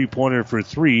had a 3-pointer for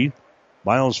 3.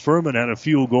 Miles Furman had a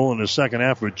field goal in the second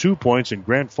half for 2 points, and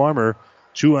Grant Farmer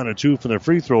 2 out of 2 from the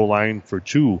free throw line for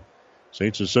 2.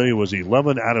 St. Cecilia was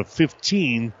 11 out of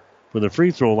 15 for the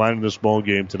free throw line in this ball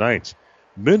game tonight.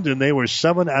 Minden, they were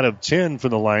 7 out of 10 for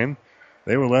the line.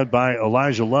 They were led by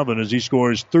Elijah Levin as he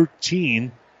scores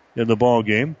 13 in the ball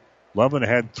game. Levin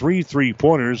had 3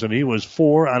 3-pointers, and he was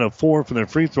 4 out of 4 from the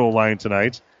free throw line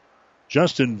tonight.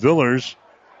 Justin Villers,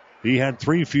 he had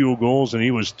 3 field goals, and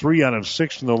he was 3 out of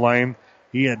 6 from the line.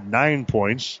 He had 9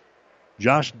 points.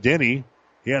 Josh Denny,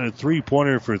 he had a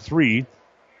 3-pointer for 3.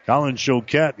 Colin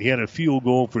Choquette, he had a field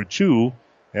goal for 2.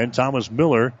 And Thomas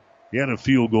Miller, he had a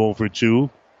field goal for 2.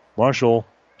 Marshall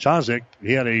Chazik,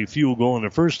 he had a field goal in the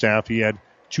first half. He had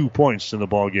 2 points in the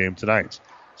ball game tonight.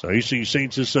 So Hastings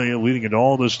St. Cecilia leading in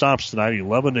all the stops tonight,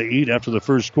 11-8 after the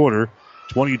first quarter,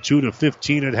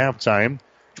 22-15 at halftime,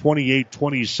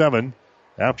 28-27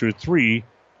 after 3.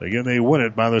 Again, they win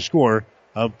it by the score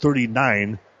of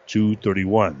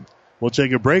 39-31. We'll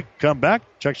take a break, come back,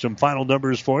 check some final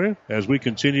numbers for you as we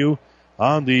continue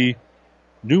on the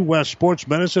New West Sports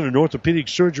Medicine and Orthopedic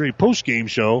Surgery postgame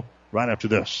show right after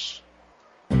this.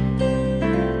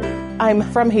 I'm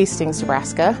from Hastings,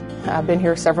 Nebraska. I've been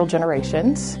here several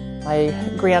generations. My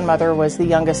grandmother was the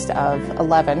youngest of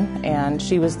 11, and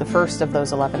she was the first of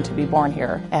those 11 to be born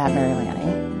here at Mary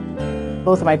Lanning.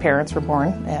 Both of my parents were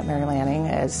born at Mary Lanning,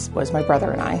 as was my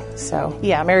brother and I. So,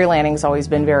 yeah, Mary Lanning's always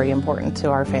been very important to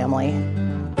our family.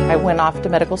 I went off to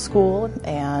medical school,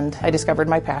 and I discovered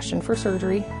my passion for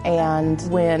surgery. And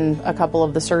when a couple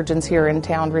of the surgeons here in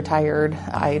town retired,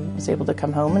 I was able to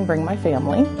come home and bring my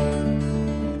family.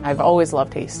 I've always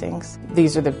loved Hastings.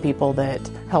 These are the people that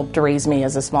helped to raise me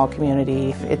as a small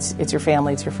community. It's your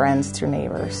family, it's your friends, it's your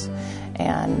neighbors.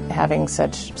 And having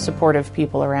such supportive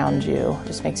people around you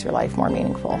just makes your life more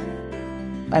meaningful.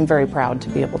 I'm very proud to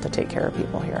be able to take care of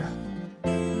people here.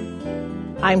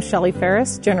 I'm Shelley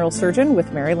Ferris, General Surgeon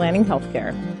with Mary Lanning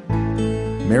Healthcare.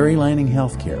 Mary Lanning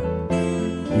Healthcare.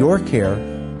 Your care,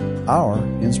 our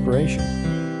inspiration.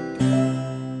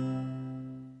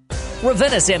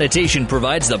 Ravenna Sanitation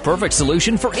provides the perfect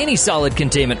solution for any solid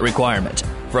containment requirement.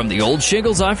 From the old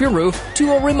shingles off your roof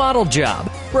to a remodel job,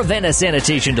 Ravenna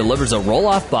Sanitation delivers a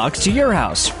roll-off box to your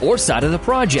house or side of the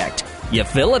project. You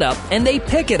fill it up and they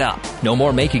pick it up. No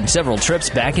more making several trips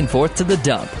back and forth to the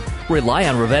dump. Rely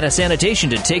on Ravenna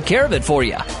Sanitation to take care of it for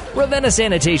you. Ravenna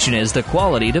Sanitation is the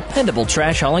quality, dependable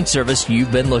trash hauling service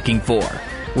you've been looking for.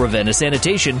 Ravenna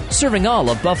Sanitation, serving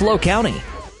all of Buffalo County.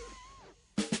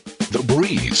 The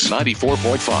Breeze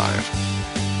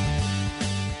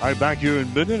 94.5. All right, back here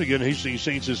in Minden. Again, Hastings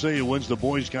St. Cecilia wins the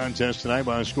boys contest tonight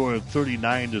by a score of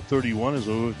 39-31 as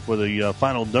we look for the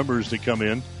final numbers to come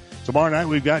in. Tomorrow night,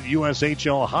 we've got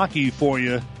USHL hockey for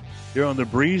you here on the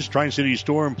Breeze. Tri-City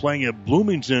Storm playing at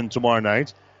Bloomington tomorrow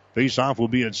night. Face-off will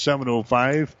be at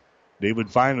 7:05. David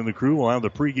Fine and the crew will have the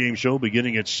pregame show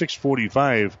beginning at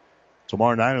 6:45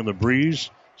 tomorrow night on the Breeze.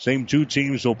 Same two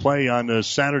teams will play on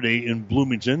Saturday in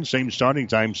Bloomington. Same starting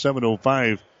time,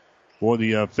 7:05 for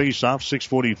the face-off,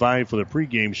 6:45 for the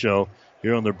pregame show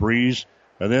here on the Breeze.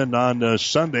 And then on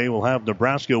Sunday, we'll have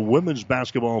Nebraska women's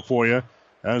basketball for you,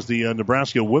 as the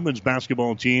Nebraska women's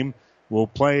basketball team will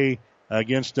play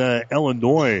against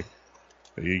Illinois.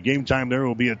 The game time there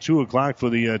will be at 2 o'clock for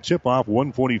the tip-off,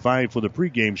 1:45 for the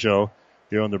pregame show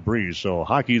here on the Breeze. So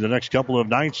hockey the next couple of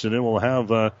nights, and then we'll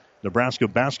have Nebraska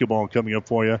basketball coming up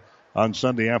for you on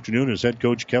Sunday afternoon as head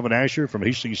coach Kevin Asher from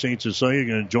Hastings St. Cecilia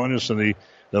going to join us in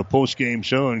the post-game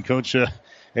show. And, Coach,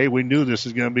 hey, we knew this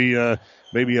is going to be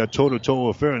maybe a toe-to-toe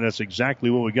affair, and that's exactly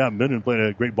what we got. Minden played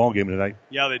a great ball game tonight.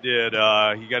 Yeah, they did.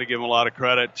 You got to give them a lot of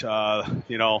credit.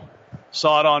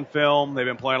 Saw it on film. They've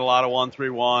been playing a lot of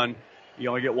 1-3-1. You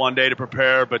only get 1 day to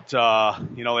prepare, but,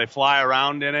 they fly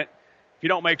around in it. If you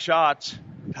don't make shots,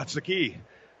 that's the key.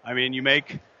 I mean, you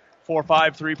make 4 or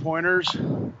 5 3-pointers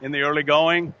in the early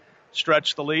going,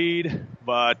 stretch the lead,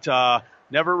 but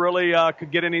never really could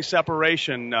get any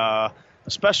separation,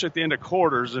 especially at the end of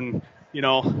quarters. And,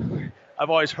 I've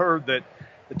always heard that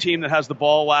the team that has the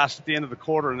ball last at the end of the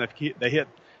quarter and they hit,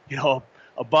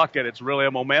 a bucket, it's really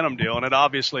a momentum deal, and it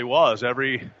obviously was.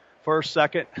 Every first,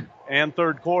 second, and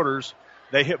third quarters,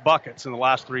 they hit buckets in the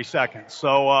last 3 seconds.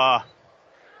 So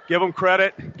give them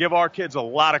credit. Give our kids a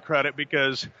lot of credit,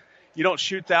 because you don't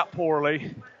shoot that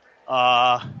poorly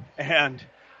and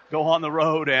go on the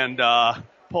road and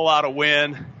pull out a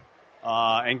win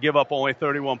and give up only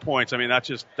 31 points. I mean,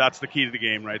 that's the key to the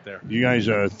game right there. You guys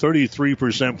are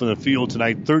 33% from the field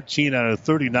tonight, 13 out of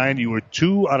 39. You were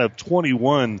 2 out of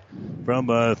 21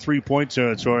 from three-point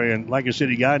territory. And like I said,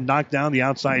 you got to knock down the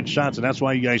outside shots, and that's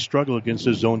why you guys struggle against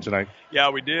this zone tonight.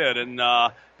 Yeah, we did. And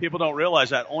people don't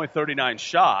realize that. Only 39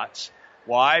 shots.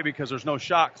 Why? Because there's no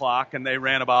shot clock, and they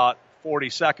ran about 40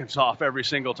 seconds off every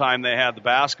single time they had the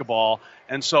basketball.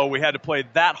 And so we had to play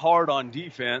that hard on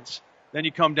defense. Then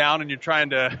you come down and you're trying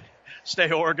to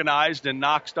stay organized and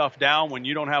knock stuff down when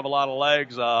you don't have a lot of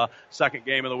legs, second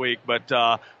game of the week. But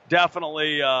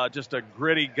definitely just a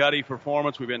gritty, gutty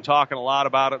performance. We've been talking a lot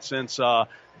about it since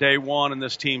day one, and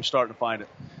this team's starting to find it.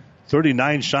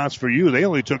 39 shots for you. They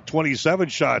only took 27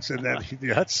 shots, and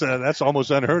that's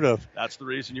almost unheard of. That's the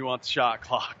reason you want the shot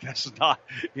clock. That's not,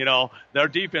 their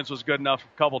defense was good enough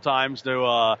a couple times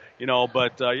to,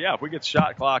 but if we get the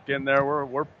shot clock in there,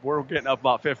 we're getting up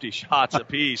about 50 shots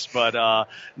apiece. But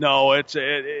no, it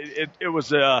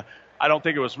was I don't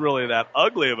think it was really that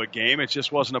ugly of a game. It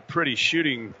just wasn't a pretty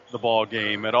shooting the ball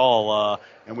game at all.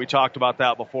 And we talked about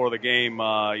that before the game.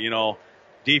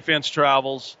 Defense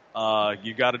travels.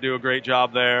 You got to do a great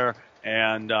job there,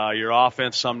 and your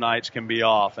offense some nights can be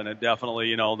off, and it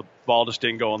definitely, the ball just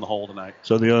didn't go in the hole tonight.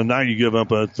 So the other night you give up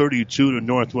 32 to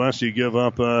Northwest. You give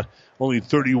up only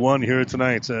 31 here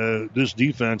tonight. This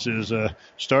defense is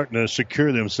starting to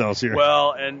secure themselves here.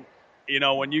 Well, and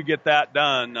when you get that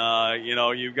done,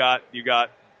 you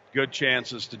got good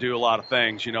chances to do a lot of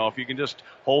things. If you can just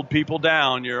hold people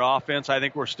down, your offense, I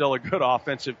think we're still a good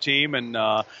offensive team, and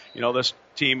this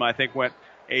team I think went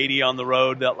 80 on the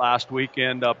road that last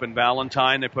weekend up in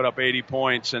Valentine. They put up 80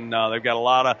 points, and they've got a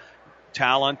lot of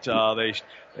talent.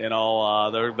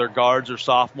 Their guards are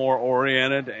sophomore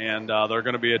oriented, and they're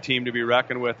going to be a team to be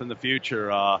reckoned with in the future.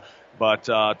 But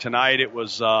tonight it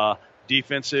was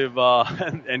defensive,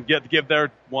 and give their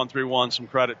 1-3-1 some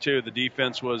credit too. The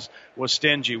defense was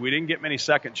stingy. We didn't get many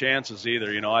second chances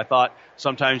either. I thought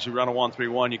sometimes you run a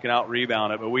 1-3-1, you can out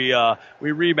rebound it, but we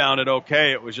rebounded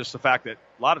okay. It was just the fact that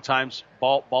a lot of times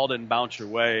ball didn't bounce your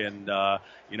way, and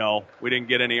we didn't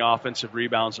get any offensive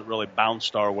rebounds that really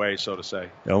bounced our way, so to say.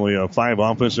 Only 5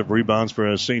 offensive rebounds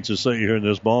for St. Cecilia here in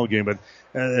this ball game. But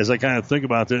as I kind of think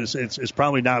about this, it's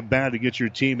probably not bad to get your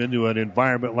team into an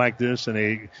environment like this,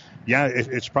 and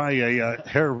it's probably a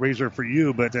hair raiser for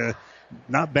you, but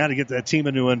not bad to get that team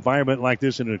into an environment like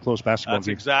this into a close basketball game. That's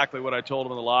exactly what I told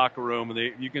them in the locker room.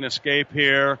 You can escape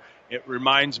here. It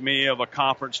reminds me of a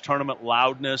conference tournament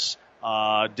loudness,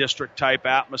 district type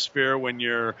atmosphere when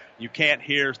you can't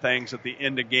hear things at the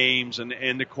end of games and the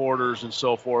end of quarters and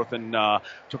so forth. And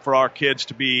for our kids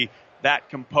to be that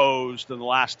composed in the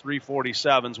last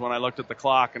 3:47s when I looked at the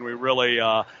clock, and we really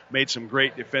made some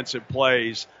great defensive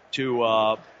plays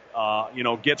to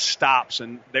get stops,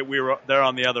 and they're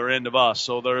on the other end of us,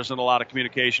 so there isn't a lot of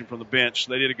communication from the bench.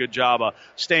 So they did a good job of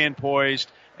staying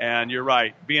poised, and you're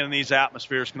right, being in these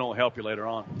atmospheres can only help you later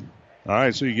on. All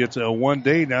right, so you get 1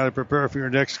 day now to prepare for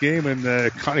your next game, and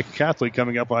Kearney Catholic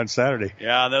coming up on Saturday.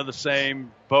 Yeah, they're the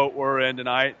same boat we're in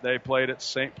tonight. They played at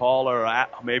St. Paul or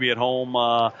maybe at home,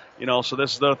 so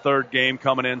this is their third game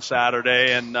coming in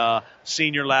Saturday, and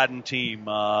senior laden team.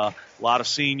 A lot of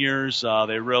seniors.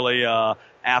 They really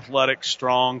athletic,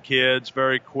 strong kids,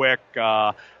 very quick.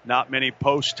 Not many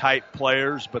post-type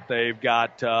players, but they've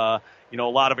got, a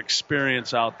lot of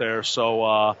experience out there.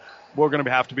 So, we're going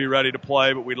to have to be ready to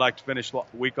play, but we'd like to finish the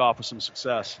week off with some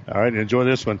success. All right, enjoy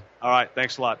this one. All right,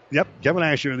 thanks a lot. Yep, Kevin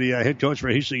Asher, the head coach for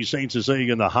Hastings St.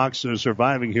 Cecilia, and the Hawks are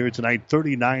surviving here tonight,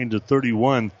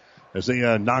 39-31, as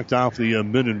they knocked off the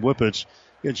Minden Whippets.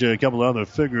 Get you a couple of other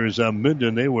figures.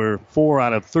 Minden, they were 4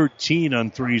 out of 13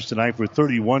 on threes tonight for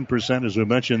 31%, as we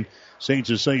mentioned. St.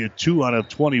 Cecilia 2 out of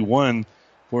 21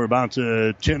 for about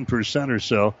 10% or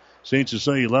so. St.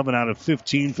 Cecilia 11 out of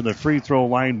 15 from the free throw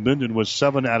line. Minden was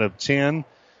 7 out of 10.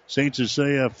 St.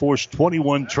 Cecilia forced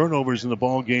 21 turnovers in the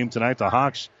ball game tonight. The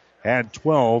Hawks had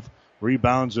 12.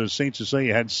 Rebounds, St.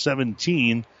 Cecilia had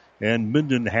 17, and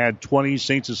Minden had 20.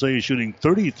 St. Cecilia shooting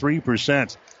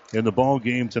 33% in the ball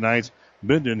game tonight.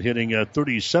 Minden hitting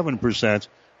 37%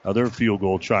 of their field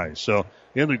goal tries. So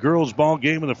in the girls' ball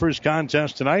game in the first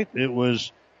contest tonight, it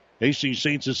was Hastings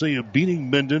St. Cecilia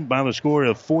beating Minden by the score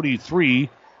of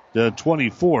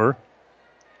 43-24.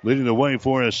 Leading the way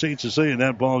for St. Cecilia in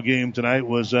that ball game tonight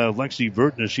was Lexi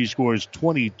Vertna. She scores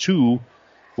 22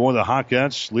 for the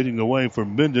Hawkettes. Leading the way for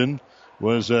Minden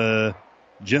was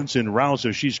Jensen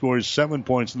Rouser. She scores 7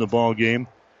 points in the ball game.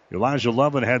 Elijah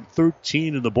Levin had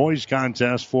 13 in the boys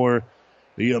contest for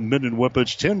the Minden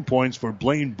Whippets. 10 points for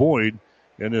Blaine Boyd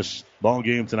in this ball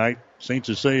game tonight. St.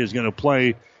 Cecilia is going to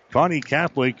play Kearney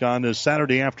Catholic on this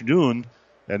Saturday afternoon,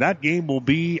 and that game will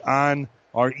be on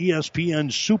our ESPN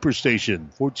Superstation,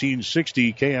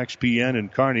 1460 KXPN in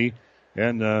Kearney,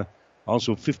 and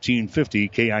also 1550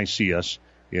 KICS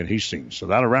in Hastings. So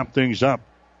that'll wrap things up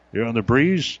here on the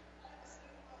Breeze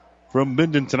from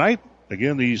Minden tonight.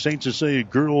 Again, the St. Cecilia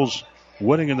girls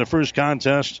winning in the first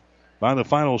contest by the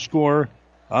final score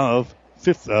of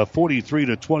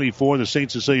 43-24. The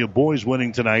St. Cecilia boys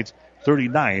winning tonight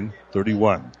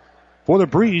 39-31. For the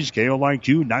Breeze,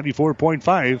 KOIQ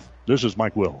 94.5, this is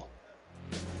Mike Will.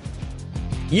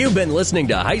 You've been listening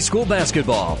to high school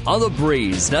basketball on the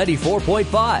Breeze 94.5,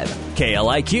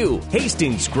 KLIQ,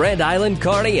 Hastings, Grand Island,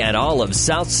 Kearney, and all of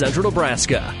South Central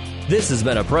Nebraska. This has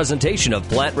been a presentation of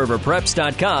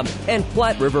PlatteRiverPreps.com and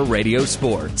Platte River Radio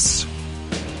Sports.